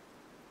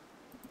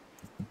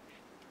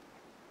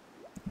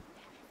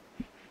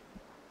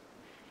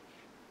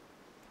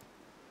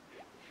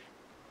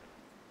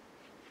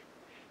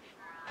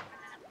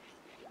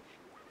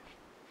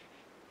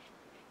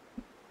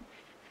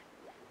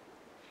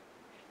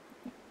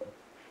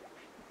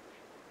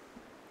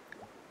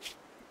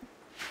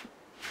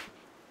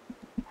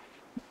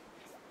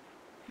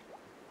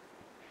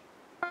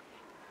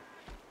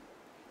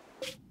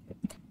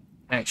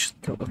 Actually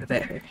go over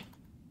there.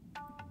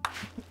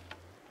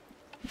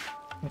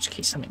 In which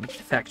case I might make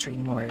the factory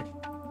more in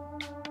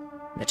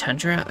the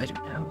tundra, I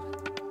don't know.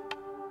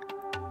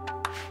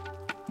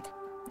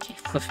 Okay,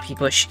 Fluffy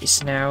Bush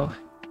is now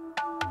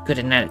good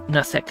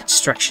enough at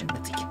construction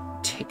that they can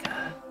take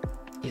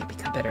either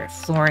become better at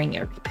flooring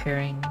or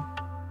repairing.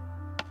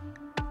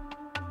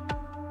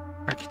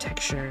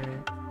 Architecture.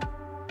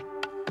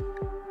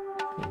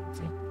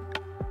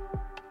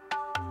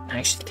 I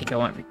actually think I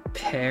want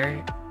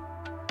repair.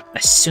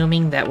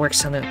 Assuming that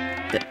works on the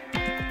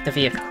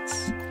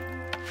vehicles.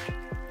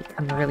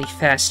 Become really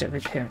fast at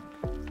repairing.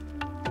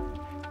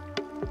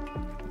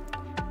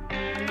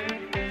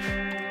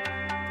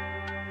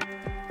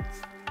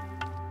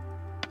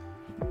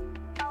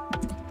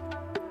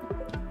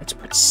 Let's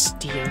put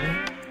steel.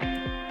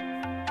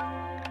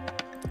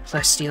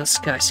 Plasteel,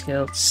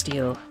 skysteel,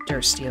 steel,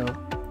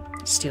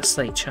 durasteel, steel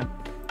slate chunk.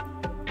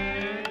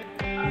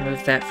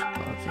 Remove that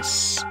from all of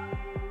this.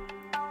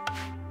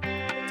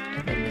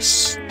 And then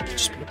this can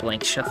just be a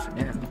blank shelf for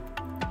now.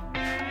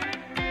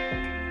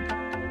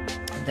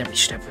 And then we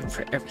should have room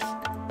for everything.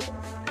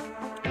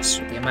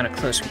 So the amount of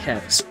clothes we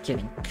have is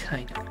getting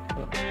kind of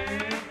low.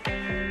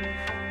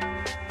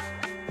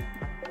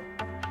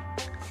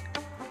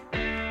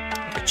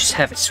 I could just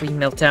have it so we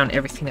melt down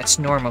everything that's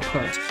normal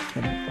quality.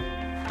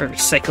 Or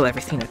recycle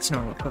everything that's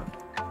normal quality.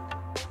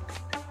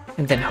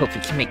 And then hope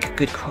we can make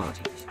good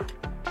quality.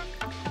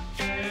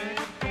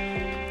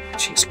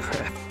 Jeez,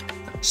 crap.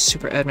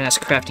 Super admin has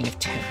crafting of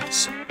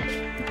 10s.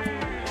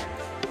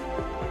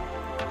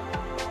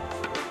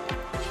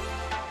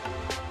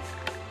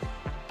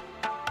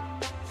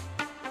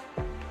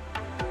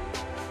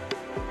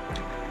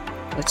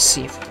 Let's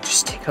see if we can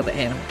just take all the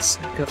animals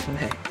and go from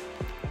there.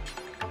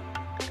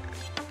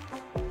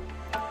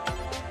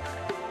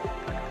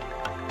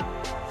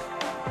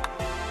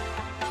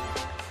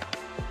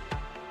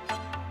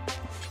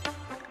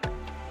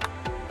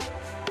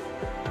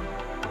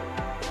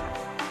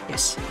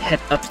 Yes, head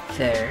up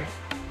there.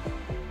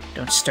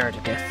 Don't starve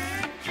to death.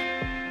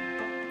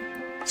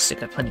 Still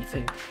got plenty of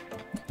food.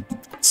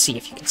 Let's see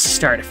if you can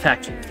start a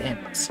factory with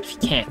animals. If you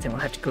can't, then we'll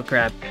have to go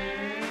grab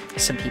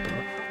some people.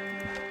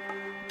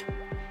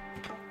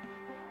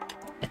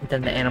 And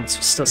then the animals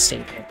will still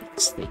stay there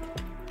because they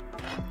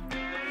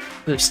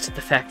boost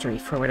the factory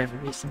for whatever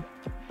reason.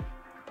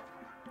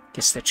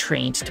 Guess they're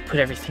trained to put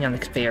everything on the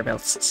conveyor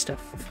belts and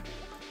stuff.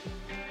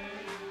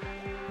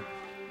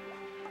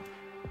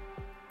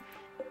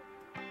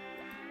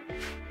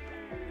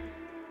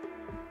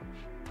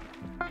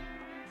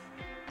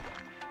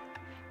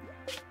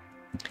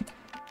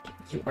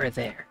 You are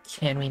there.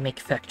 Can we make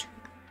a factory?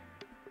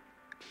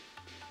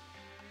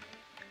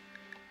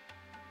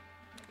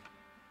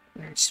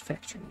 Where's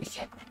factory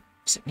again?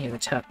 Is it near the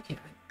top? Yeah,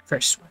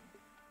 first one.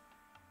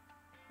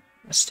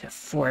 Must have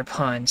 4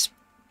 pawns.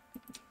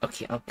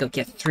 Okay, I'll go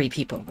get 3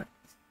 people.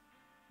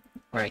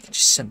 Or I can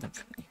just send them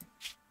from here.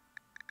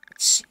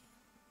 Let's see.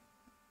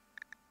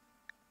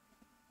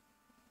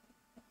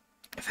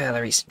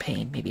 Valerie's in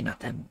pain. Maybe not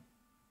them.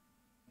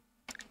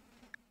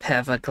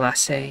 Pava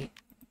Glace,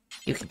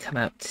 you can come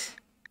out.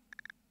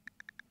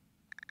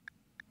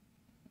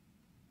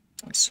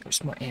 So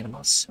there's more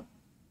animals.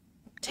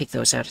 Take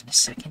those out in a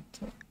second.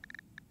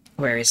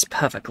 Where is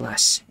Pava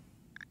Glace?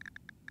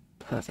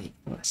 Pava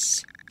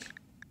Glace.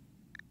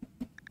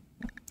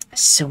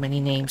 So many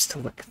names to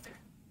look through.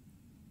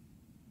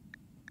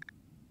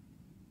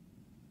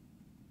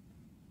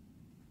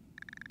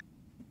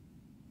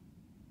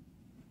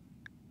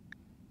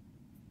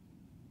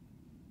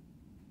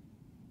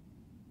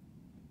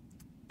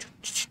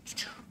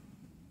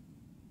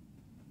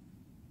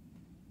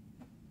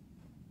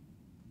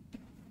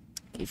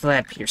 Okay,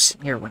 Vlad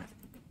Peterson, you're one of them.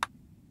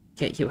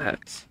 Get you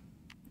out.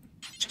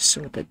 Just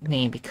so the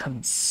name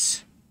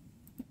becomes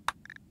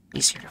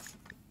easier to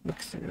look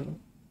through.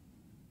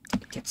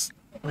 It gets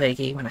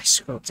laggy when I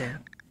scroll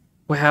down.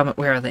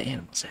 Where are the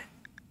animals at?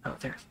 Oh,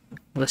 they're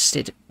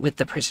listed with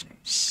the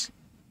prisoners.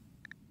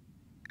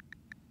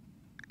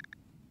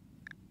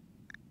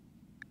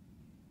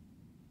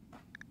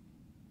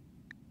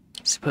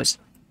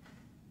 Supposedly.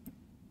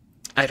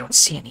 I don't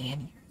see any in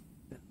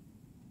here.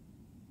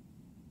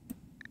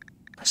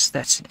 Unless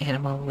that's an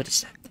animal. What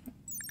is that?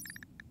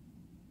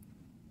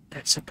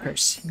 That's a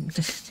person.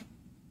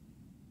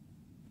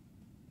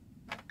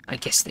 I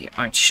guess they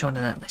aren't shown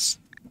in that list.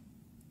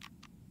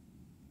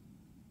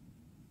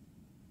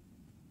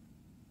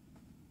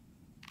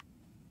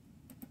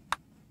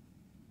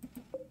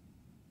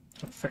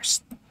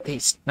 First,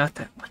 these, not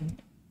that one.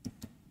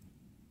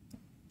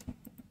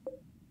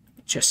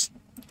 Just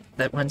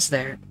that one's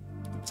there.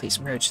 Please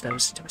merge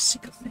those into a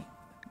single thing.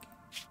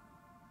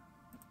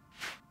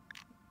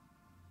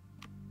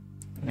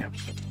 Now we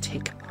get to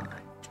take them on.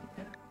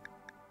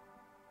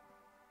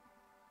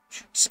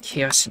 Is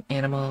Chaos an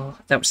animal?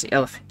 That was the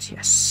elephant,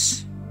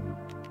 yes.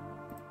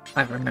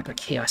 I remember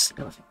Chaos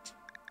the elephant.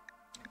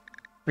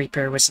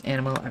 Reaper was an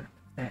animal, I remember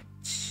that.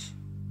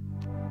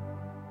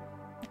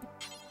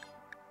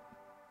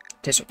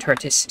 Desert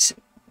Tortoise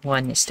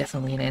is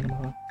definitely an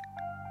animal.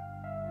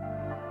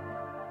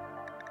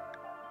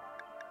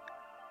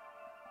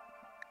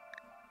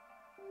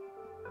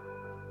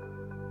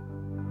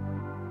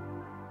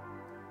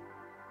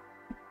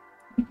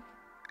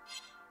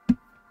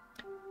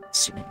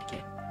 Zoom in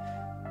again.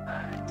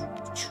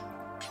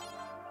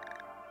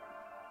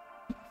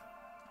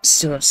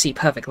 Still don't see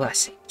Pava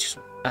Glace.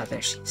 Oh,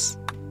 there she is.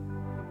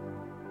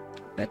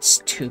 That's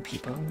 2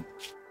 people.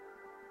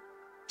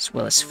 As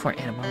well as 4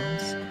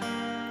 animals.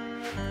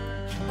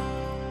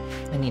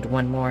 I need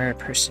 1 more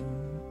person.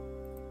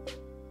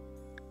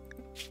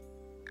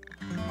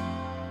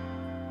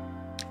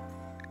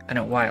 I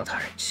know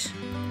Wildheart.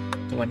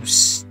 The one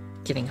who's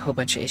getting a whole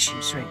bunch of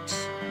issues,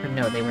 right? Or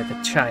no, they were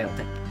the child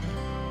that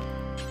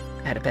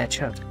had a bad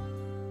childhood.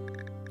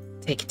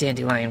 Take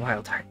Dandelion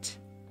Wildheart.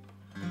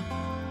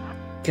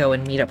 Go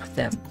and meet up with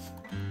them.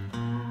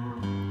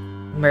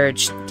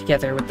 Merge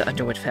together with the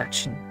Underwood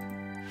faction.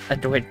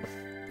 Underwood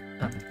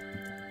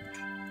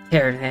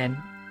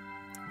caravan.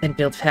 Then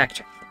build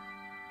factory.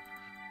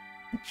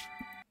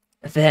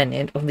 Then,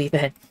 and only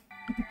then,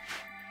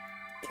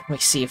 can we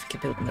see if we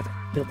can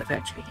build the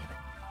factory.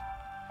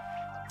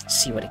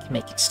 See what it can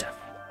make and stuff.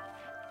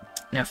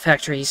 Now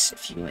factories,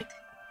 if you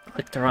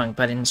click the wrong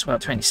buttons while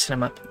trying to set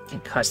them up, can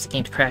cause the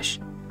game to crash.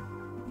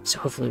 So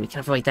hopefully we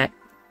can avoid that.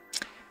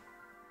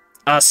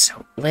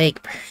 Also,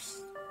 leg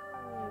birth.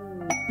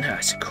 Now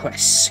it's a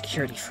quest.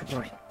 Security for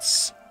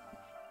royals.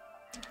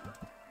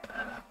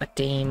 A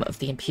dame of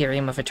the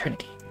Imperium of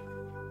Eternity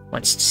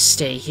wants to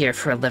stay here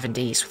for 11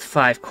 days with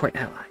 5 court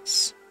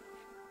allies.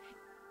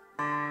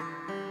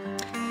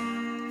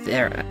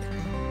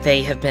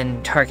 They have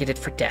been targeted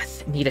for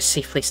death and need a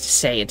safe place to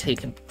stay until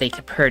they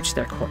can purge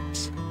their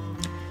courts.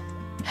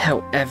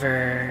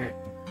 However,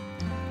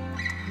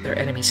 their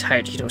enemies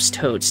hired Yudo's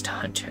toads to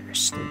hunt her,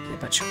 so there'll be a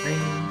bunch of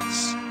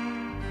raids.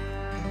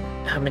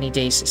 How many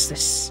days is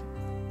this?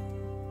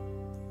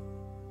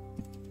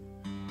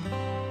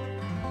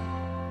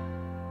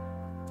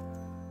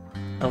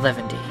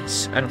 11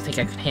 days. I don't think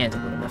I could handle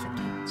 11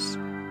 days.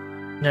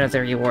 None of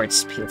the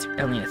rewards appeal to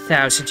me. Only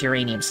 1,000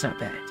 uranium's not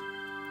bad.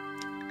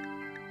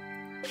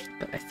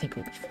 But I think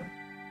we'll be fine.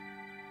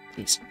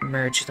 Please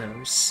merge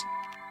those.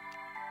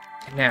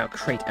 And now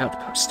create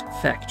outpost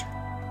factory.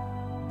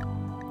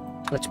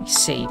 Let me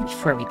save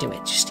before we do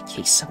it, just in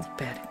case something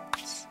bad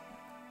happens.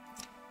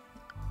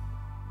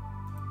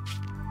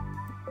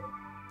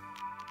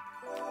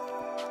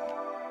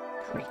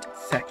 Create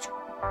factory.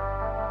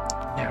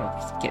 Now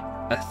we can get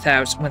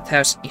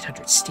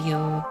 1,800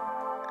 steel,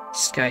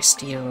 sky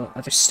steel,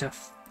 other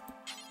stuff.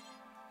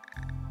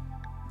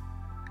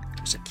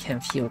 There's a chem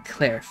fuel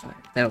clarifier.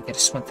 That'll get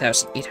us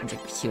 1,800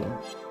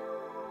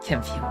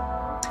 chem fuel.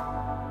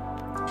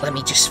 Let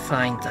me just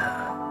find the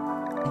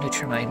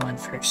Nutrimine one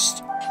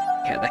first.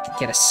 Yeah, that could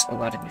get us a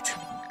lot of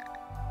Nutrimine.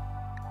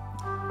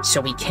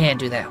 So we can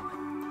do that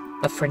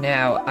one. But for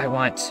now, I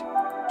want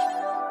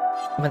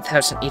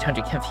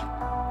 1,800 chem fuel.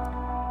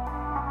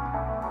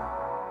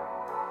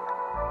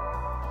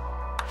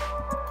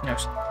 Now,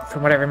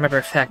 from what I remember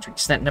of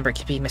factories, that number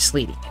can be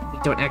misleading. We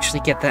don't actually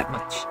get that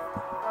much.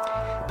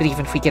 But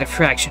even if we get a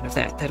fraction of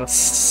that, that'll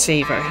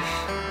save our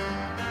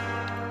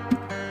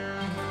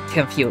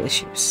chem fuel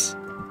issues.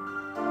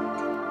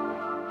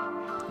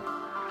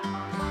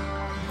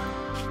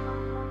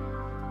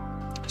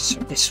 So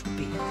this will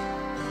be...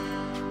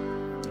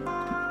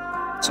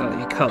 That's all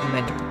you call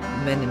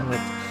Men in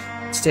Wood.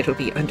 Instead it'll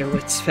be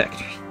Underwood's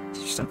factory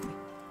or something.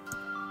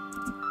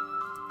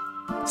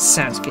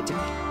 Sounds good to me.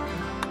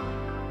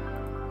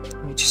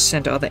 Let me just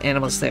send all the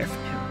animals there for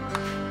now.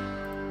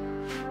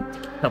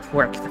 Help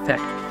work the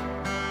factory.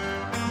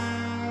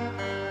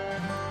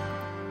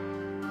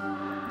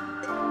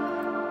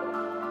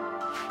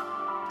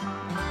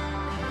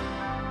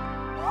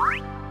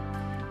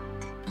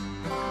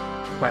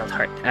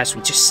 Wildheart, as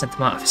we just sent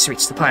them off, has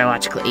reached the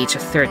biological age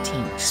of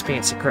 13,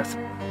 experiencing growth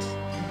hormones.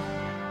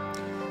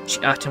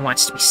 She often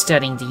wants to be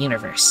studying the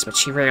universe, but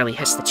she rarely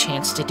has the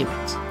chance to do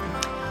it.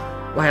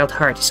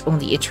 Wildheart is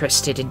only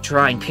interested in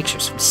drawing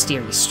pictures of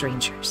mysterious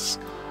strangers.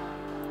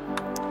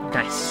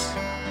 Nice.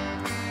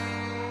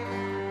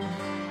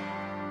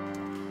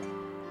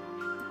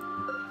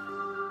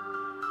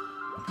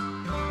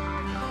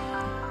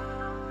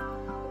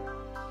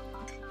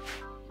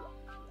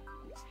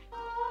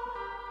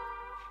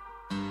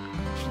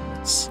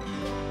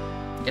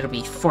 It'll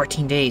be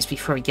 14 days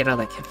before we get all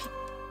that caffeine.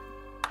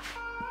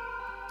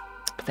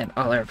 But then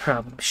all our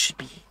problems should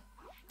be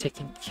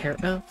taken care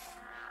of.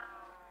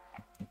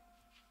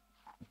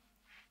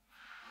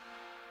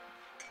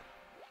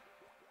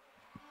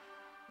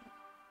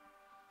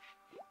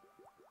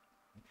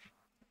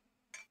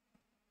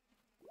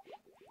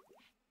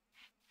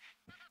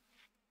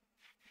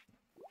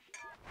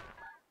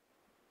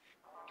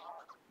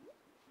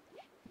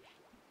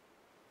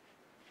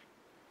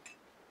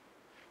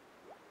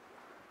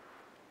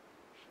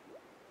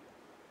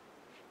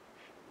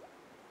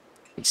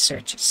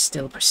 Research is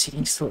still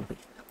proceeding slowly.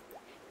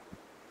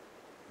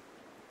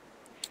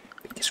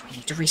 Because we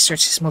need to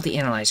research this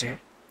multi-analyzer.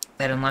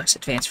 That unlocks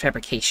advanced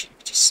fabrication,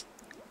 which is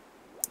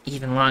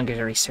even longer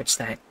to research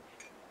that.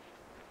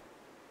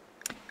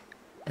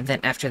 And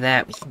then after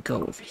that, we can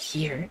go over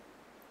here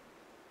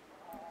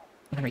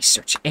and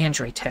research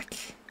Android tech.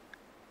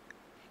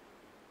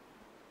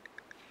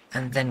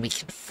 And then we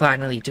can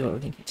finally do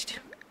what we need to do.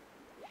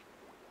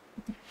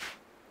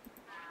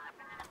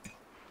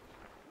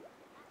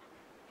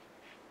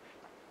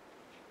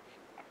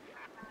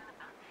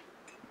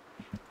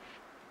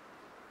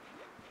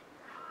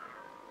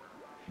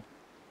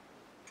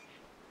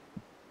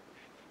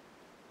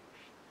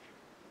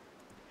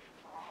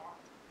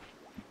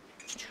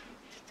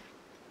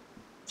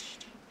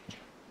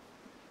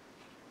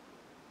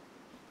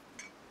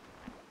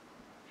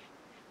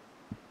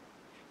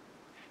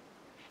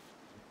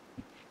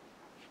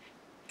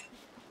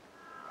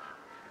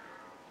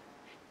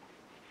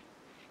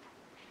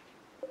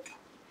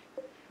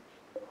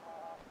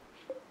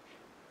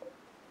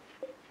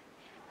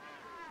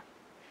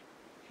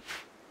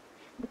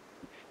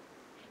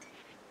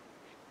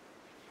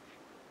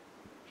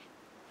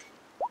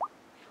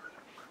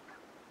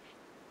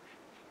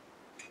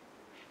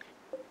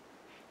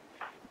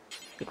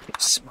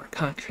 Some more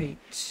concrete.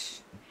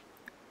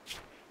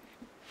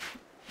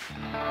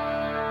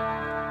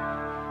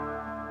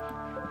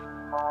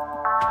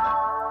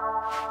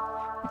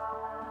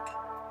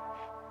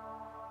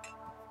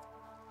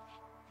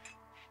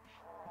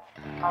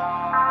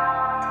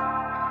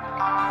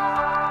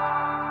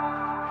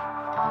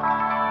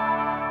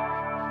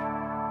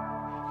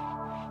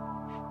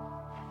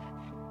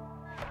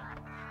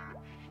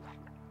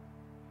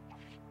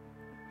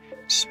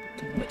 Just put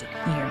the wood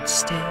in here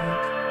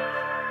instead.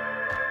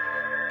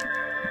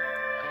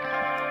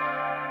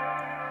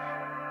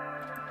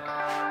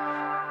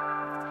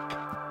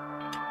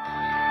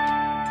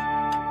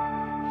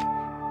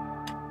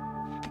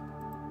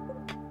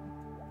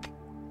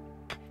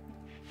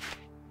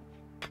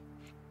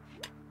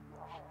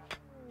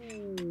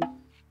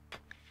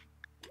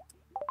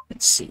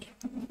 Let's see.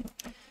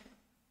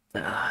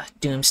 The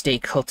Doomsday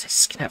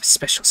cultists can have a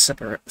special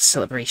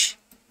celebration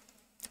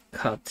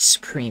called the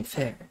Supreme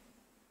Fair.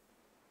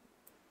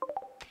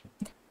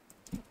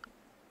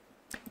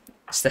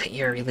 Is that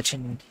your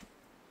religion?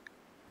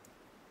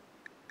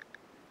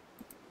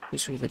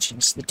 Whose religion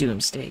is the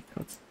Doomsday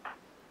cult?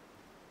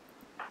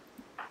 I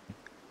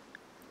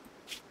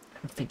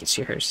don't think it's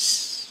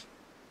yours.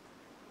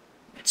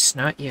 It's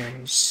not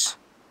yours.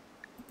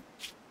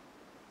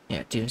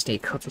 Yeah, Doomsday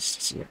cultist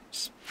is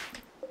yours.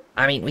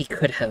 I mean, we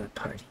could have a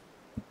party.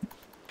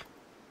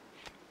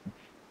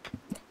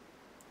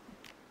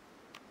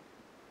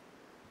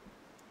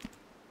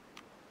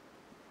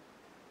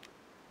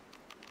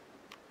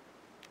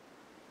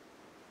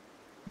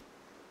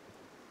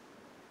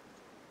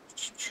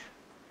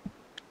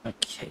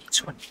 Okay,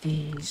 it's one of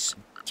these.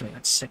 Give me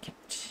 1 second.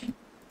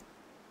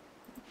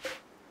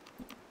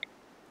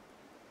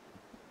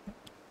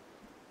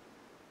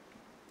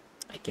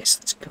 I guess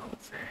let's go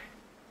over.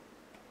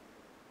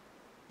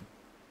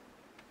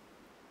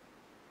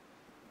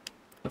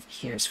 Over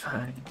here is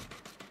fine.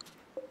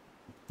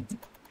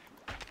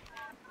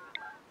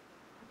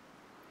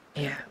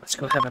 Yeah, let's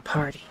go have a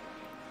party.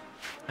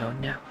 Oh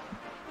no.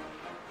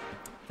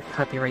 The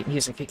copyright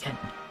music again.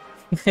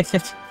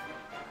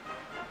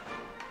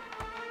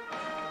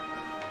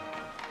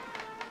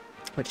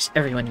 Why does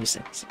everyone use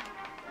this?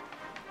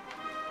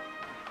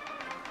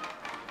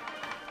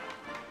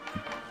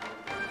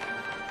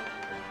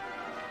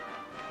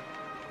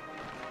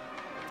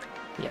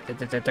 Yeah,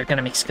 they're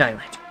gonna make sky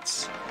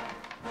lanterns.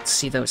 Let's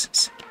see those in a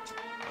second.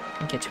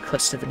 Don't get too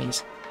close to the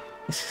music.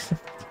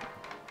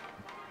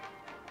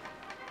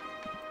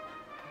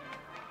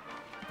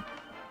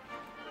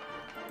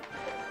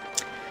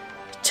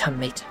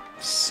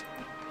 Tomatoes.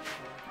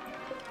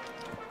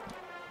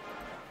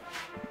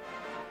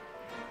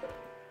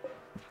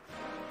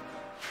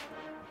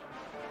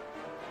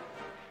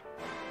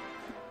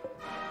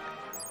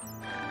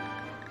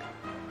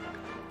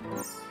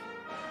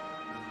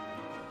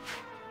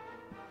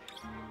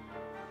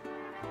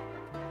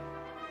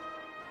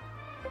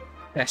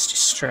 Fast as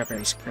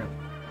strawberries grow.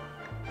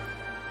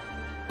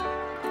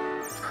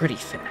 Pretty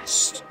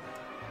fast.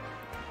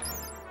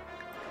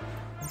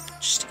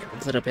 Just take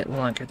a little bit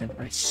longer than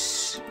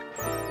rice.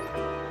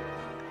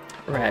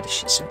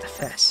 Radishes are the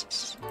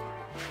fastest.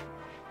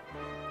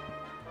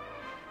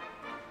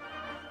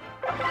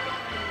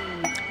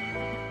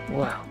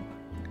 Wow.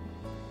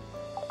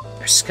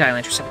 Our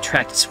Skylanders have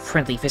attracted some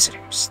friendly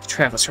visitors. The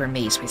travelers are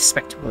amazed by the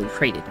spectacle we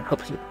created and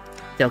hope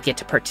they'll get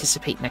to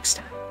participate next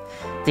time.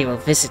 They will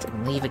visit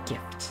and leave a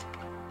gift.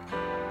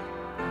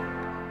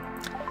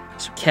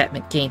 So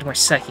Catmint gained more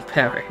psychic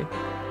power.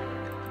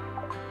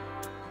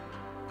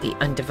 The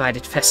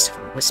Undivided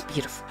Festival was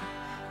beautiful.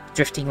 The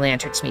drifting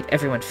lanterns made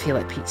everyone feel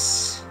at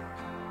peace.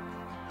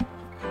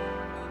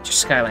 Your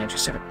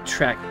Skylanders have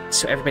attracted,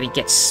 so everybody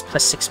gets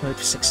 +6 mood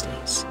for 6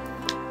 days.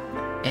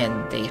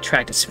 And they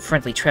attracted some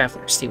friendly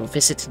travelers. They will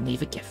visit and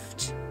leave a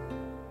gift.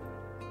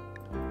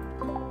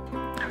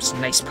 That was a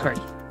nice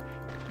party.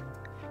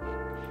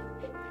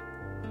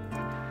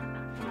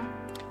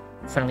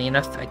 Funnily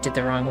enough, I did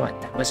the wrong one.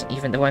 That wasn't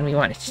even the one we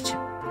wanted to do.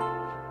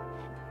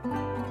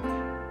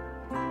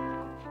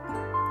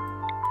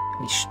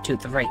 We should do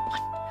the right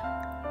one.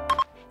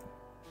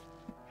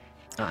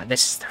 Ah,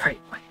 this is the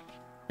right one.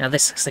 Now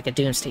this looks like a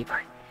Doomsday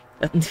party.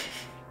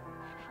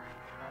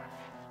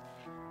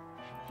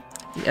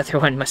 The other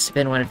one must have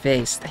been one of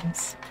Vay's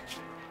things.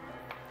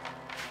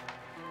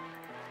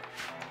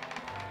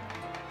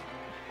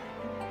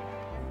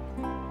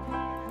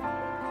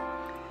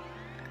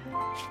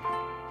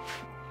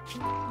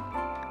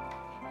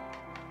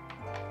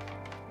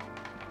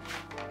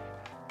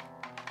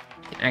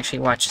 You can actually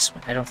watch this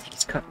one. I don't think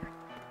it's covered.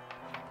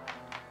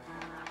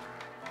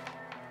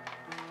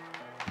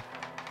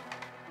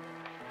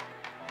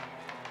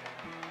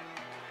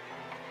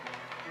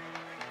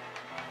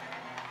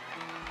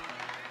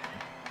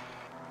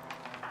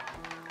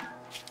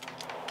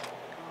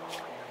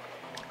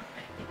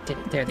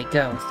 There they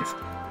go.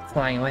 They're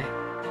flying away.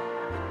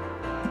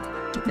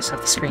 Get this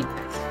off the screen.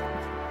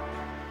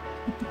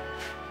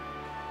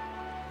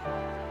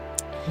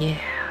 Yeah.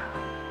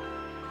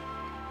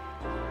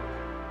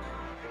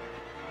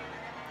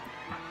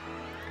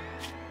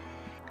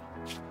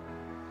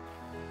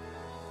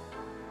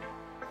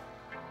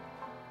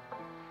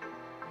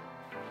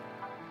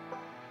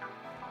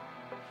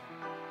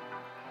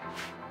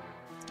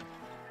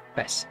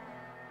 Nice.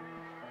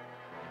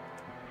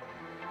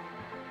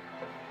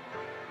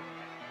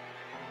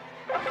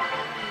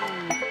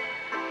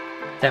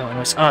 That one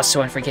was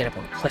also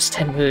unforgettable.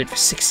 +10 mood for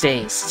 6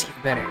 days. It's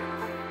even better.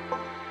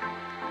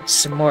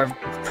 Some more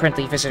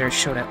friendly visitors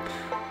showed up.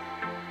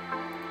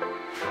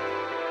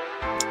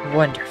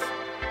 Wonderful.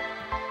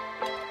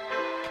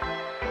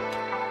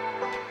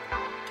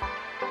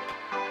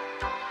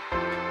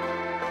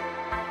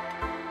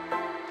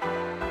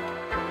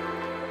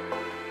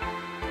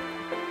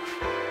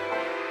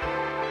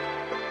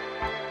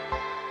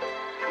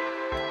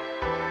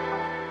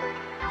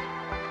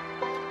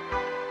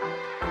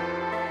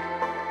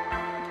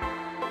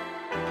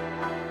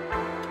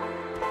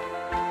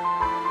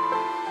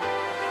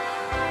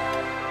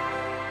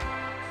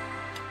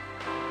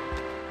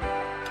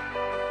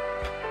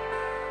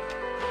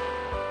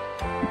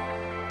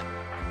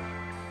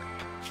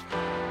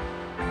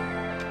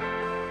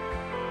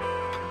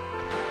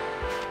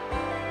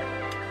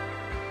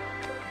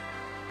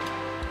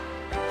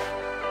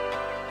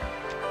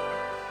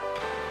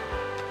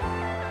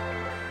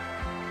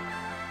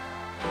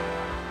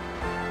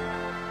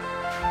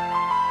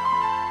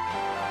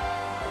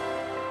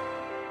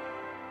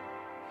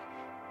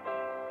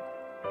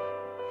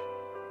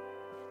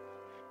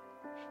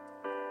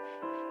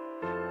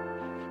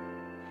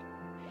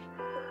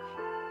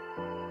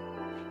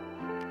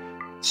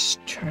 Let's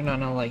turn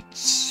on a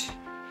light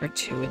or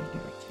two in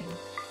here again.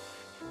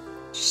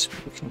 Just so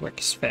we can work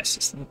as fast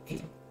as need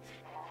be.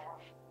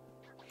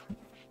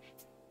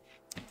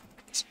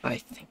 So I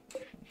think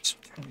let's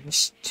turn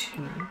this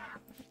to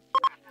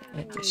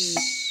and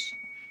this.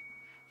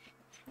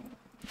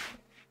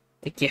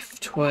 The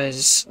gift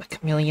was a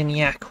chameleon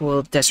yak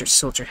wool desert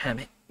soldier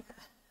helmet,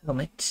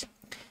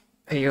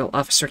 Imperial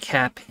officer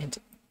cap, and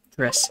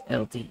dress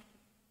LD.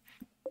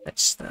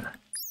 That's the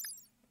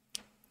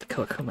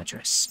Kawakuma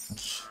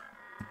dress.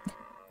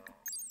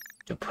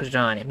 Don't put it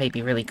on. It may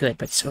be really good,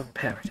 but it's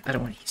overpowered. I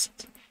don't want to use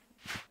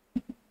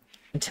it.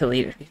 Until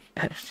later.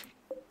 I don't...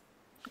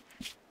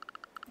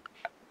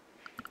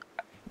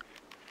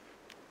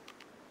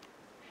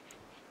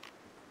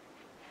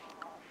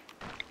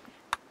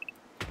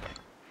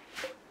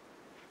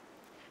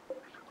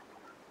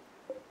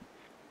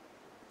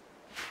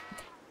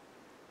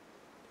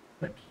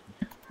 Let me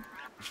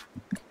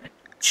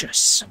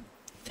adjust some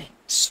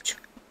things to...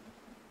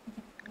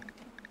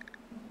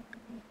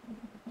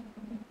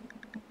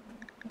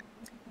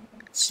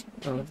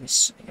 all of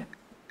this again.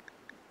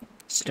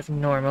 Instead of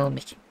normal,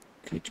 make it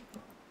good.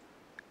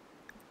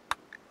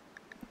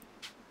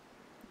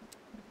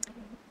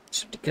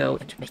 So to go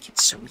and make it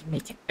so we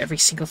make it every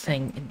single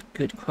thing in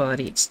good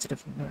quality instead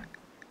of normal.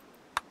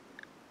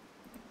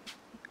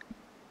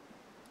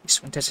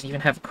 This one doesn't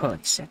even have a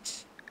quality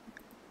set.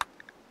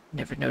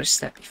 Never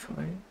noticed that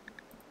before.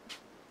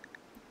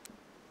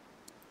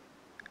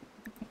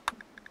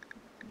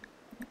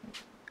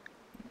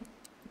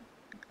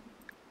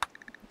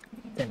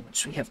 Then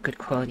once we have good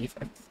quality of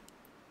everything,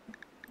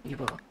 we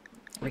will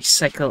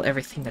recycle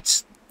everything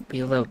that's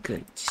below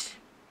good.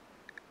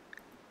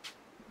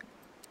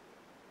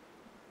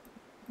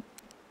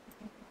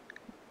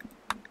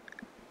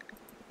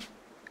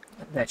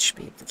 And that should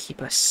be able to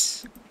keep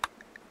us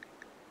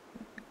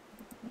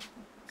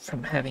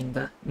from having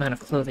the amount of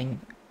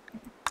clothing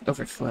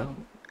overflow.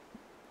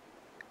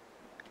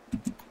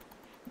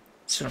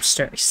 So don't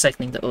start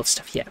recycling the old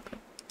stuff yet, but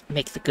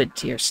make the good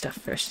tier stuff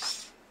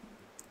first.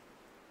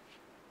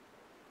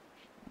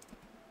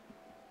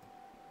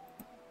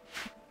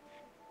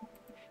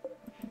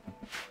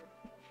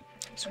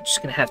 So we're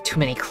just gonna have too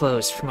many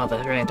clothes from all the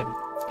random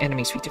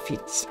enemies we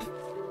defeated.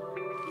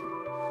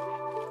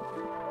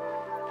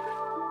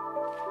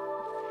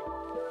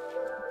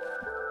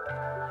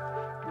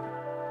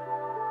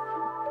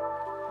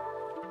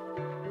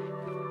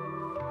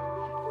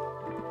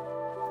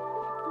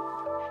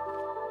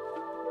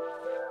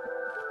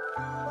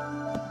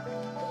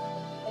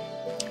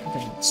 And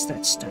then once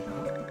that's done,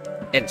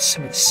 I'll edit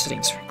some of the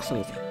settings for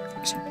clothing, for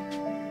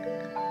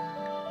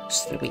example.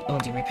 So that we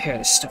only repair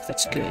the stuff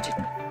that's good.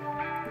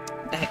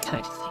 That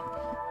kind of thing.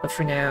 But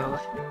for now,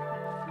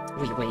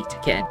 we wait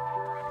again.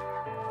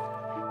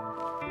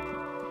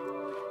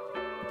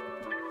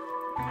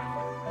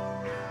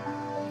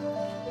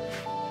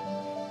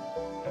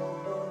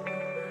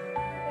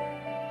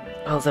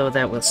 Although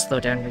that will slow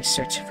down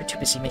research if we're too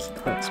busy making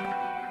clothes.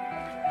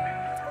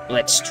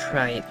 Let's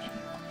try it.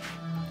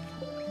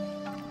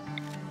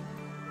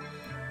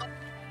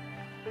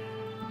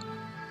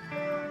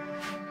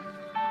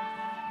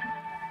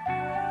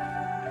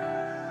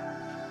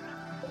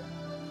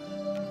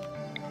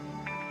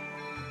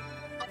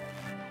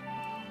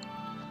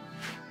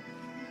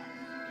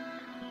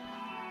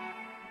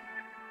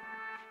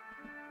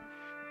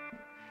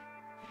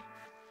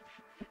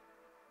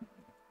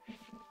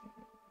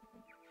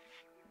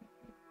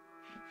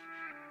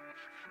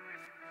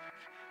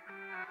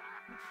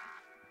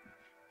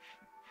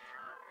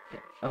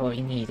 All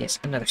we need is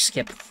another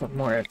skip for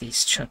more of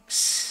these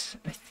chunks,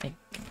 I think.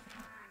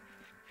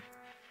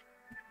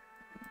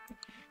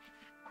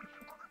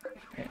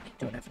 Apparently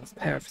don't have enough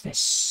power for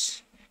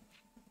this.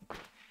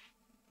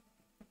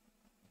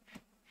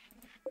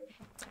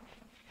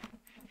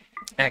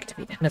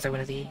 Activate another one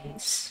of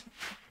these.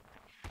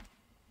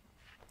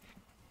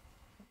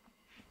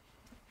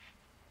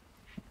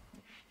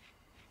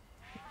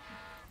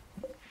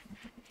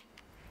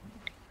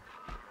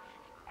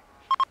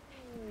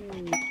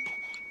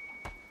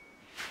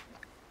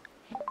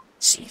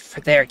 See, for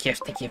their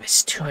gift they give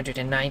us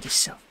 290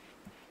 silver.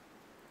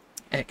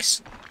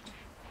 Excellent.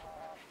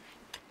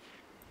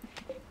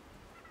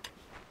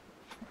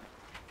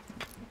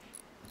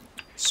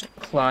 So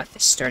cloth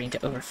is starting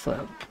to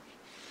overflow.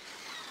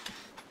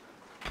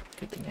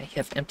 Good thing I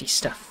have empty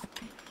stuff.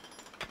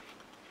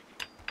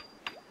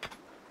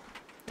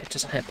 That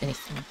doesn't have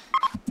anything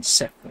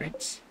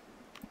separate.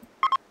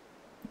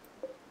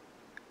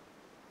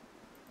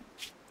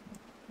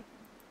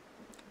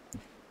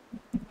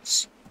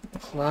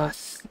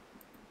 Cloth.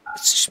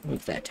 Let's just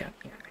move that down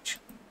here,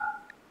 actually.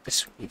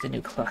 This would be the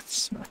new cloth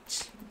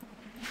spot.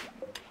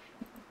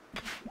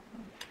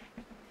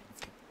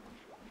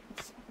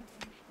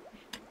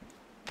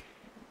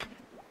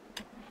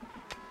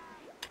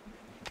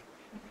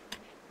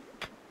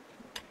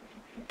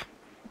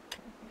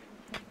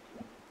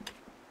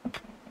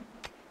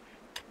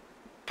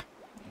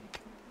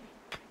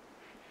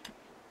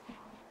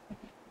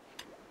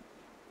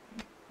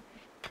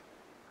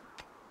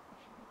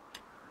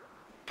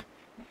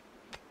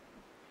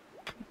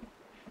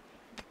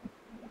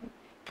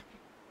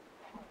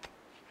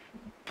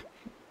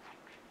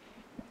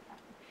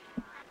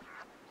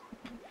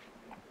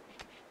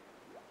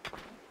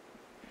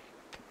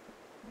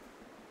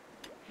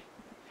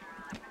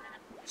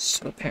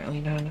 So apparently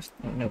not enough.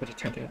 No, nobody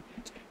turned it up.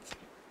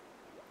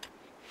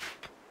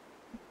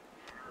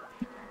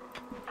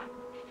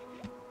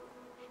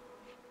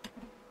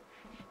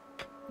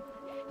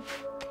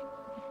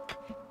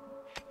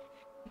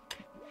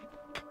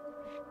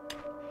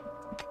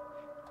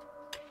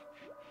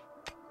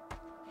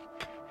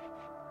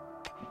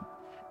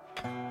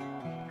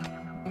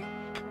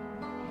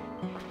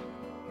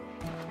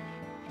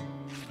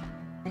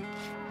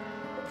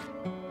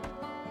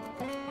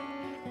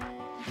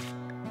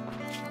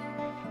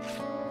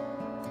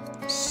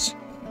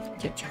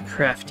 Get your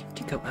crafting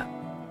to go up.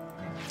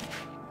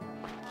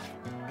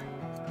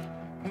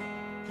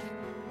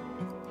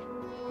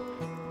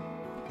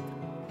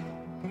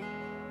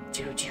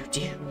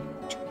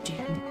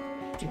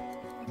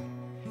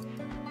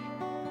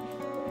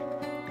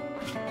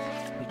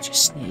 We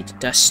just need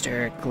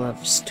duster,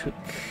 gloves, toque,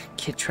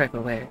 kid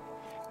tribal wear,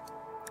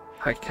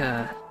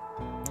 parka,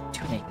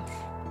 tunic.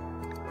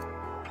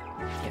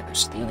 Yeah,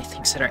 those are the only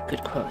things that aren't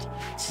good quality.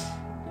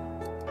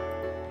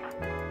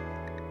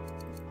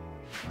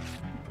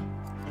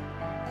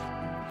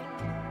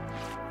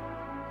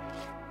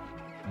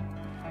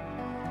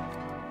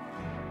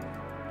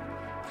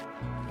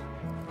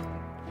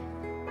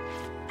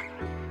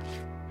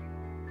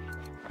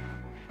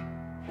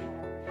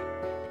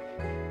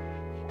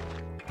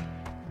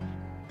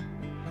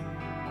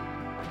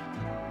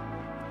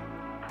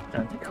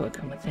 On the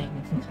Kodama thing.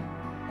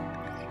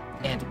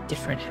 And a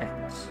different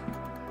hat.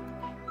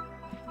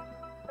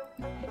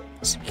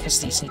 So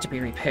because these need to be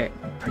repaired,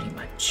 pretty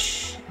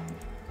much.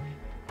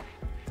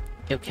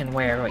 You can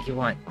wear what you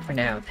want for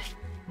now,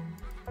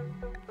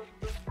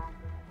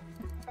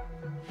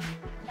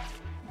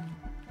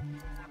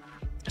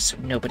 so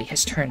nobody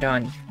has turned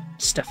on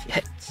stuff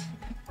yet.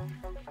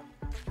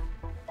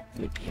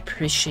 It would be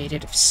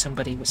appreciated if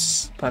somebody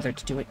was bothered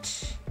to do it.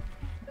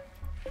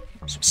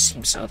 So it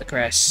seems all the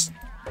grass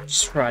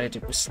just rotted.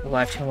 It was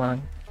alive too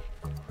long.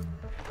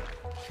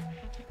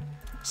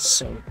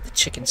 So the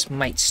chickens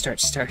might start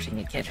starving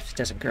again if it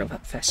doesn't grow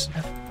up fast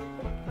enough.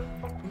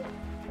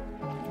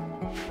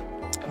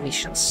 We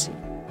shall see.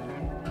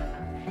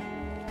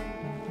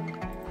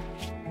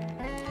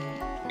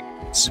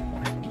 Some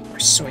more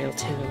soil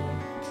too.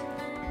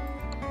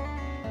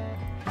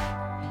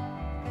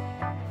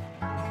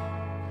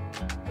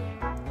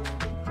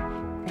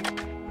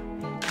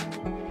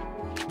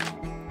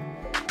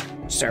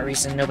 For some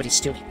reason, nobody's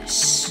doing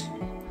this.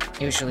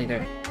 Usually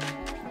they're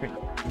pretty...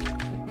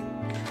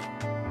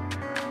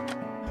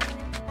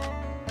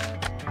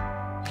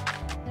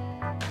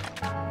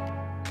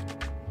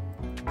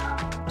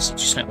 Is it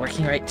just not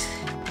working right?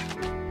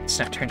 It's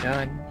not turned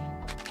on.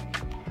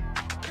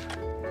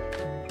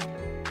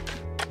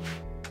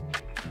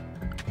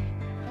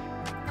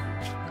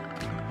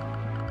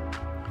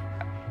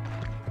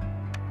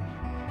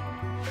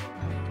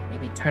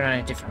 Maybe turn on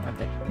a different one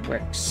that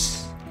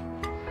works.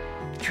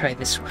 Try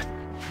this one.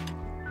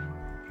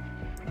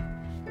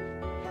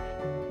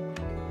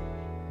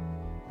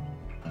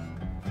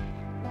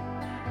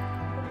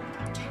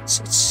 Okay,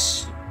 so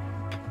it's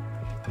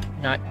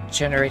not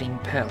generating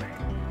power.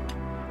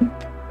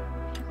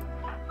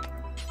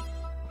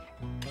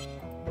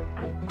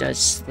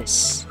 Does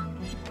this?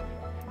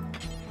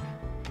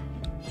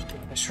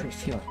 Let's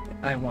refuel it.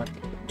 I want it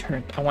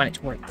turned. I want it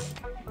to work.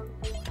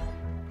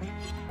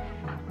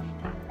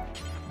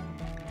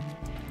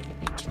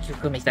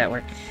 We'll make that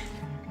work.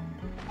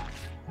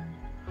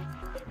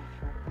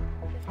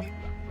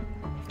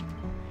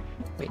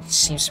 Wait, it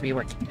seems to be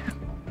working now.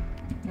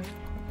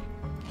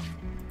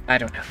 I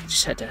don't know. I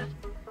just had to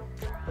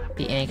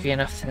be angry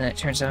enough and then it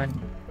turns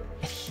on.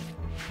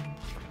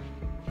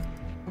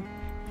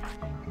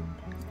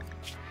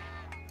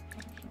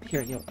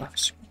 Imperial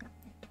officer.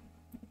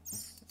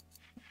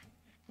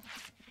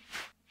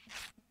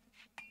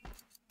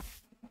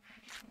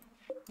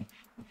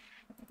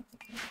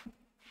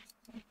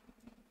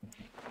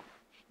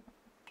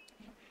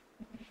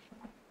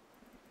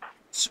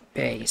 So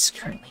Bay is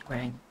currently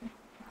wearing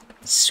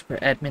Super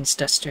Admin's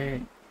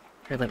duster,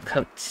 her little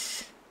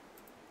coat,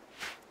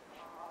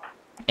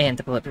 and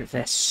the bulletproof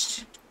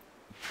vest.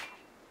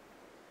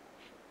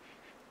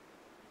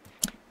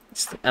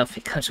 The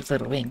outfit comes with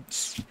little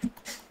wings.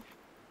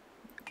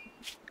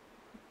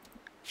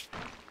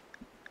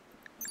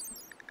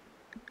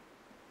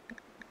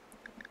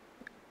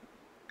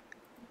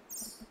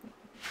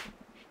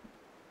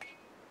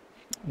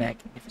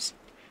 Magnificent.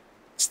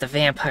 It's the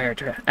vampire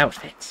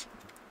outfit.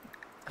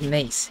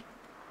 Amazing.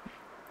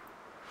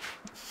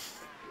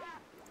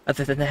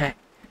 Other than that...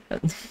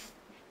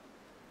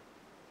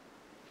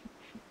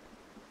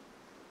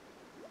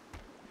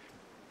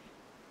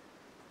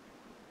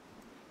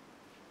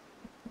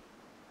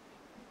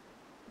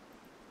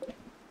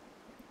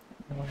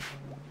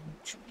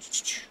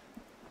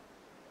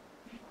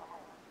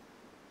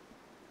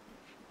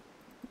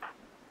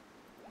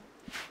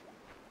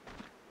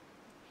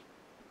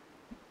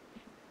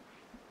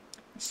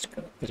 Let's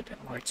go a little bit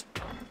more to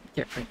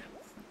get rid of.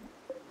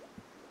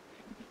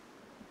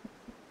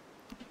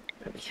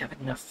 But we have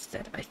enough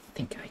that I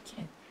think I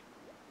can.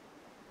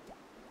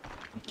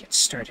 Get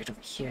started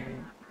over here.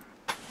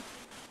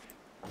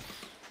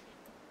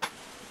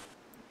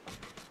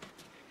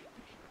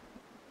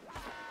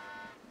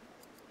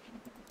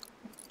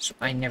 So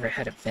I never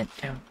had a vent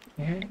down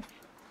here.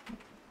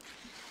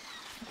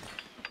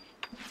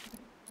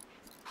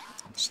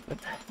 Just let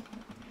the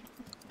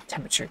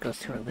temperature go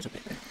through a little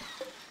bit better.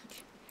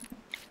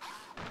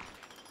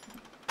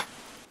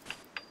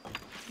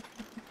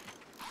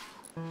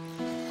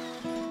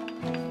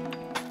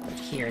 But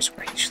here's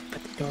where I usually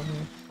put the door.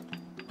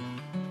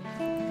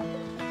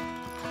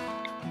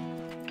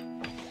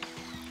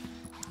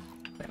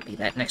 That'll be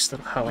that next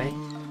little hallway,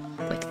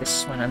 like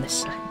this one on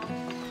this side.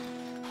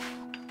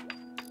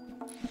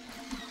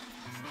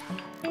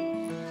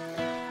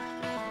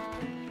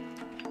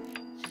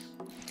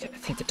 I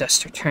think the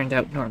duster turned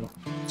out normal,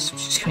 so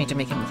she's going to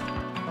make him.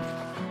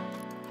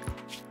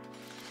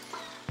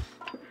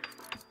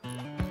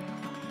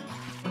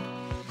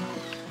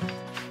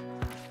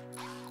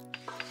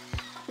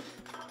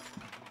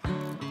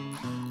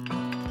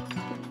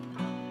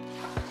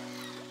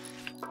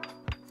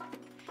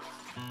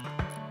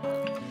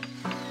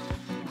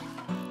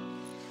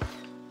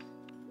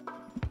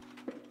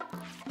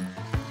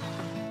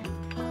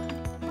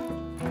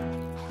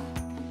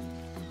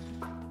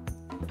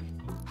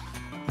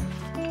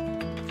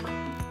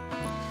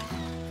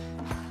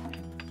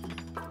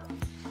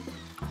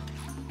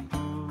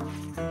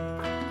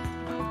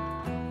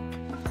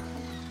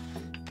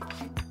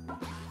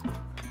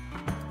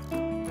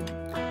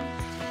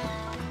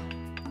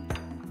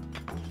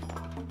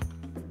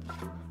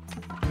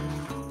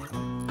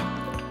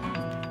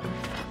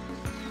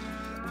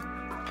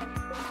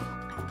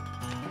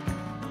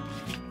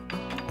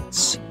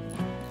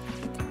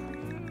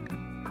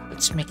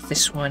 Let's make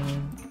this one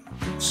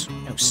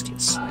no steel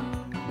slide.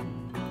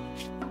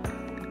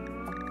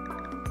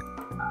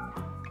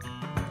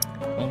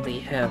 Only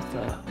have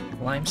the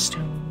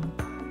limestone,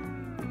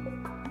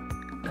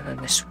 and then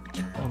this one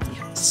can only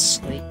have the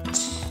slate.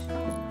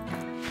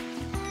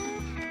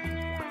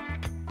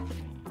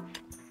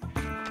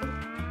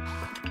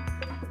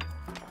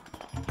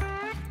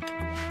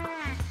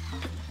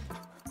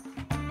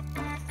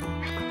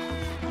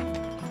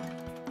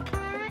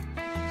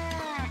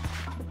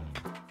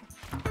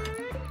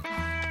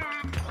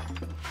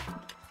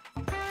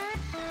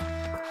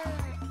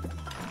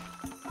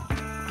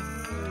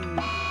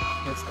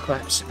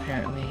 Collapse,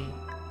 apparently.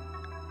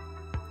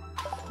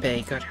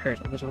 Bay got hurt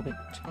a little bit.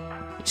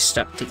 He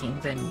stopped digging,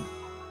 then...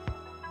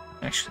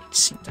 Actually, it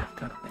seemed to have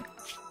gone away.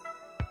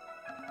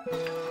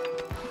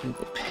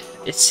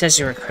 It says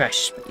you were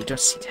crushed, but you don't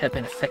seem to have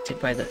been affected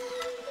by the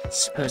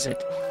supposed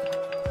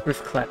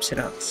roof collapse at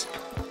all. So.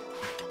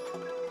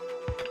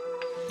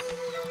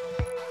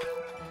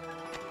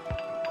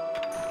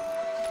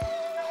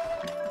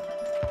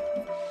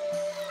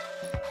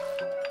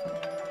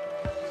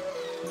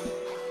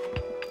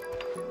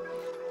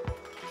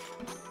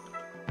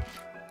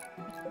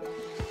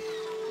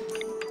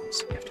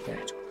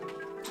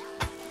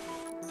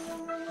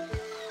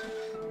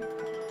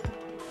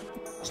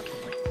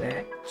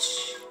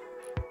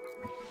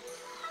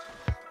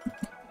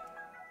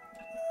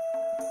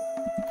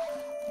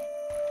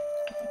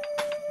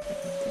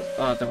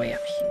 All the way up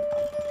here.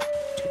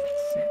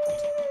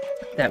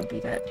 That would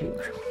be that too.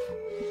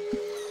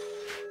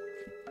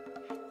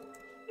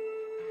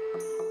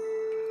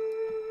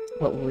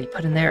 What will we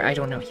put in there? I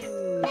don't know yet.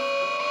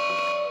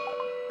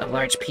 A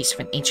large piece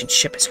of an ancient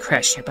ship has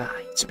crashed nearby.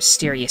 Its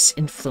mysterious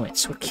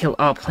influence will kill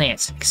all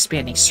plants,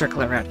 expanding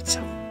circle around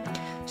itself.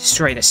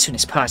 Destroy it as soon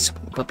as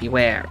possible, but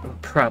beware, it will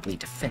probably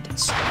defend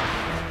itself.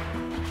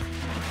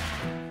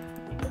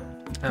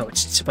 Oh,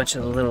 it's a bunch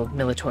of the little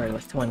Militaur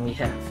like the one we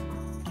have.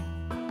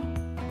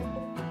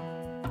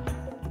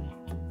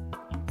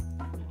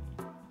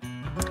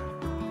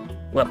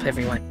 Well,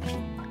 everyone,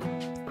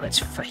 let's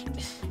fight.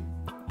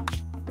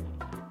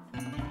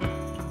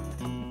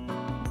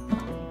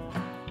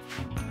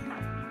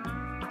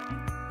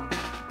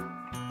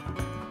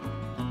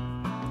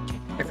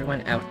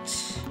 Everyone out.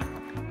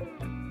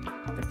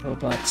 The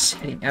robots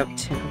heading out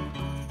too.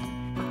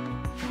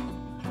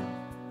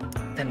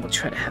 Then we'll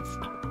try to have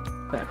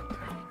battle.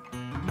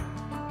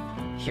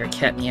 Hear a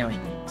cat meowing.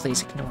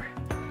 Please ignore.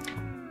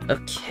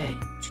 Okay.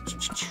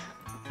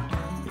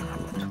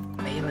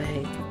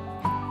 Melee.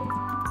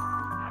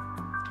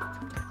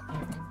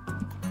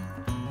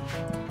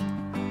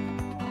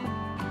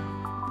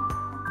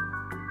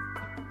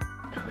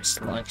 It's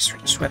the longest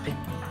range weapon.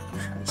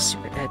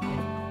 Super admin.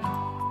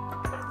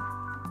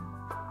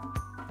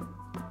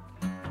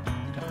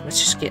 Let's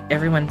just get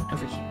everyone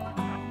over here.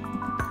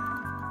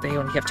 They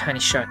only have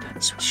tiny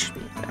shotguns, so we should be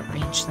able to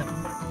arrange them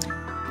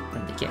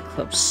when they get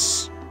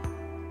close.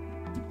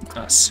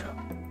 Also,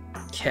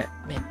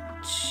 Catmint,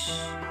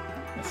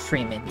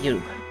 Freeman, you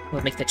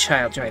will make the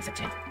child drive the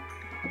tank.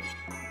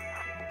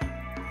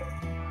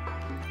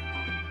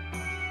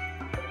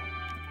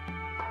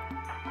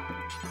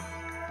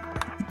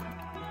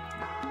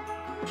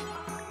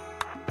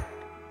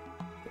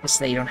 Because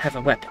they don't have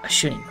a weapon, a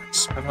shooting one,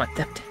 so I want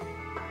them to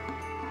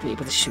be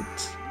able to shoot.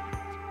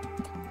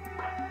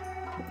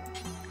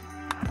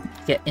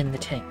 get in the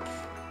tank.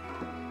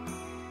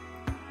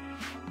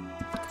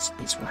 So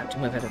these will have to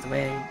move out of the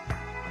way.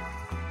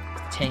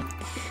 Tank.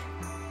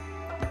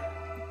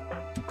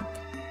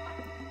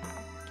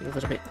 Get a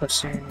little bit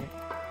closer.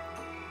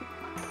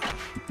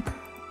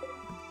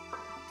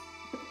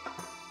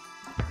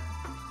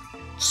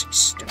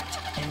 Start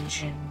the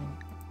engine.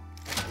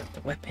 Get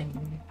the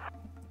weapon.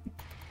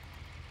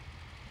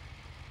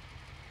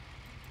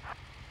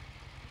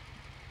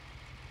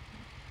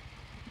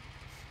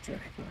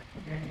 Drive over.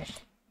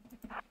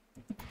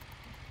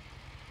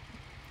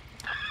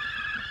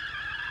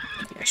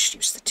 Maybe I should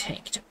use the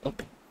tank to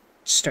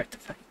start the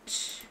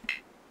fight.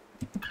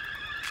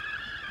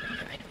 I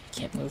know you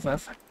can't move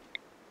off.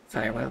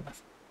 Fire well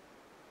enough.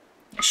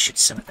 I shoot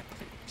some of them,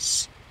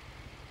 please.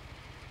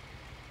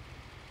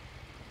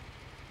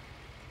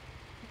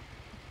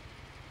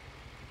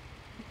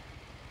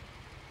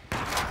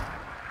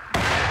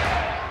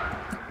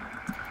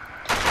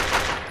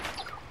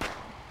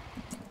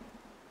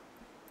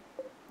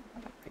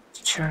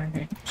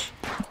 Charge.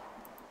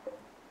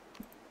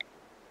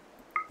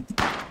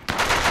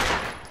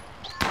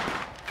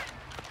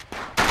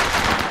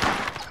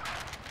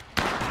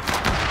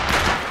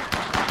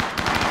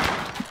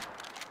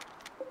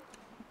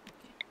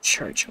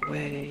 Charge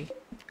away.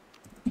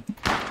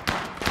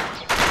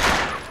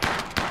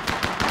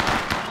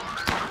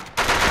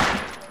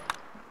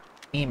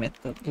 Aim at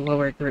the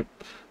lower group.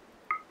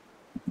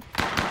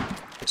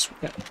 Guess we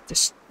got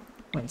this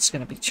one's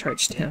gonna be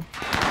charged down.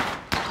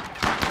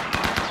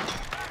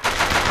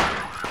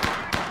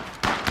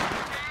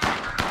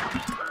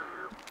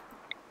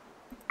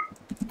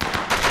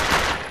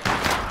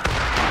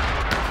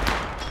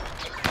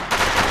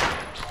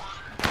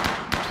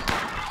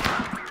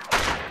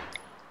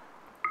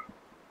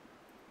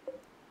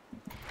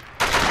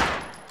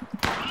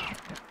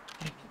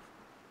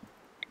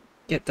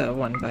 Get the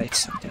one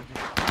bite down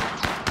there.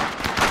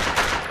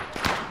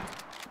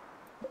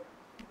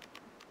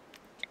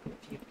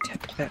 If you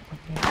attack that one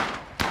here.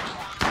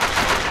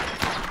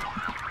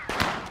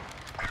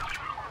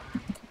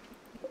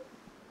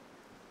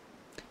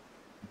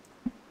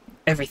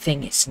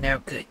 Everything is now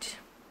good.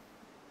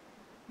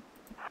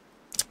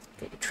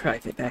 Go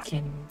drive it back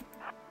in.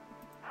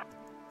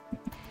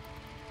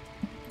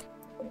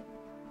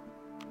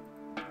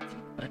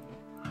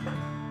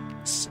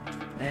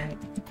 That.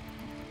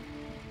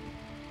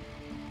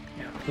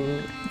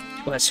 Who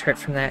was hurt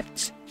from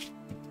that?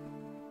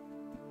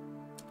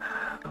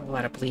 A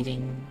lot of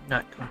bleeding,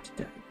 not going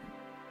to die.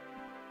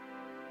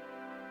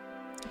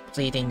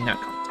 Bleeding, not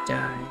going to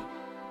die.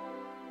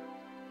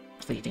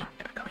 Bleeding,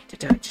 not going to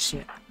die just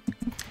yet.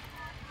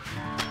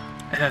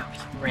 Oh,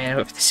 he ran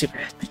over the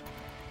superhead.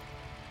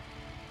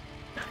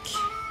 Okay.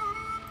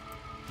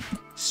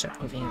 Start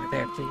moving over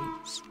there,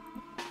 please.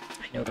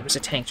 I know there was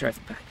a tank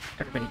driving by.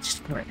 Everybody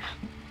just ignore it now.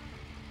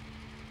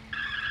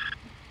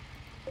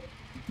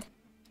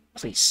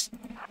 Please,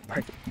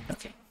 park it.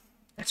 Okay,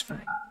 that's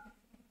fine.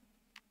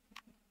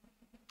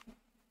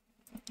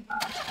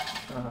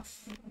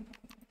 Off.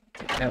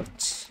 Get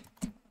out.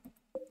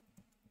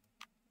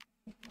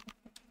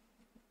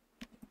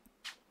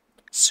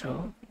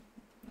 So,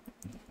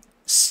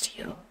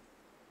 steel.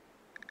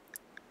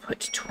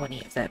 Put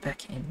 20 of that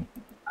back in.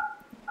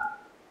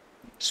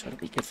 So it'll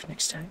be good for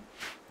next time.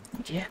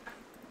 Yeah.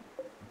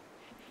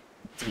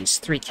 These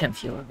 3 chem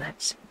fuel on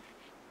that.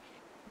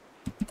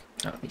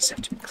 Oh, these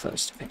have to be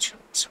closed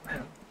eventually, so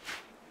well.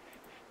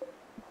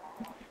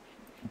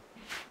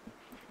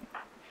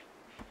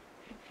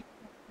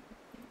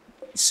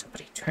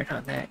 Somebody turn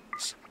on that.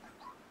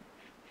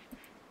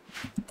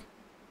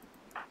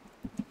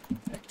 In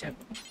fact,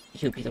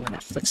 he'll be the one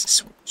that flicks the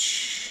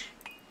switch.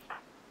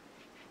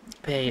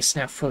 Bay is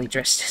now fully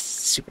dressed as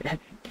Superhead.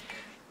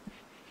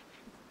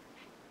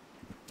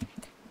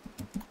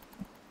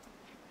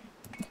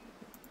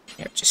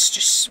 Yeah,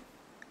 just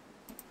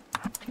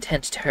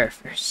tend to her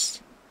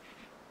first.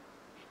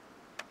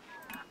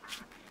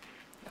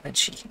 And then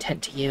she can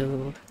tend to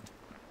you,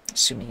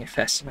 assuming you're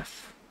fast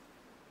enough.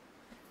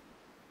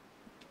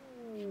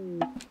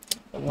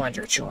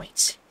 Wander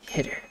joins.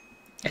 Hitter.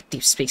 A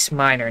deep space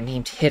miner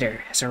named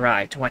Hitter has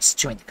arrived and wants to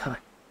join the con.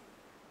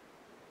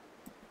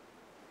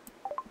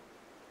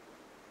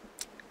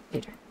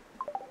 Hitter.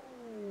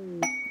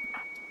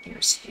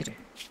 Here's Hitter.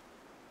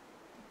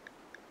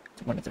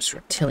 One of those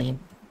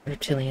reptilians.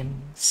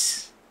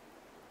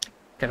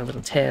 Got a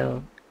little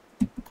tail.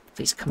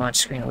 Please come on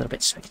screen a little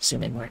bit so I can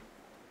zoom in more.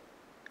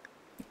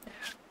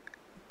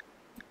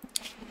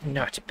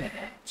 Not bad.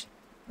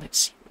 Let's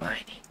see,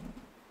 mining.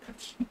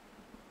 Okay.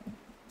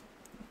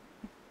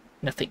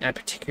 Nothing I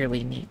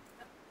particularly need.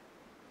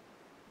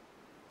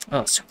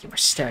 Oh, so you were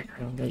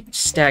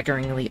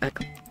staggeringly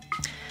ugly.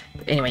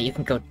 But anyway, you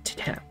can go to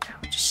town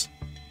now. Just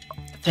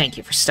thank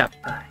you for stopping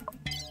by.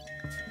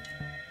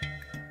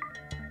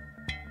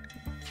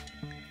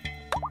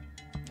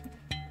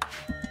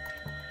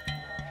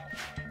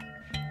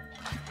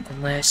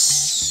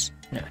 Unless...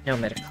 no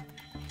medical.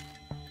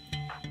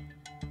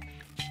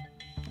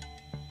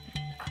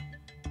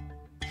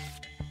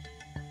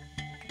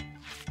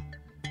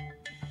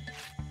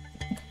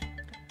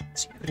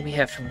 do we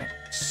have from it?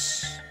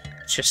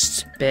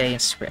 Just Bay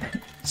and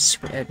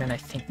Super Admin, I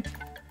think,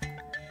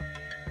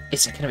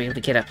 isn't going to be able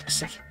to get up in a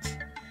second.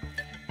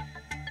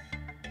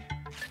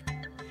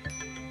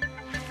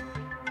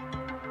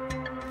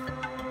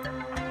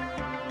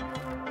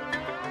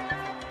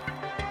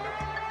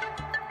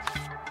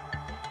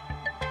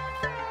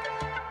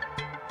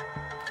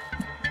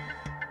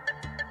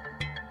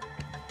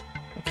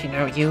 Okay,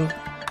 now you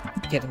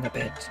get in the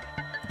bed.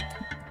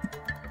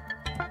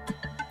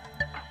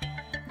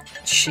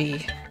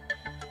 She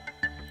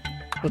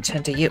will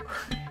tend to you.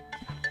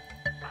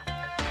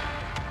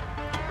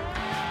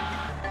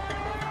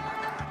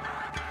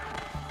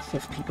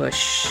 Fifty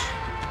Bush.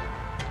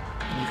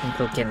 You can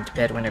go get into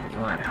bed whenever you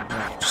want. I'm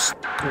not just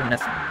doing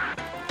nothing.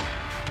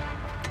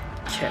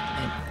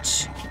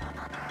 Catmint.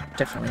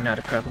 Definitely not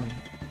a problem.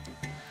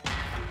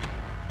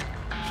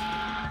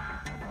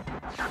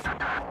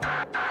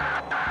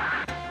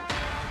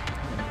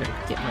 I'm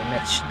gonna get my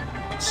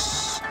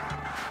medicines.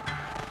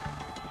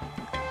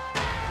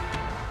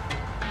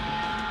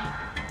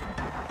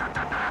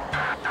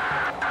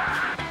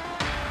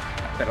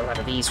 Got a lot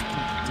of these we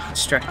can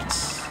deconstruct.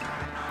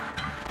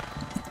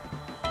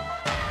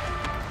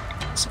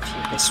 There's a few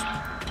of this.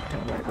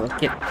 Don't worry, we'll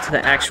get to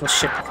the actual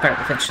ship part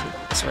eventually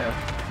as well.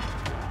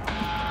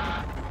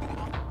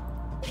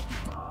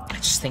 I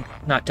just think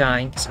not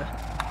dying is a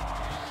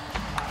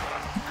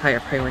higher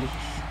priority.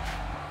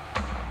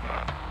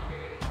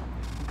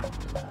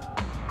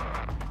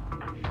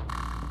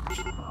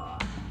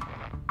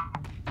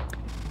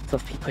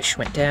 Fluffy Push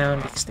went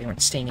down because they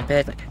weren't staying in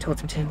bed like I told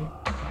them to.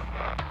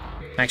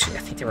 Actually, I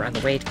think they were on the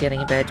way to getting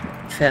in bed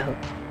when we fell.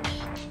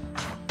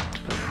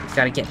 But we've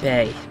got to get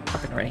Bay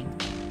up and running.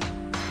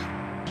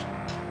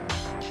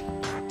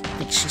 I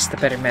think she's the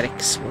better medic,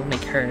 so we'll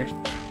make her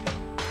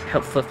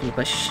help Fluffy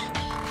Bush.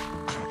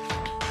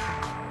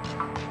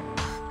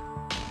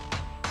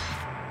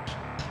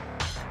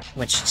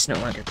 When she's no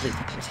longer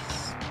bleeding.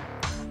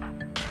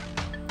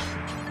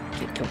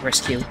 Okay, go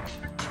rescue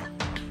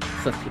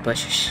Fluffy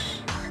Bush.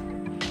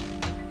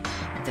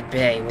 And then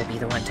Bay will be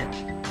the one to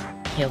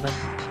heal them.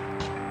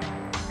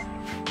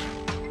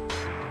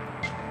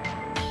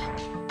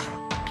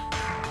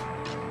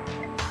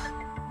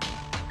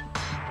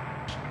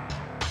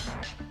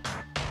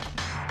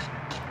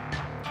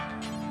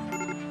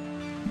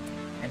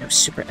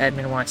 Super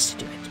Admin wants to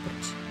do it,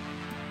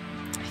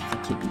 but I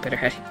think he'd be better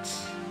at it.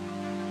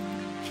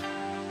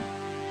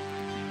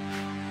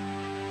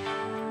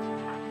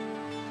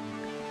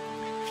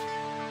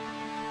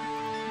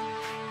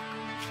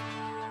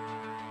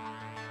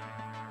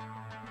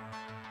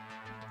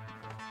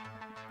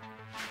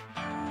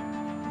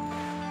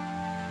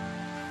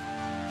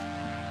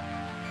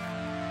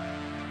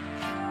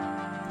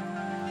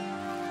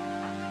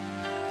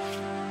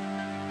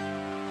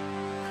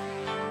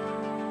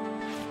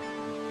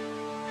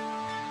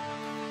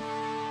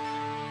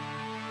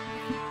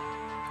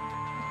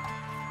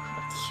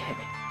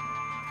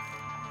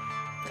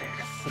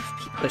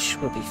 Bush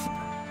will be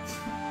fine.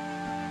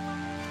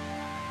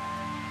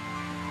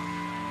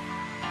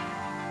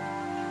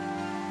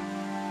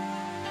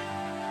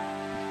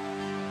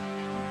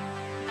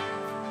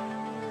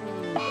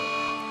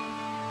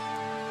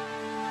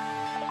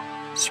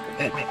 Super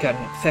Batman got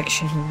an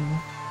infection,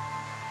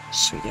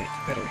 so yeah,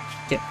 you better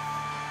get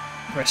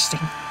resting.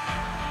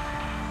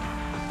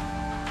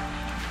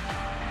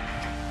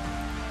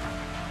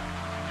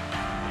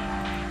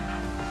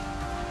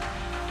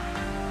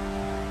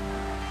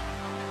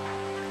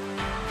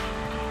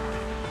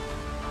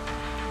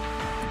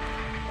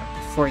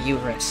 Before you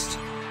rest,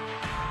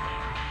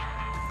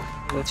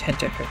 we'll tend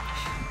to her.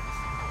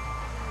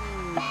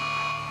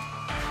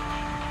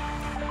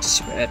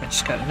 Super Admin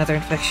just got another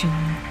infection.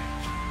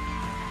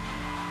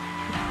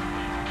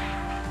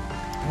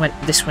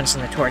 This one's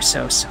in the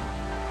torso, so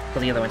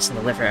well, the other one's in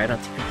the liver. I don't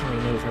think we can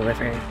remove her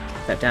liver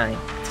without dying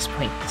at this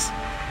point.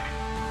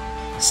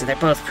 So they're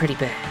both pretty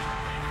bad.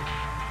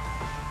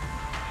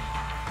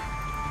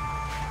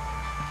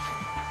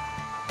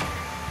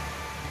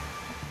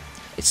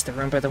 It's the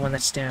Roomba, the one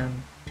that's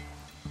down.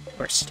 Of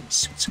course it is,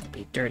 so it's gonna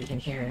be dirty in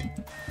here.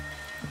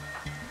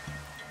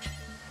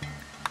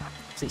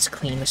 Please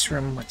clean this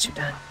room once you're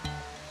done.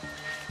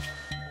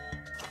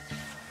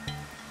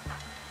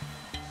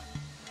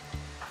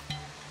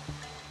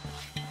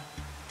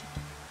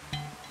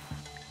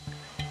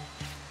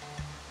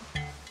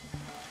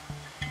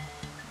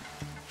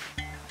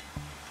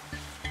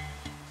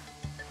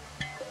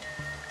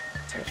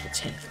 Turtle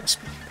tank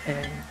must be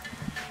repaired.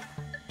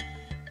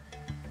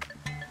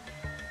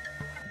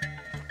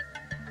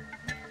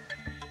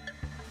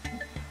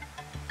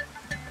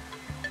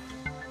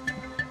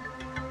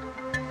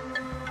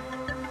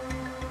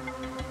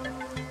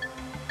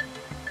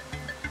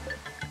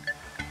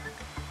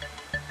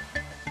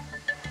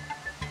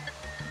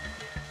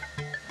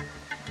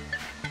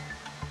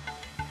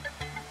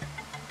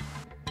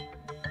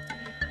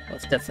 Well,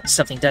 if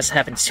something does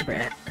happen to Super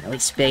Admin, at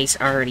least Bay's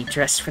already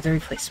dressed for the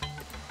replacement.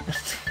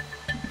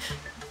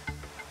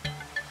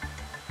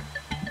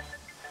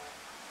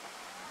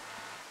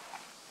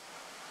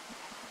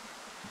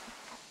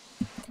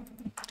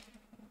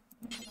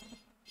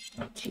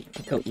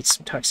 Go eat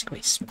some toxic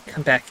waste.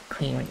 Come back and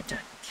clean when you're done.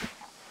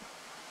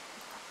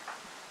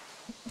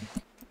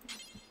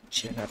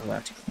 But you're not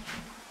allowed to clean.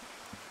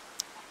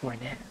 For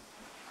now.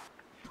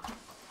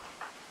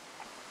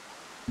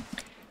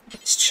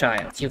 This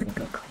child, you can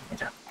go clean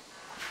it up.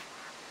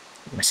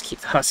 You must keep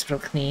the hospital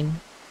clean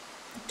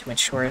to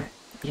ensure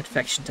the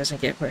infection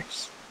doesn't get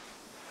worse.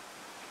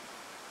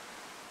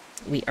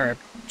 We are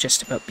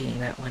just about beating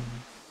that one.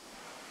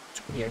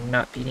 We are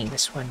not beating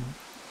this one.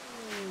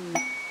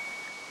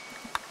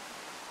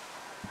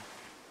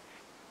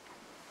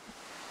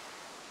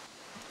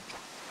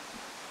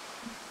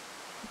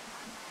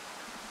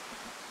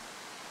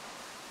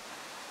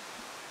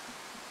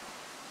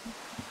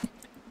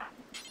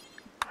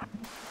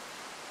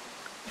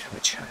 Show a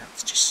child,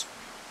 just...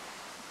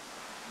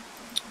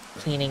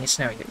 Cleaning is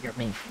now your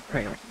main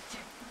priority.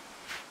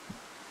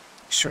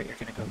 Sure, you're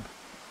gonna go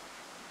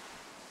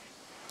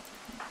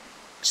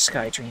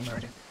Sky Dream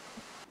Arden.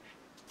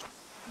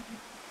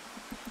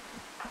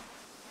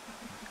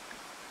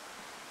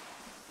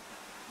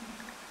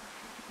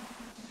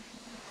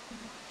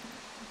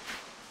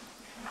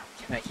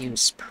 Can I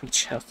use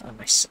Preach Health on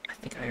myself? I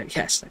think I already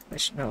asked that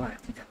question a while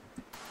ago.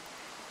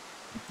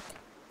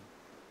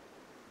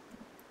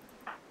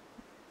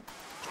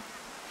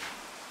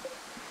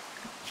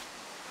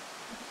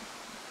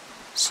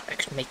 So I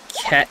could make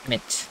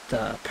Catmint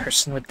the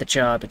person with the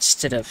job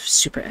instead of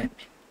Super Admin.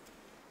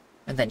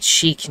 And then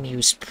she can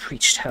use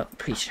Preach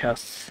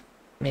Health,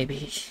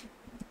 maybe.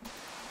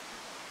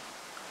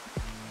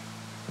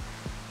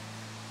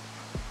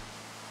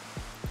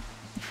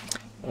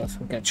 Well, if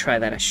I'm gonna try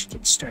that, I should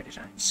get started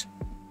on it. So.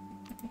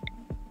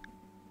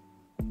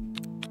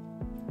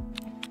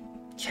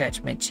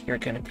 Catmint, you're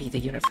gonna be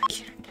the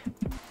unificator.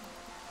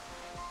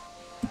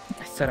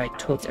 I thought I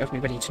told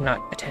everybody to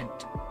not attend.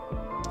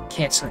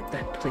 Cancel it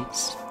then,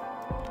 please.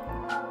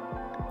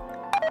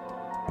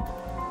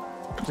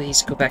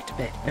 Please go back to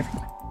bed,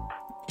 everyone.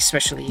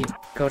 Especially you.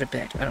 Go to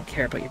bed. I don't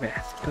care about your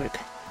bath. Go to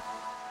bed.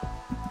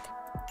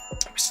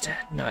 I was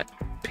not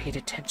paid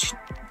attention.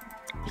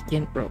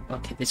 Begin roll.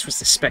 Okay, this was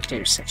the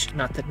spectator section,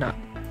 not the not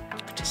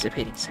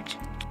participating section.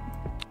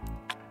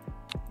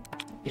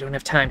 You don't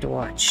have time to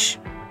watch.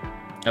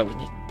 Oh, we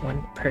need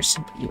one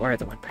person, but you are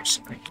the one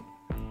person, right?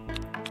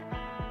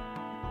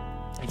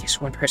 I guess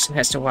one person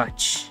has to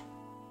watch.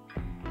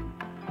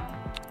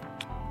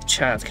 The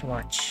child can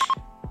watch.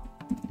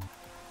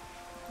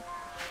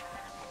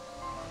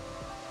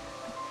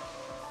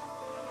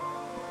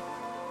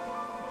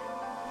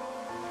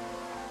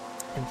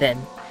 And then,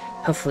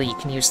 hopefully you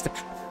can use the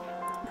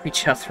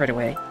Preach Health right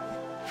away.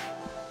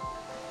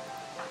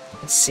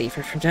 And save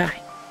her from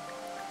dying.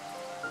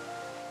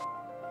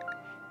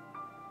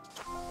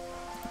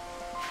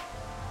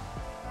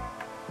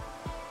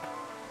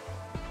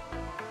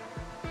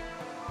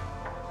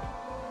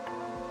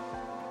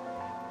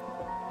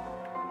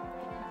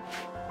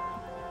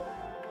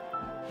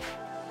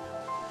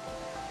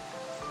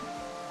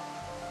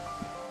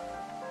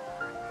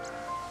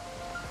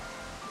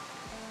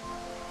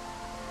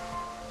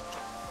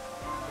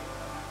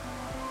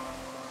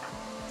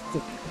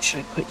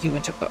 Should I put you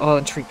all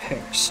into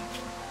repairs?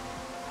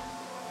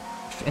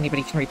 If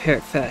anybody can repair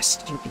it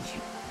fast, it'll be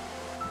you.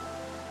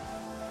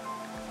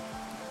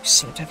 You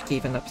seem to have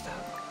given up, though.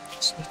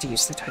 Just need to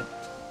use the toilet.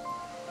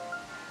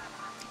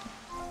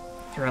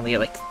 You're only at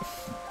like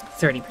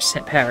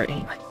 30% power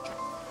anyway.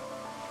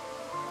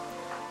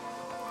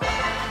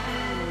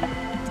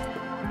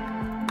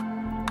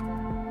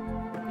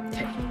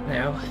 Okay,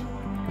 now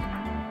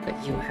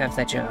that you have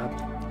that job,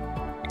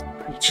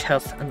 Preach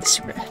Health on the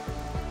super.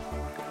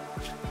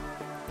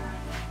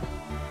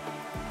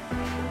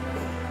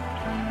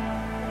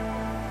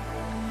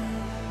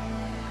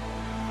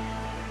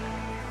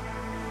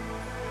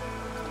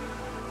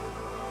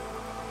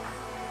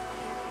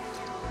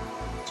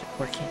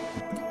 Working.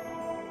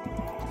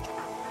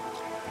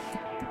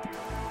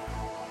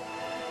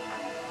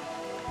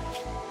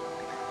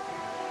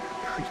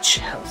 Preach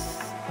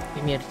Health.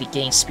 Immunity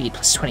gain speed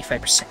plus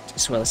 25%,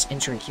 as well as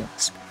injury healing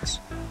speeds.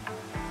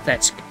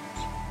 That's good.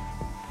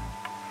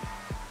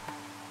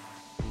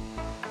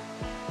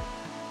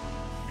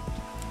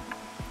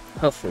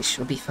 Hopefully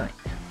she'll be fine.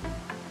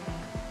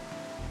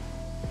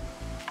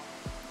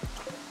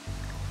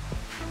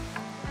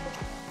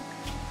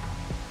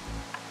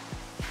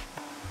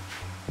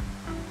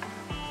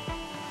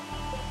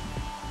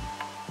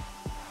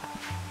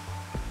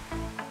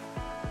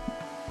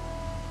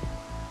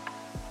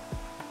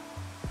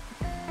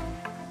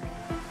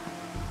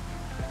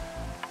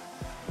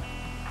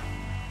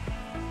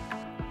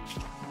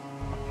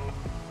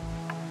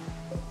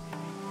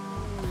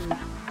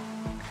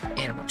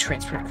 Animal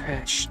transfer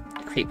crash.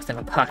 Create within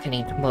a pocket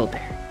named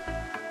Mulberry.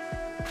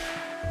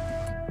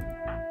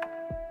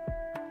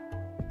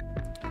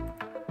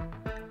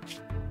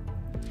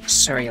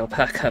 Sorry,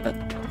 Alpaca, but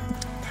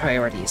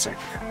priorities are...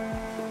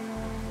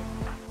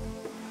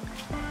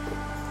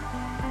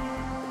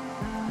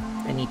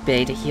 I need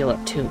Bay to heal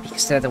up too,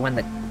 because they're the one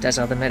that does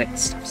all the medical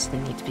stuff, so they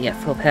need to be at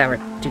full power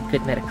to do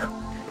good medical.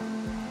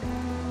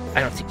 I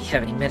don't think we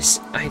have any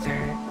medicine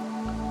either.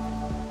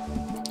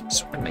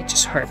 So I might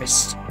just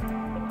harvest,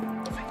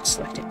 if I can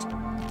select it,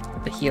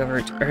 the heal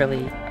root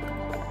early,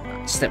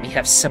 so that we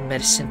have some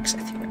medicine, because I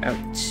think we're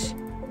out.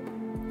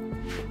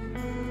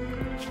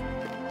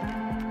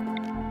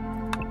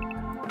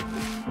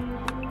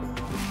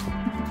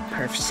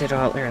 Harvest it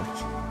all early.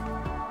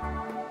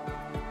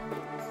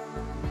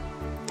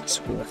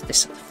 So we left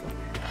this on the floor.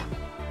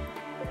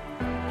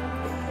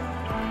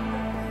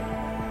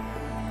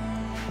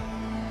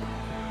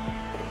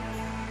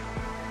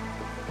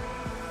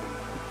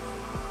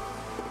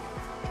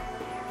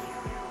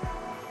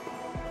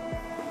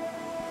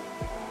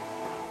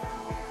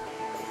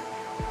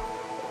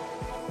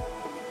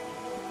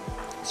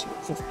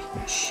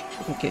 So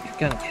we'll get your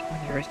gun again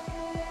when you're ready.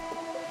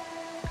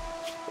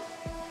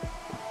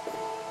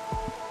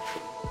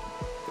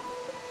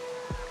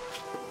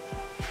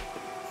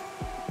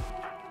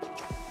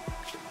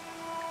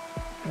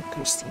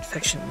 Goes the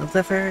infection in the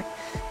liver.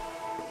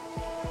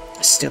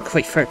 Still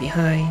quite far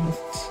behind.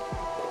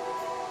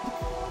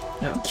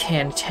 No,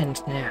 can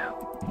tend now.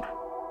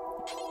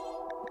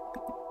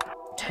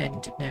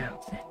 Tend now,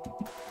 then.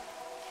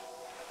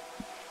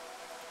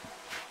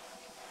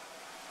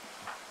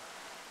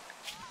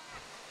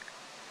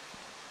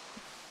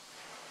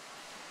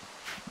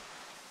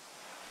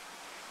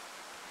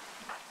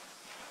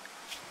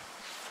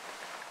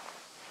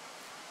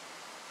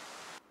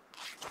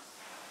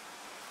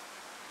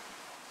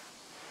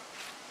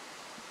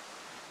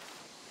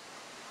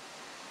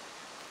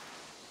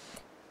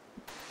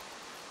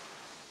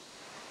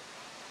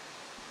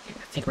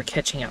 I think we're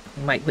catching up.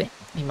 We might win.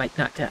 We might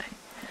not die.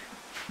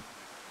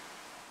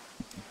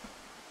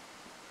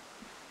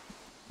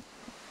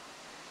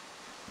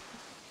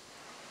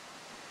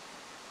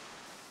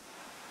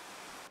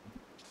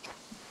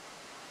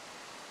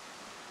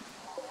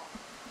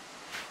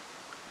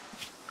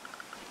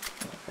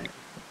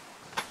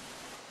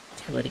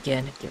 Kill it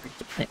again and get rid of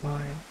the plant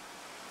more.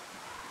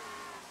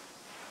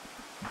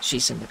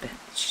 She's in the bed.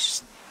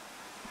 She's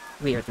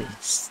weirdly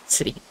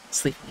sitting,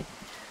 sleeping.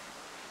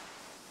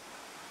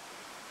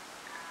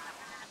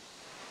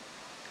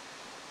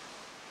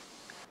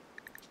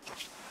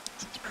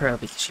 Pro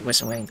because she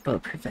wasn't wearing the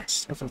bulletproof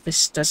vest, although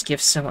this does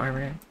give some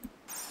armor.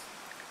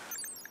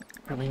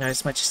 Probably not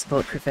as much as the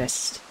bulletproof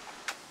vest.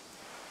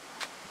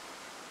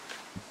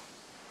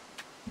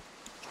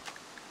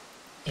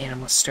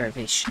 Animal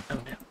starvation. Oh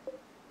no.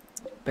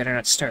 Better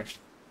not starve.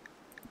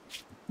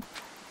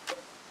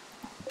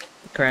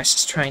 The grass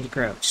is trying to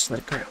grow, just let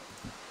it grow.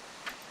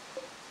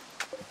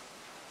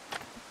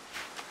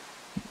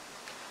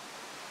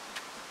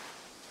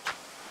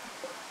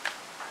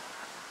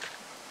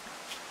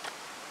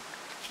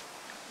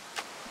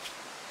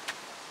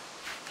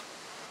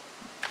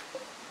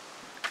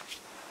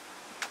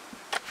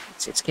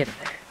 It's getting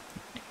there.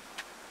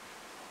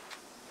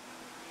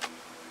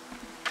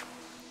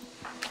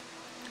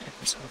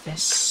 There's all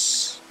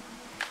this.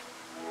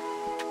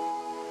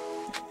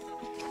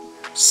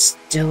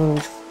 Still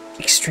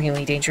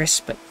extremely dangerous,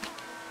 but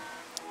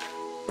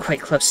quite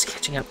close to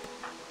catching up.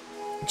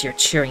 And you're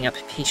cheering up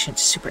patient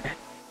super ad.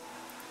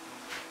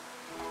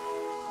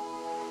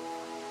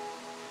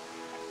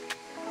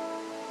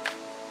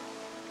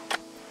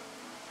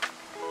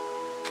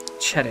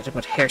 Chatted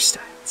about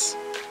hairstyles.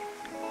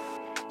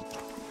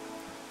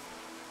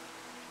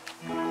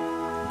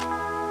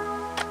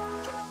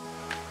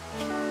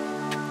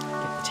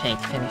 Tank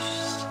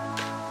finished,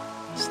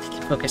 so they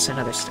can focus on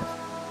other stuff.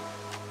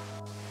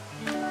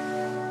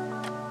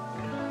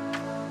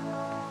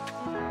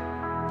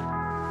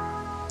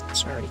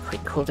 It's already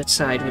quite cold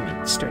outside. We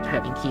might start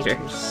having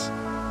heaters.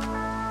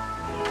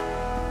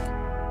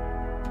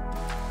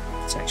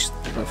 It's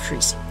actually below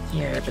freezing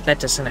here, but that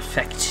doesn't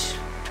affect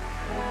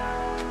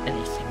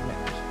anything that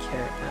we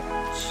care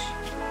about.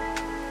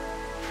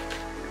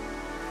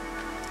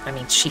 I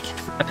mean, she can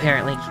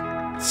apparently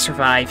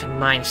survive in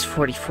minus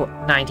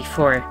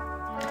 94.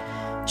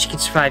 She can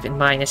survive in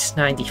minus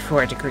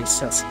 94 degrees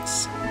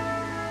Celsius.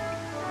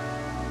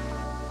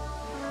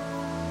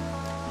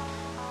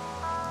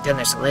 Then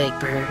there's a leg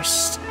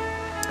burst.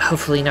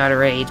 Hopefully not a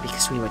raid,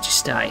 because we would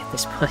just die at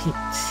this point.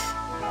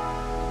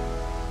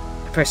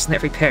 The person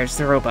that repairs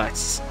the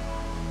robots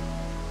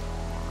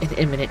in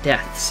imminent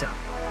death, so.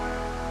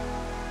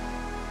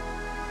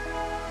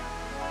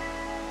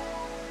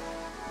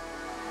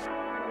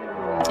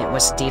 It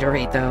was indeed a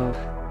raid, though.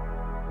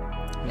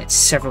 And it's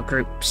several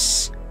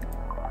groups.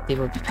 They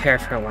will prepare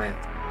for a while.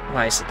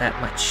 Why is it that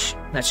much?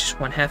 That's just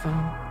one half of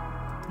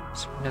them?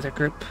 Is there another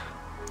group?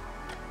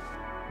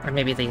 Or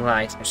maybe they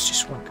lied, there's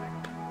just one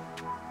group.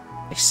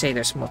 They say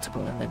there's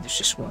multiple, and then there's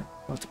just one.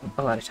 Multiple,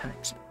 a lot of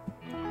times.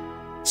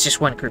 It's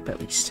just one group at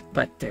least,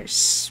 but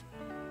there's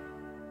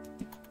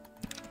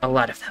a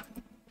lot of them.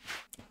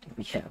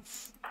 We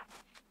have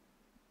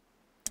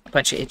a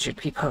bunch of injured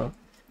people.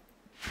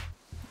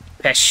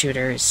 Best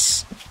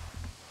shooters.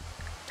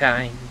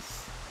 Dying.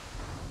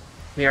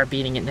 We are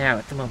beating it now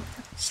at the moment,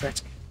 so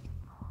that's good.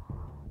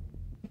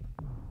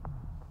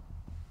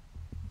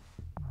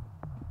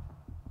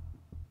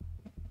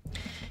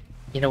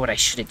 You know what I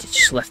should have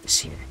just left this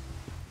here.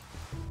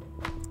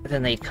 But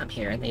then they'd come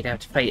here and they'd have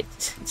to fight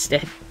it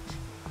instead.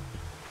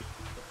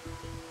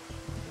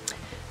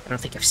 I don't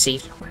think I've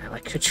saved it well. I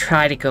could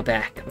try to go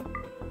back.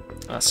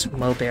 Also,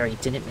 Mulberry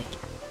didn't make it.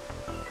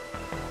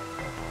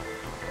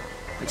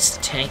 At least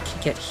the tank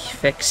can get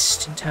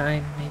fixed in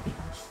time, maybe.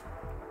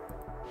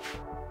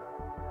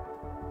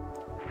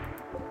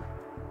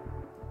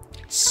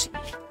 Let's see.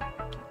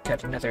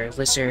 Got another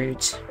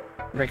lizard.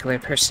 Regular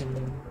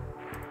person.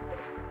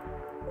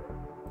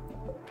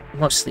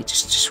 Mostly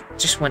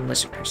just one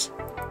lizard person.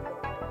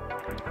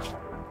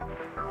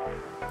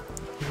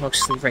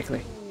 Mostly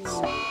regular.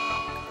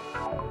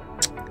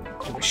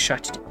 They were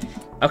shot to death.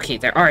 Okay,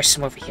 there are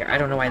some over here. I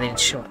don't know why they didn't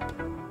show up.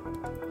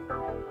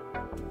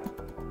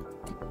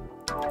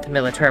 The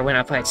Minotaur went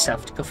out by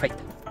itself to go fight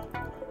them.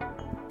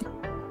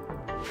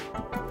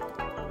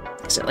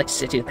 Because it likes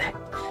to do that.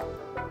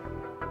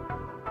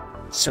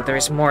 So there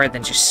is more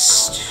than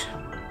just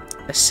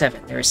the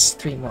 7. There is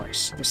 3 more.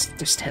 So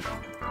there's 10.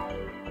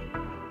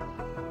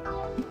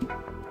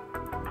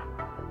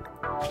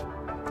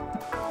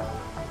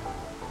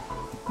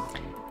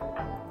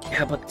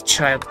 How about the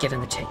child get in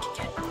the tank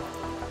again?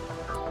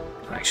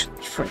 Oh, actually,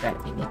 before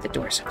that, we need the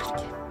doors open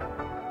again.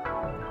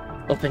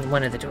 Open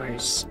one of the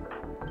doors.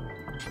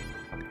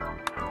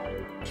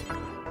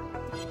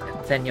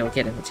 And then you'll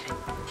get in the tank.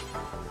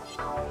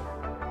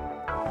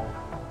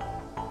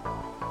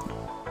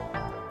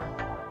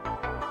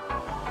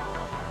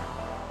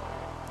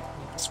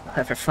 Guess we'll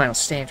have our final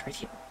stand right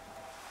here.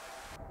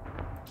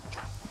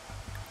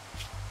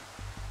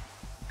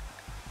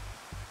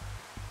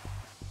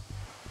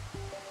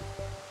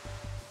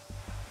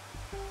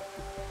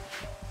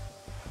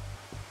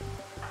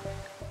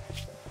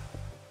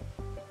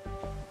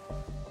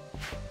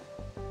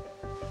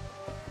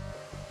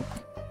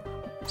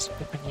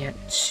 Open yet.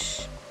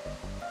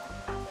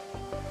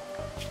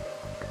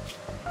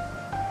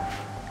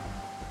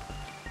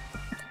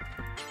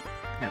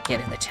 Now get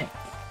in the tank.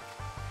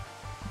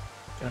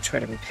 Don't try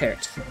to repair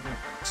it.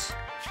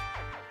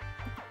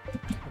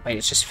 Wait,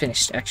 it's just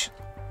finished, actually.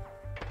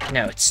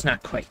 No, it's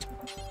not quite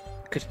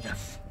good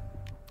enough.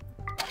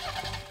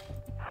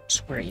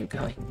 So where are you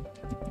going?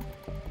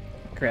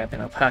 Grab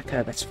an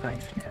alpaca, that's fine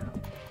for now.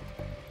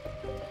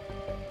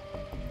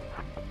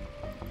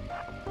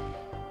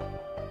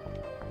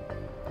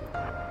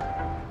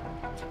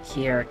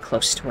 Here,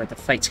 close to where the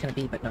fight's gonna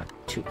be, but not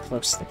too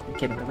close that we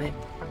get in the way.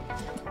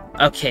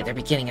 Okay, they're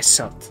beginning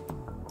assault.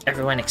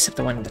 Everyone except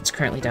the one that's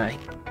currently dying.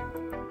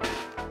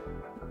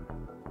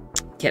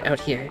 Get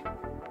out here.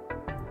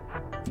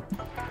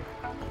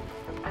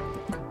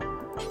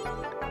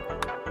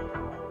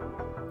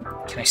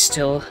 Can I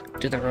still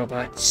do the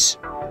robots?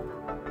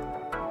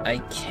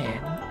 I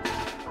can,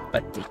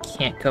 but they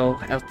can't go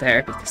out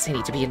there because they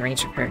need to be in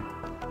range of her.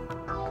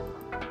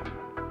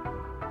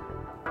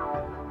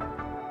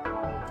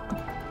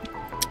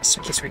 So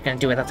I guess we're gonna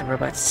do without the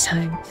robots this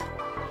time.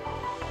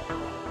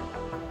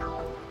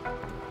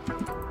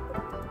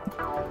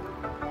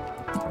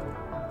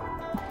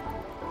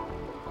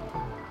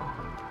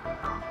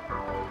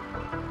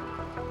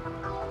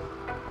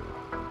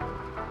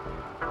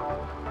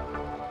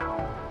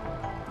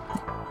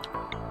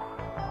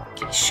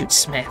 Okay, shoot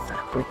Samantha,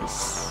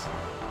 please.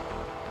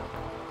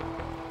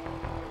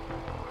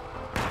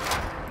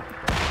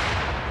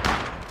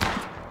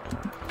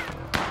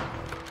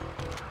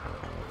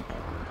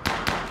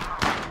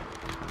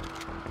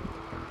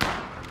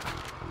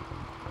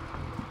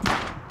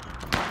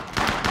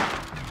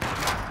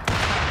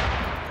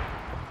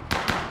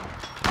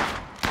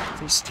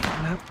 Take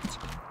him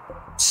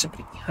out.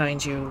 Somebody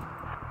behind you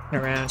and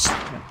around, so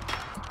you're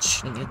not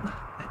shooting in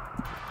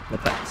the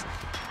butt.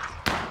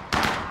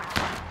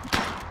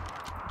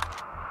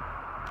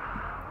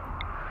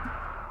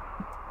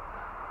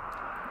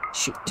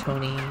 Shoot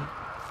Tony.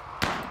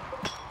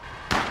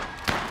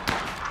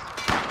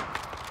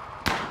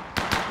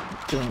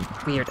 Doing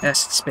weird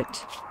acid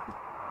spit.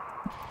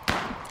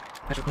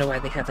 I don't know why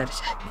they have that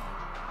attack.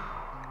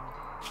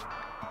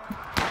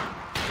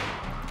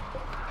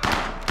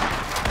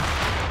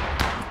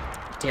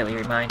 Daily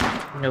reminder,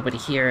 nobody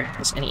here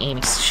has any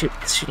aiming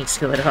shooting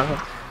skill at all.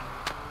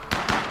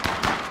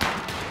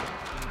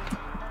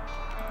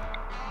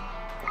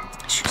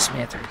 Shoot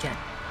Samantha again.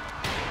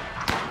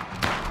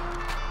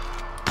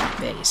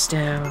 Bay is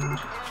down.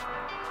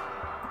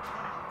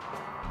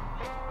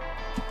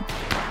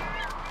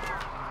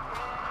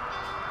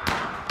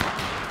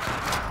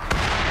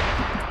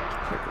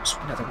 Here goes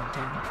another one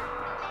down.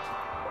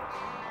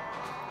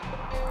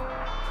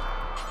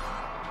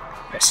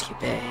 Rescue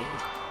Bay.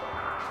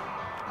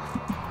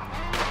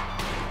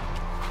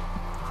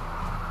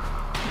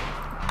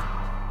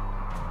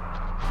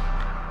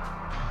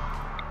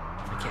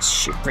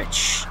 Shoot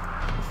Rich.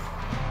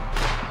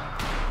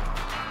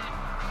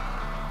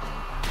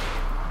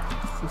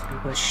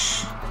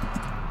 Bush,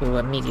 who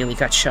immediately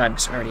got shot and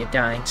was already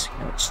dying, so you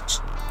know, it's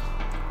just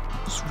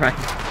run.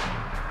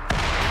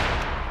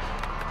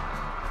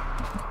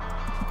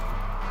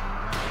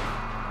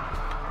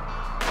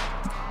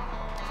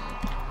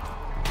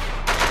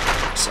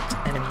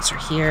 enemies are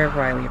here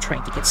while you're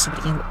trying to get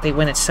somebody in. They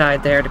went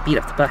inside there to beat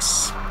up the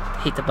bus.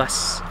 Hate the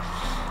bus.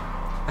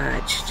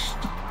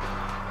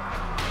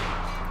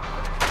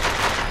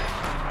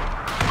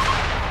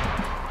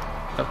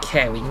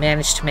 Okay, we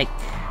managed to make...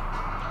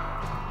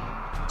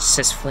 It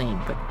says fleeing,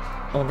 but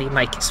only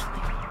Mike is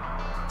fleeing.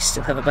 We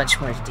still have a bunch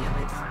more to deal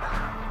with.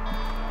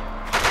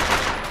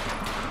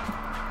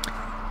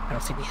 I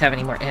don't think we have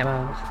any more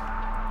ammo.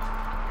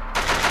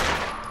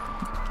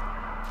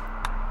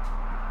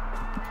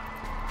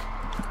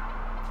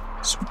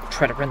 So we'll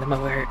try to run them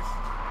over.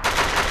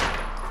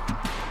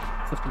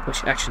 50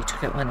 Bush actually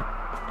took out one.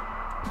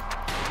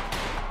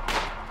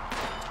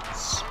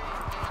 So,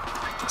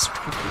 I guess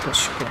 50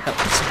 Bush are gonna help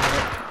us out.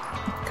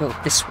 Go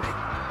this way.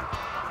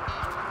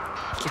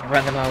 Can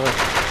run them all over.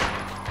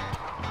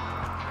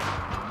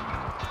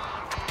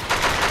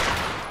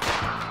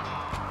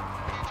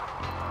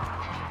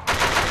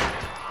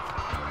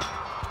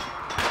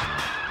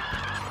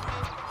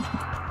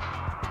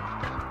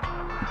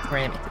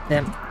 Ram into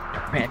them.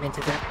 Ram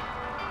into them.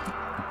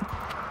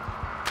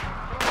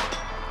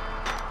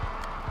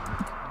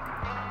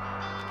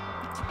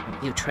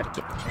 You try to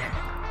get in there.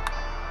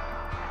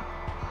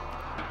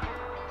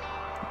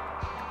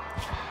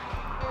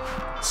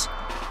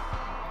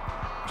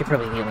 You're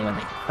probably the only one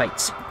that can fight,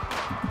 so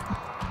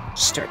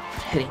start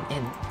heading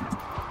in.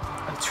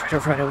 I'll try to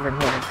run over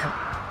more of them.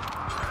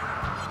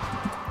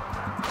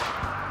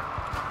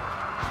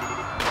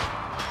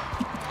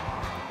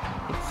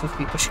 If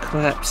we push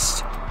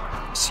collapsed,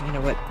 so you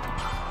know what?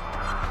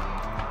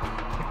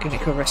 We're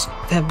gonna go rescue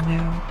them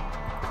now.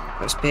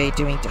 Rose Bay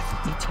doing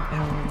death in 18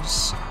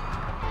 hours.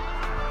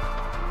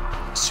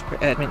 Super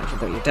admin, even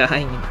though you're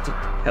dying, you need to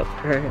help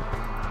her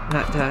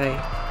not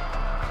die.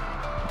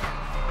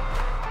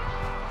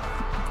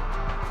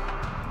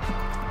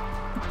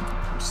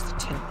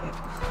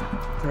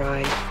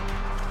 Right.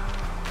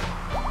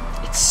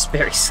 It's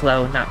very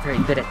slow, not very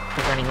good at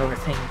the running over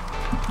thing.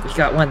 We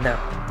got one though.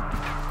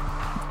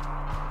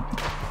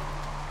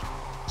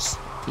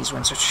 These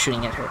ones are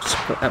shooting at her, just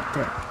go out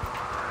there.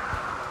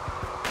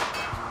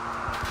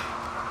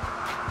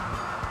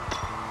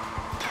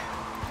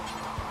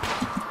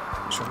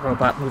 There's a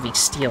robot moving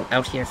steel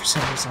out here for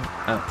some reason.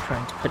 Oh,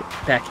 trying to put it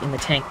back in the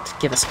tank to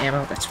give us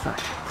ammo, that's fine.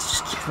 Let's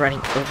just keep running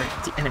over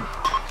the enemy.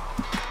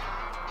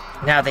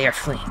 Now they are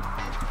fleeing.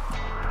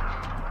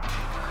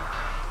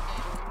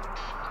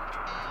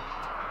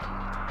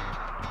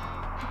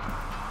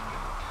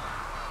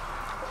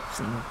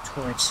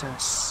 Towards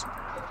us.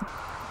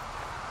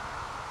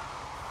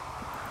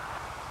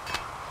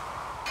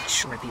 Make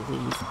sure they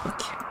leave.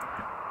 Okay.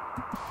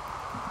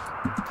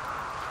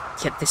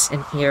 Get this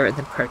in here and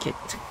then park it.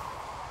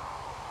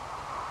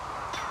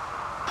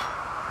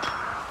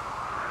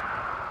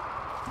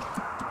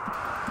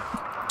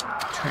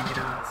 Turn it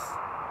off.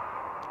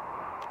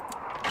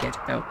 Get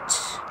out.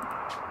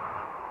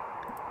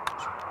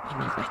 We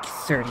need like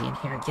 30 in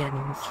here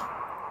again.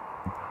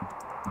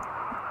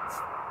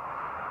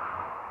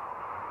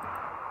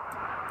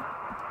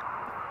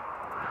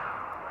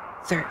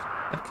 Third.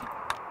 Okay.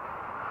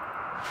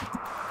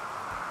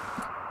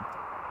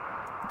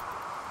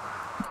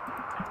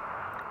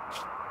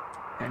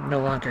 They're no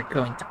longer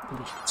going to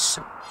bleed,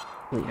 so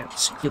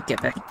you'll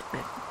get back into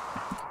bed.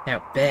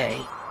 Now,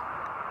 Bay.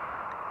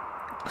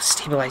 Let's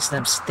stabilize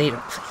them so they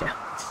don't bleed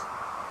out.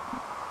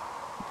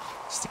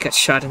 So they got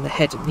shot in the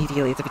head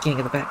immediately at the beginning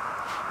of the battle.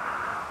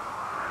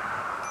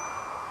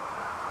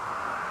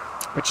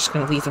 We're just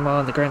gonna leave them all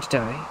on the ground to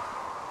die.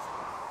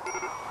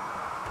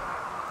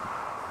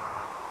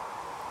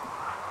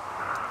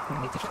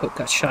 The coat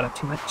got shot up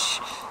too much.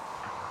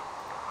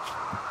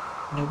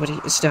 Nobody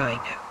is dying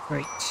now.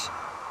 Great.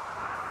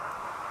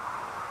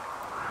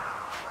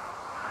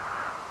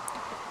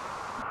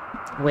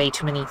 Way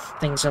too many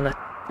things on the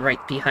right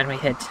behind my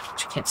head,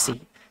 which I can't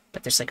see.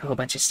 But there's like a whole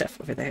bunch of stuff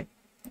over there.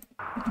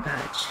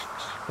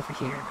 Over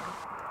here.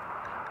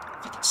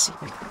 If you can see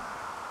me.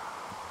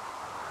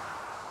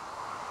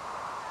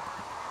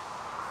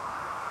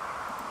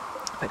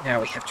 But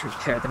now we have to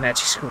repair the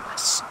magic school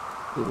bus,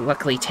 who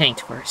luckily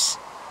tanked for us.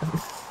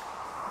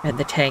 And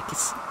the tank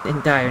is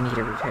in dire need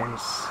of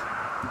repairs.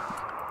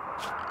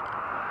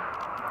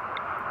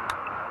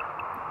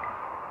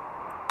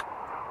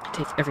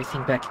 Take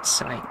everything back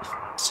inside.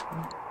 So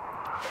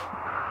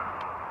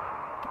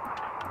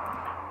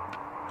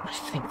I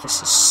think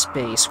this is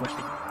Spay's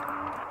weapon.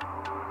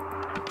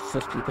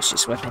 50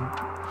 Bush's weapon.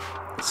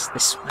 It's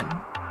this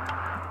one.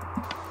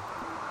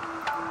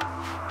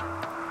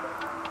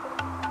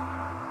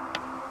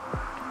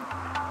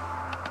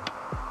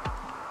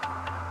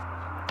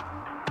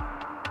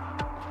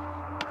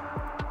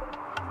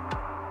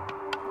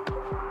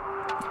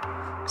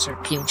 Is our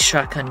repeating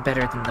shotgun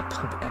better than the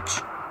pump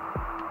action?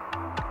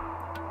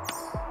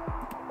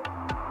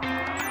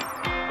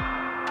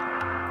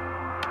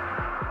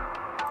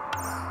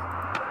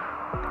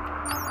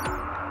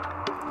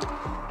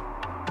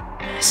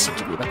 They seem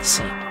to be about the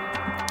same.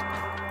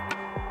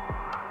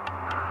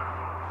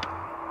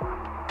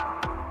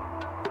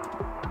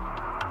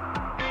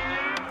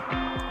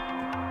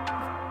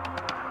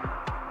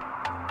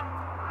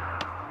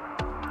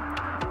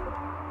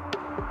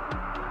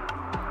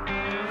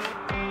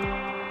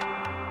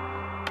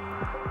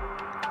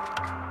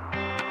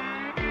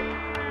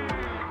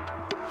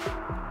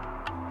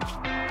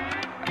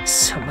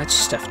 So much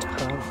stuff to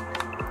pull.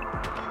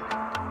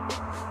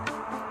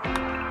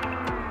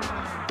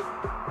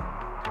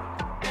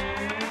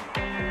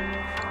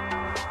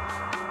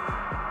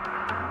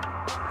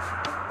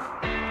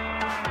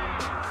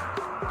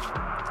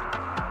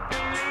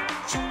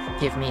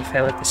 Forgive me if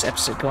I let this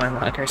episode go on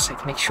longer so I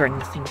can make sure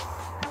everyone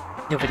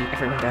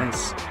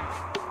dies.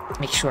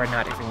 Make sure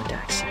not everyone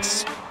dies.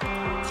 Yes.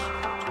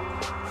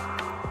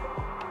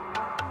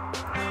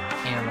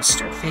 Animal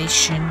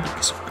starvation,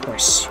 because of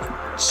course you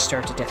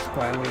starve to death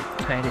while we're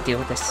trying to deal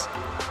with this.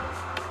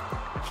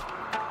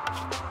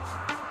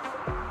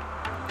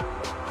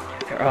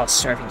 They're all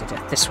starving to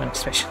death, this one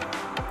especially.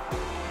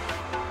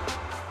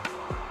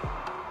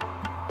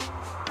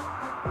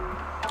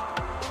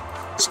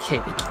 Okay,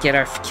 we can get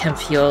our chem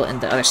fuel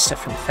and the other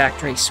stuff from the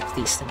factory, so if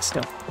these things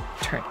don't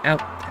turn out,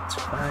 that's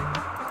fine.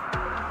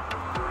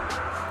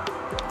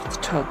 The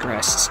tall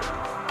grass is...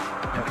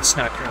 No, it's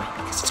not growing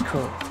because it's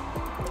cold.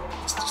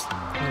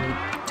 We need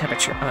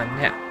temperature on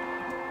now.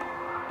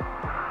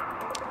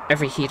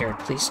 Every heater,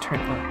 please turn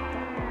on.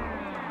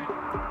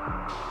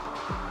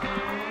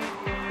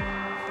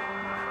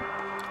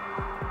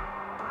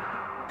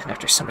 And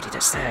after somebody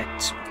does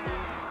that,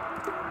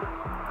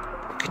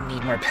 we're gonna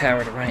need more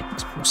power to run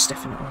it, most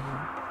definitely.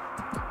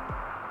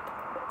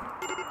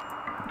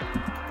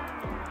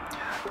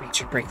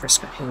 Major break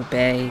risk on Hill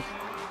Bay.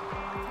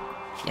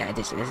 Yeah, it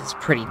is a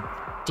pretty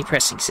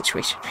depressing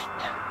situation right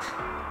now.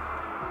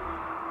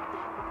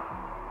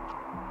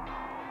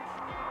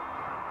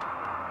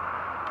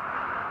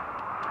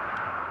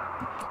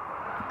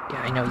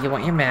 Yeah, I know you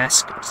want your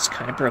mask, but it's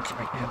kind of broken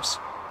right now, so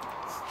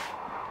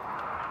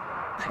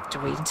I have to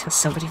wait until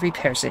somebody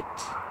repairs it.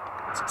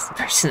 Since the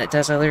person that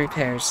does all the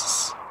repairs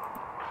is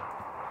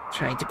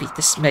trying to beat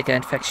this mega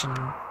infection,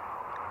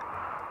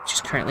 which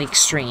is currently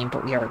extreme,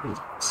 but we are waiting.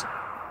 So.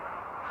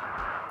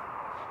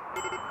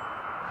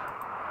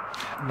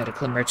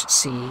 Medical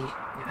emergency.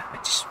 Yeah, I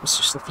was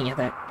just looking at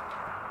that.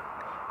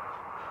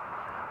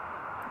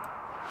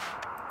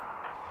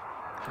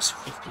 There's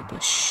 50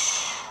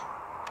 bush.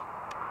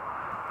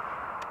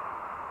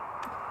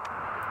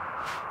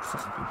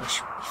 50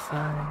 bush will be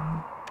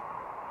fine.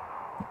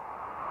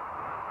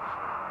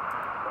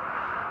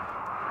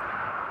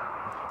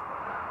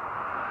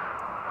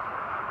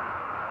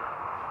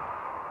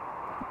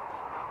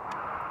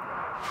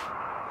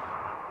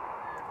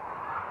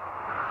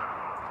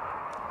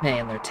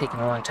 Man, they're taking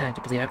a long time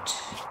to bleed out.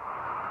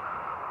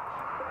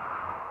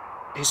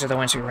 These are the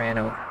ones we ran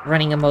over.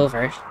 Running them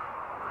over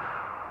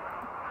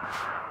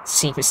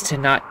seems to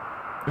not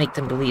make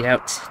them bleed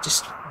out,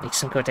 just makes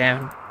them go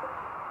down.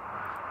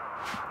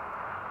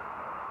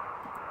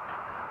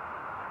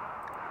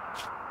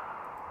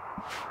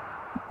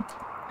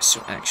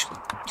 So actually,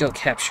 go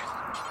capture them.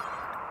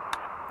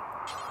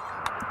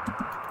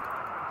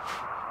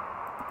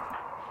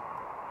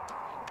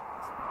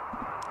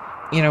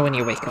 You know, when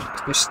you wake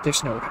up,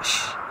 there's no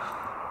rush.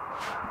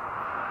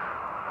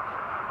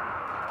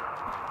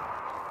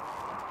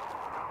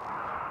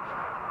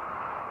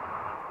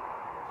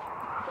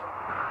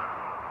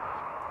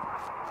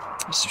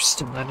 There's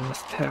still not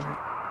enough power.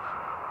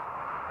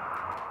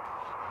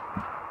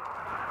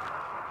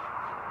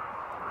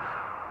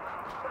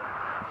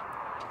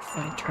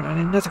 Fine, turn on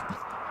another one.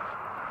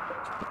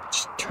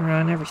 Just turn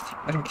on everything,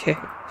 I don't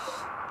care.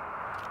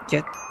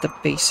 Get the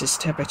base's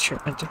temperature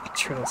under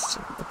control so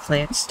the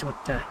plants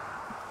don't die.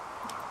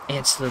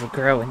 And so it'll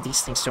grow and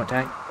these things don't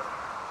die.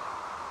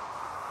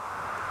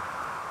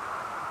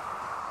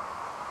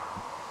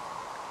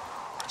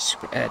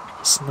 Super Ed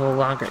is no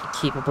longer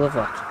incapable of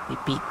walking.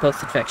 They beat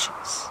both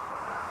infections.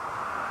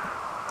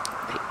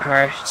 They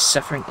are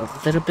suffering a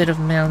little bit of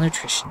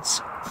malnutrition,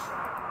 so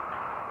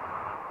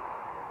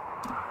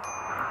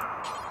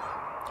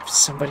if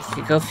somebody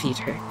could go feed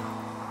her.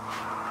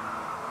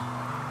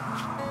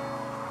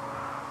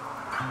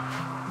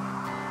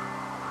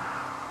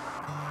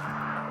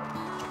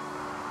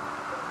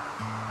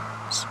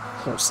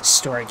 Close the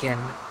store again.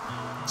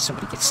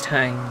 Somebody gets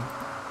time.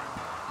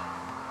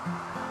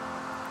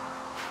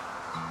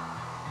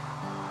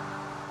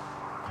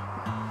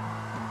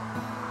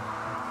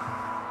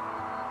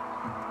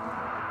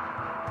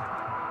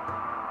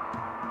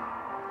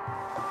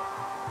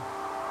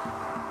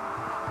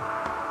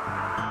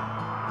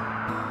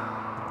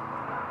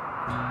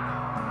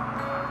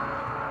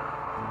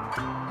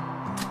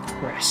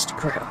 Rest,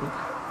 grow.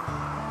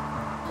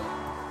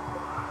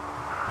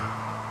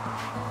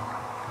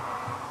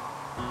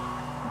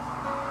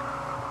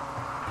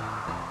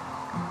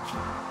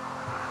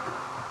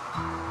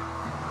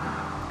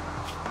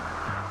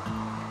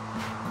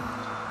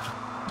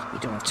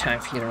 Don't have time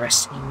for you to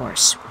rest anymore,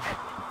 sweetheart.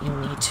 You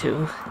need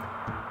to. Of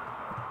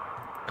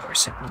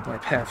course, I need more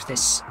power for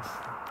this.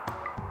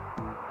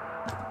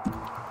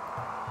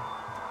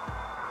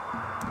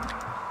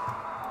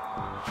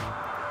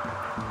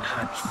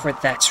 Before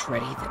that's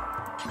ready, then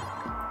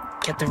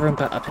get the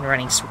Roomba up and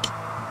running so we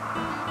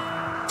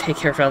can take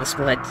care of all this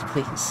blood,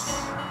 please.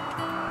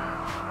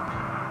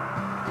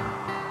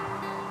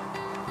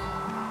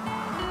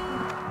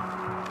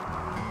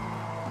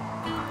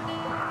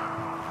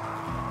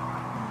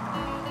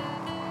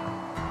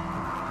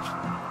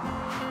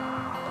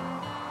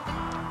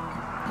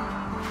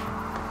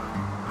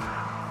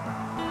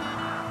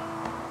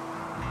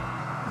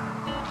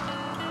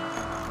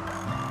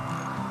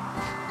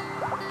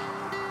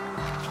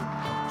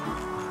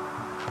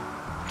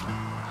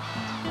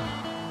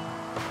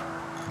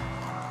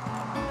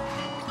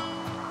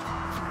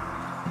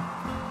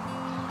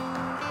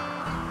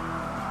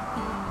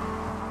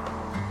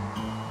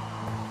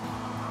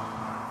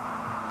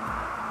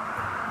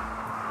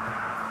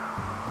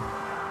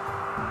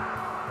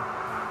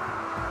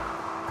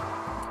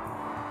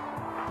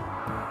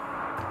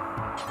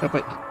 How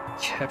about you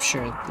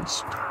capture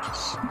these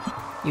ones?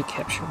 You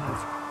capture one of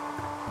them.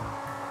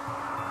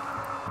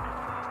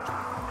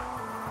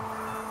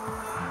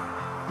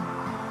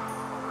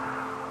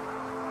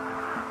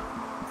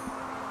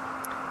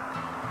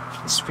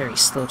 This very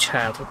slow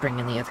child will bring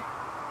in the other.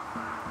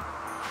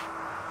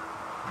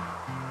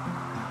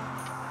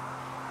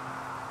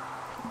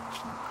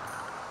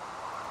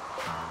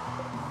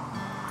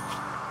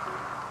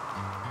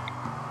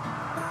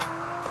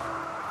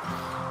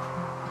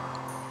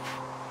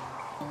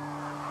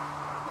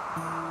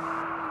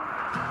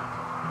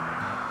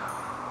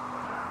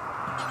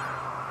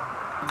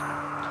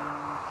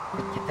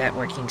 Get that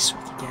working so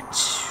we can get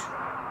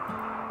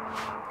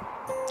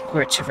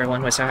whichever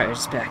one was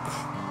ours back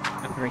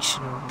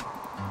operational.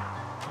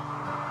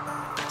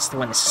 It's the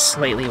one that's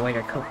slightly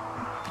whiter color.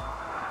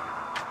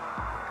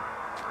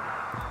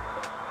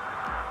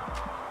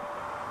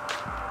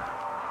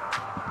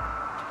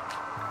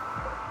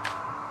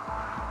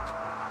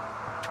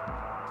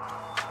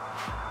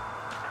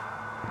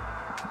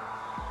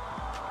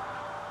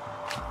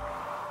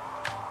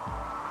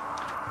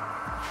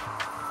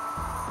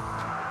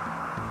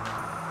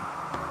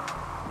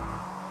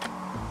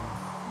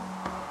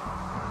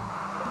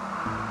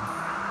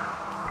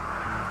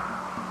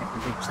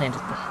 They planted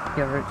the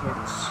railroad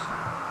yet.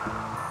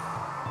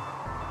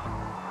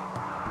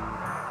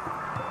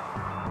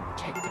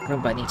 Okay, the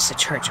robot needs to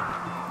charge it.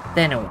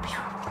 Then it will be.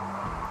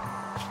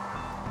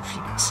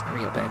 She's in a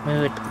real bad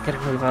mood, but we gotta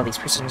move all these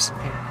prisoners in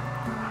here.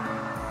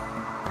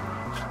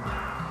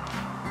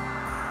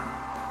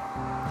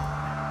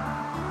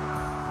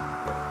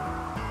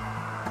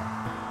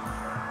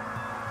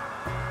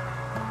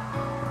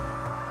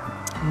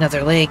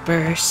 Another leg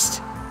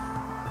burst.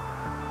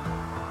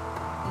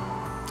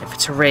 If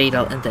it's a raid,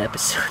 I'll end the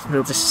episode.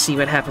 We'll just see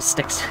what happens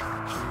next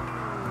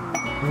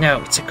time.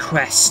 No, it's a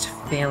quest.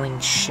 Failing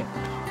ship.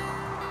 They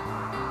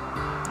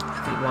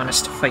want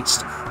us to fight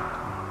stuff.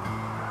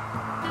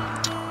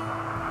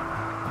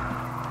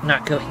 I'm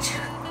not going to.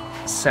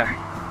 Sorry.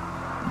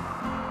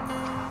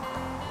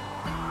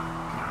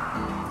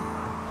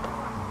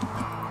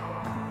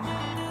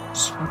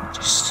 So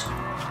just...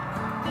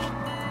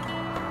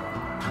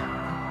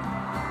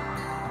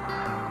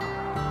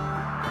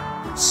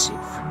 let's see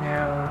for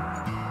now.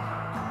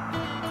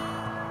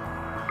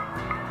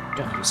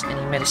 Don't use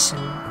any medicine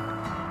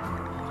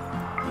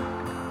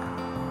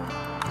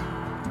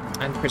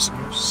on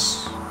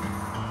prisoners.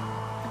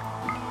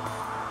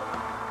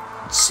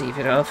 Save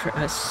it all for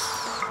us.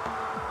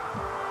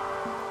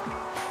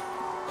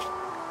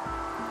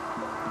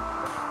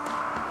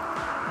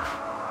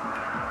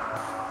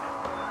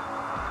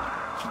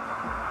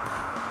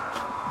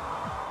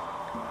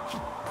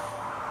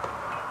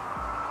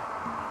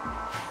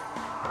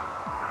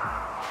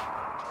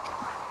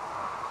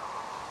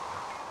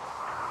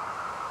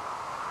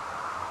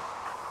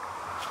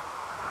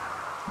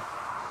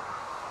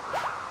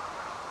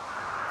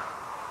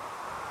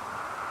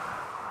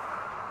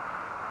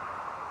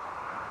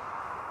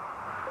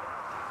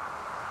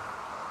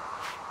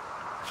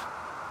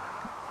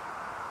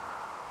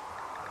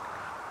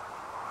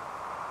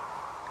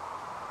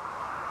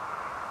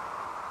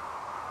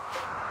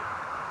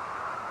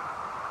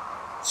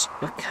 So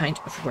what kind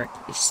of work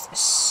is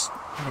this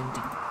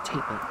mending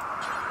table?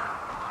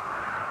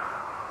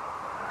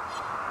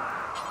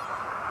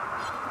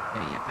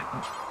 Oh yeah, I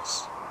want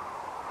this.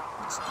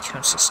 This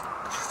counts as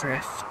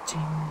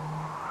crafting.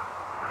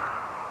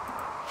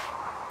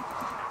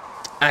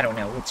 I don't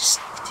know, we'll just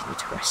continue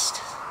to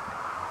rest.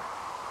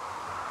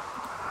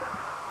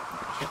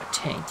 We have a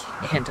tank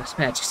and a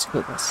magic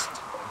school list.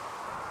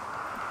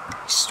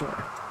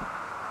 Restore.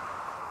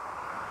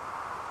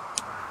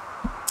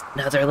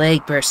 Another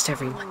leg burst,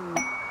 everyone.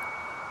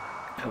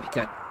 Oh, we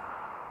got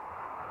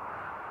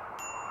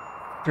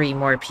 3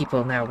 more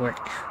people now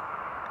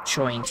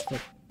joined the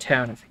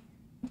town of.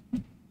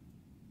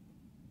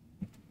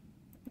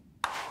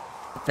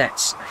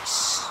 That's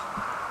nice.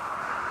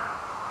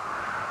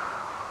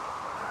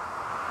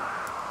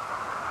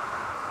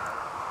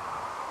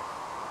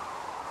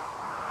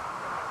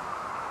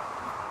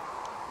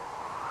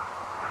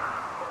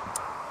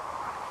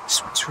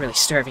 This one's really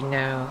starving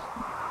now.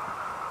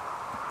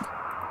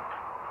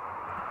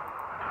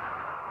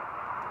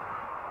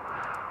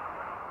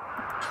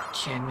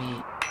 Can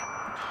we...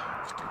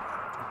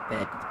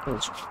 bed.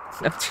 Bullshit.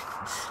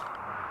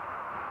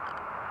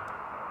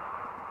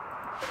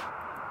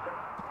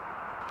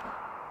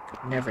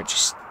 Could never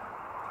just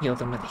heal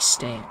them where they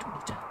stand. We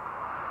need to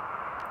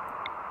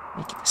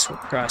make it this whole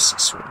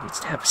process where it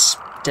needs to have a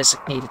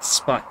designated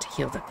spot to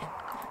heal them in.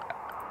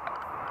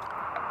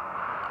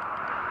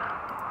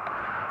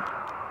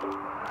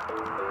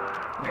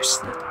 Where's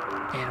the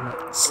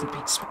animal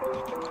sleeping spot?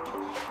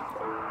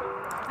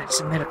 That's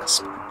a medical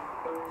spot.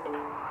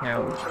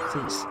 No,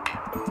 please.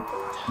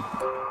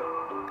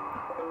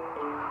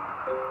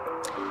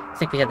 I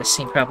think we had the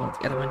same problem with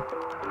the other one.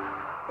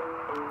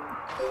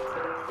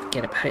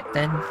 Forget about it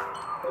then.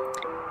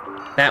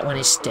 That one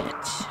is dead.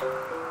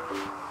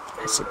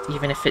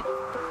 Even if the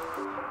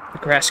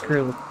grass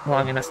grew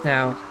long enough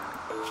now,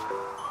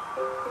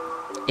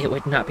 it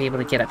would not be able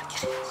to get up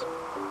again.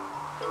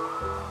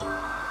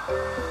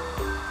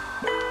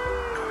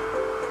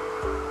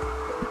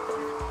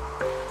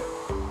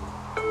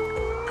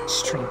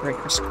 Extreme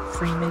break risk of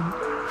Freeman.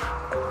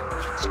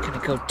 Just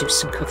gonna go do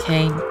some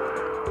cocaine.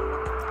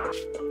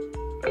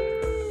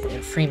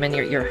 Yeah, Freeman,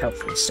 you're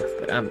helpful and stuff,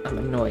 but I'm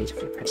annoyed of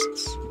your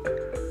presence.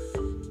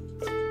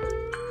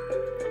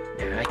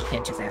 No, I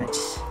can't do that.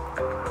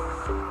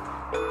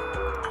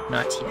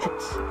 Not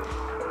yet.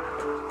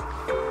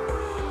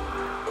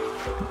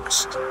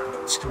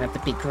 Just gonna have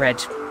the big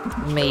red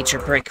major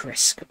break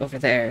risk over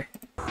there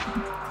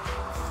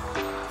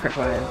for a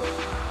while.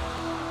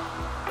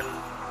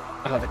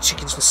 Oh, the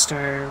chickens will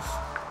starve.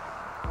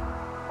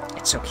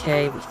 It's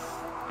okay, we've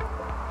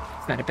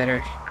got a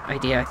better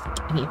idea, I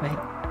think, anyway.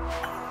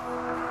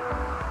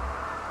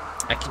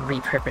 I can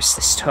repurpose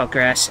this tall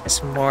grass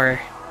as more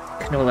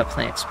canola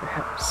plants,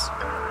 perhaps.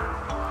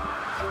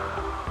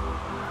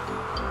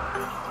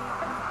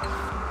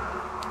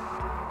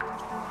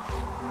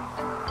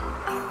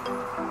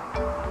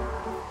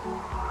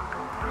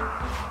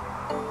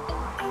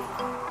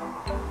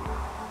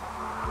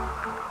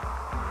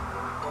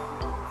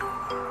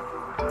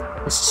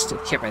 This is still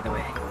here, by the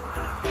way.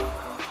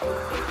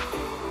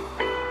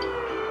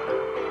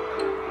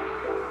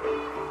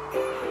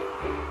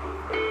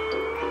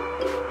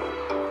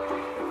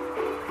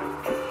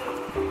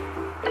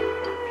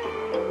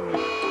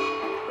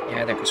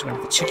 Yeah, there goes one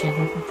of the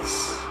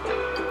chickens.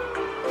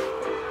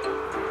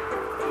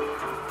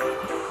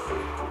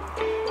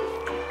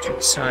 Turn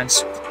this on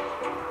so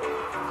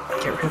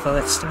get rid of all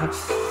that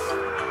stuff.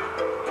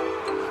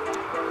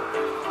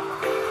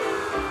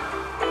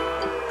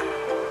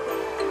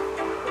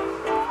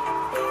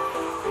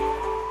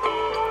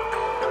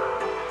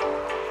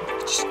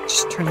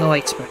 Just turn the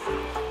lights back.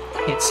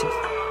 Can't see.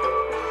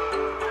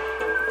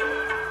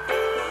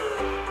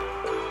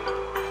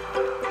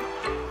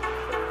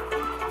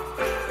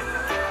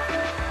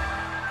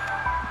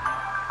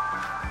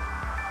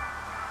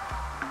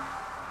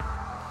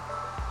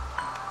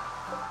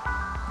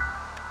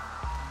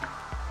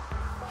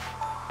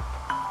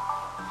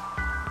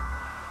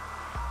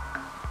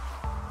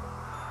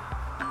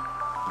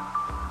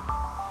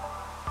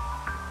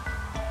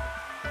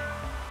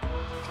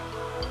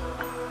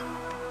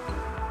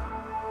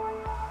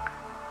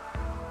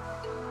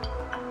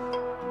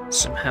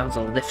 Somehow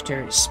the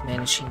lifter is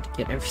managing to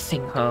get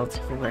everything hauled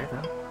everywhere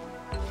though.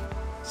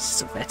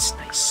 So that's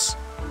nice.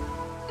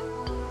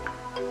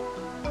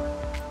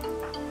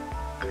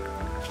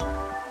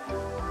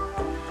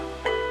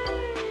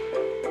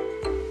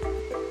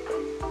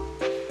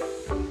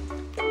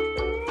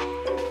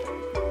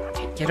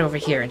 Okay, get over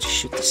here and just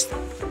shoot this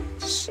thing,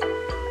 please.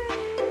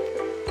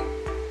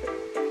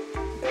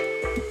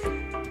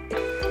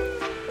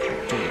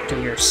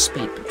 Do your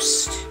speed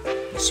boost.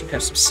 You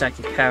have some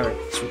psychic power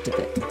because we did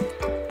that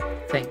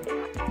thing.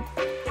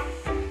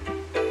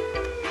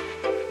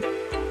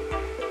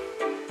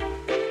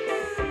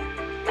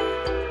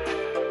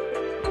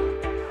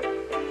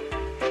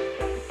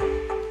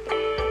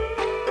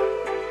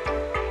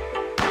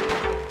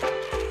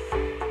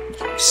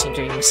 You seem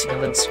to be missing a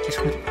little, so get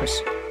a little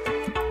closer.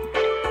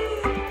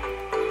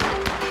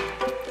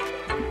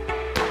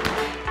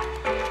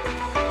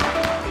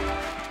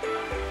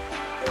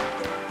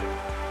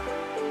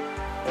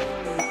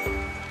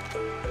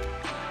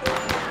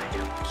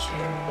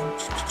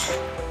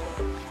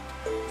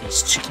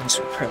 These chickens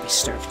will probably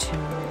starve too.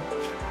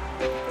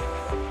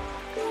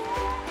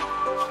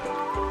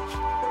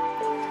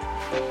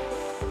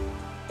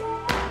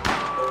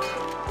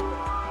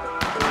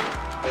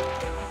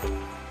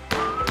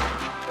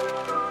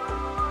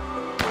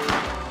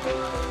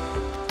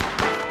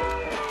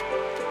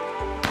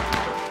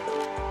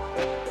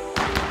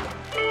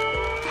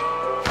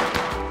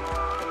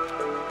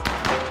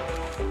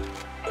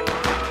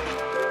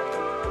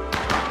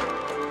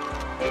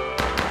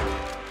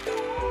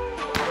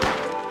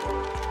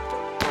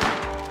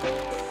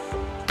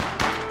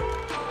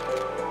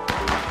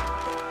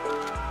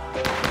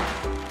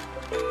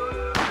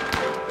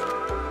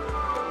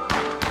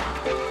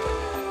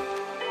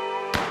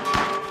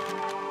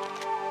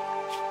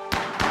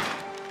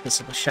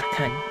 Visible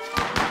shotgun.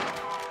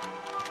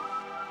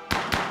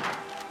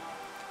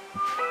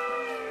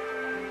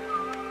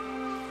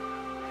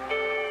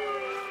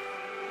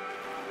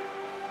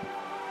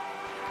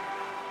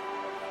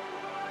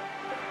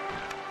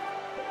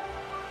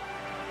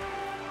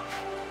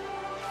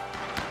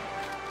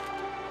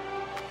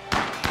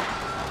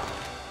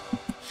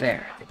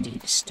 There, the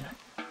deed is done.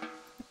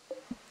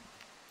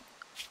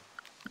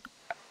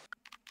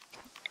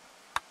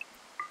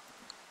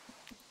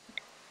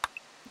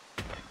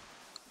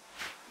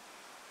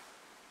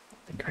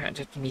 The ground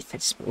underneath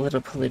it's a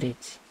little polluted.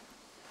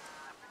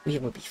 We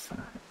will be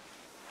fine.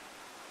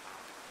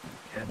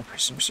 Yeah, the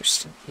prisoners are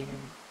still here.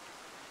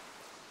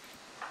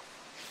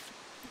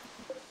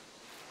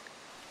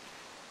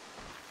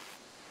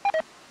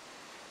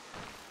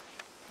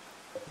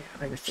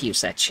 Yeah, I refuse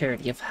that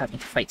charity of having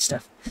to fight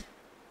stuff.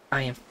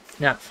 I am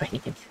not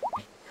fighting it.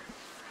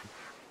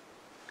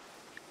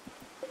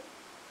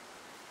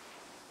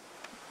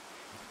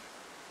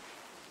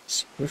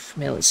 Roof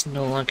mill is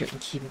no longer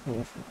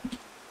incapable of working.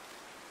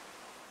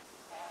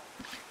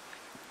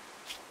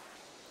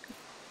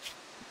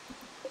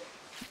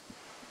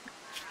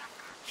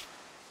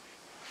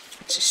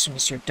 As soon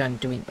as you're done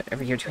doing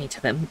whatever you're doing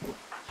to them,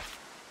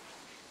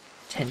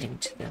 tending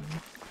to them,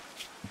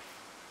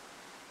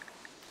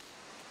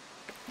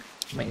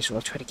 you might as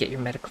well try to get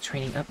your medical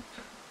training up.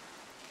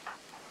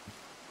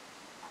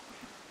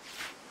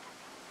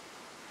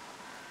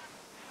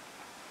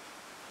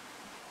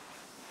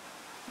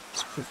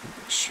 Let's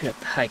shoot up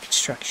the high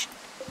construction.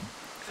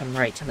 If I'm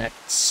right, and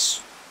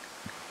that's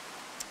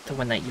the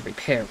one that you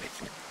repair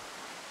with, it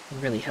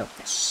really help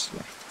us.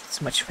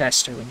 It's much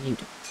faster when you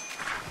do it.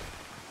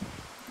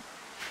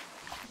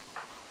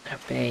 Our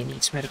bay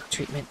needs medical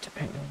treatment,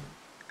 apparently.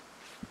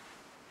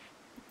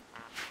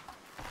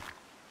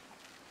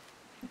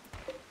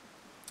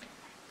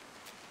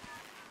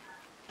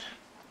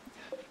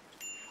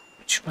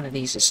 Which one of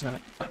these is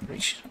not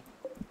operational?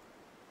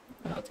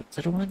 Oh, the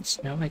little ones?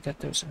 No, I got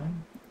those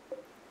on.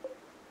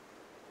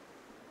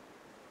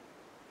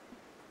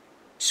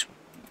 This one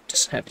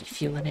doesn't have any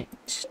fuel in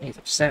it.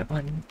 Neither does that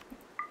one.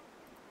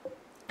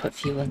 Put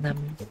fuel in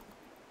them.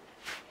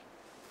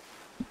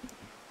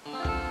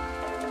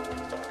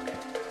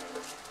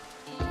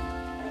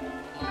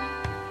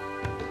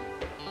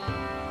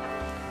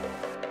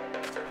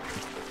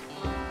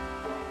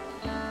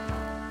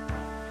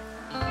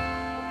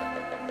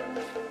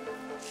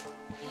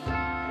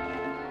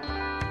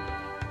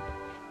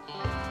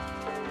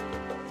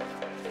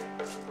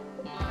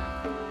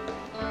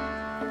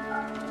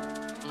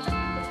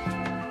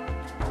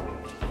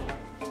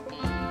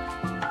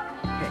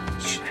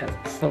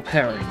 Full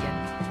power again.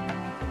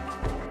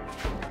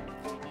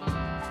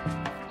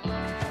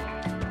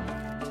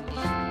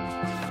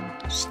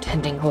 Just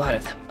tending a lot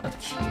of them.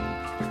 Okay.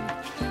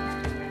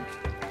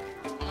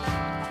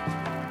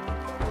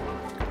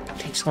 It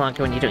takes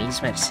longer when you don't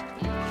use medicine.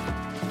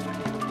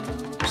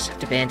 Just have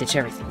to bandage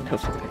everything and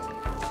hopefully.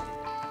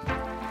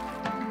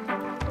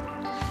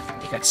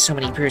 They got so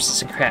many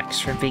bruises and cracks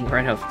from being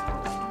run over.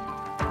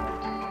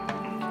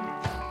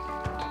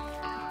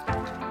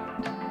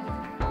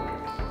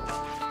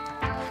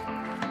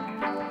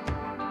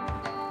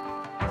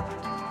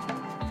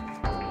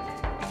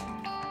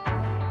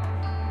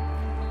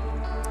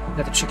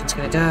 Another chicken's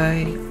gonna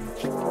die.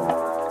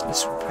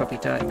 This will probably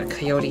die. A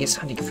coyote is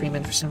hunting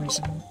Freeman for some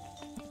reason.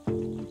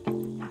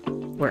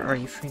 Where are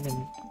you,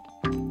 Freeman?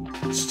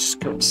 Let's just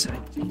go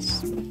inside,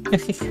 please.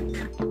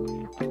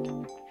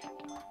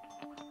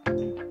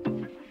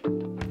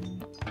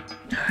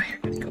 Ah, you're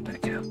gonna go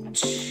back out.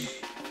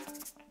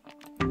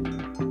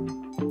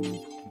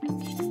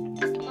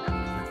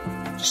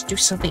 Just do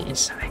something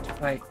inside.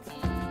 Why?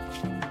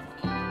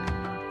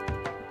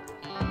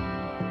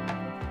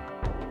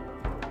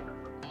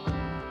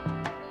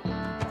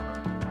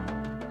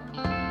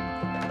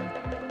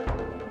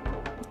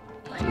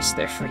 Is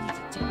there for you to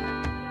do?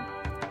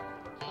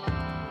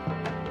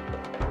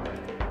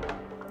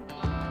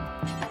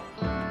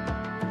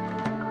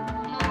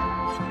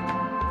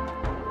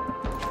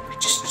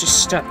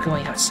 Just stop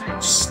going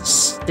outside.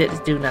 Just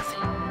do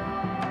nothing.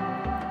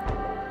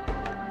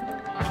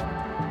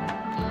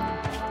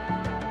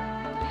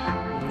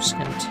 I'm just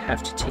going to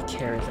have to take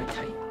care of the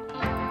kite.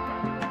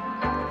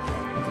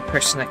 And the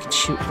person that can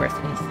shoot worth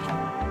anything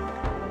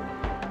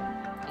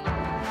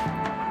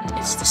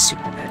is the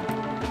Superman.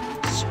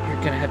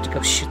 You're gonna have to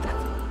go shoot them.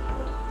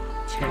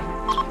 Okay.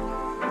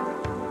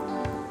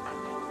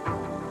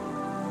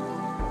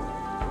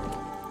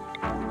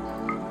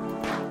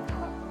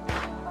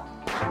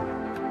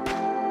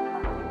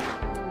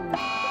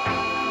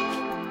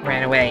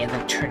 Ran away and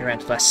then turned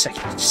around at the last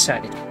second and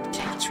decided to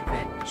take its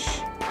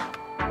revenge.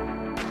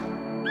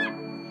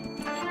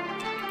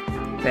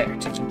 There,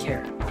 taken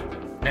care of.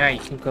 Now you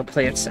can go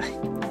play outside.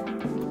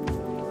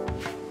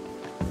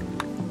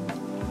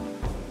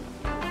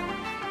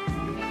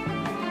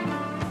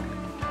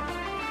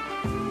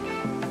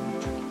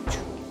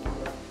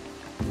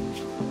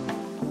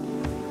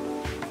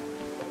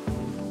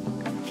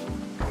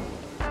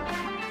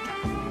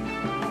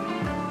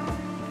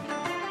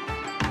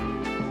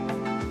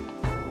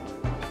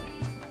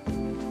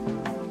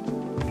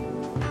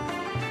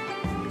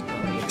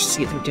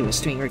 See what they're doing is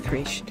doing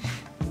recreation.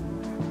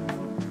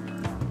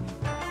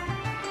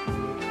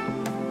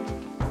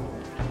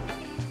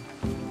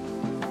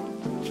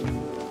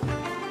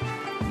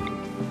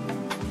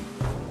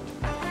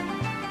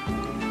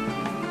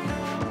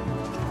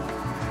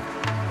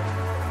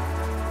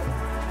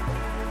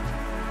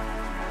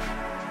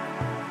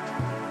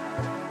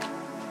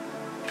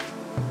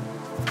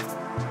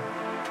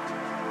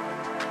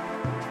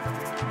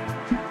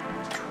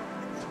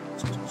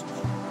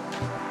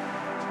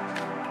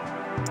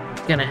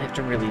 Gonna have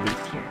to really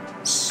leave here.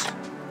 This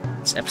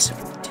episode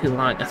will be too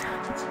long.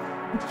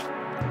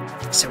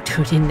 So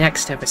tune in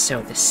next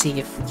episode to see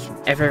if we can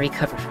ever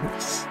recover from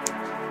this.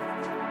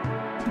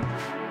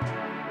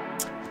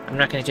 I'm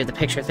not gonna do the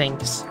picture thing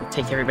because it'll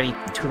take everybody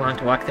too long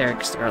to walk there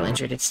because they're all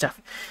injured and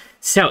stuff.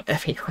 So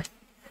everyone,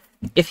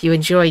 If you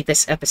enjoyed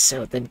this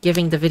episode, then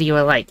giving the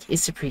video a like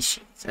is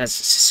appreciated, as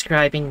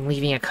subscribing,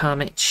 leaving a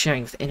comment, and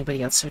sharing with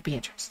anybody else who would be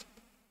interested.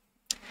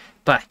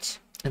 But,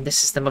 and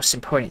this is the most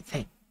important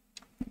thing,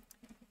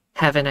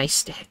 have a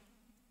nice day.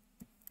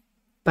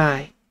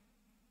 Bye.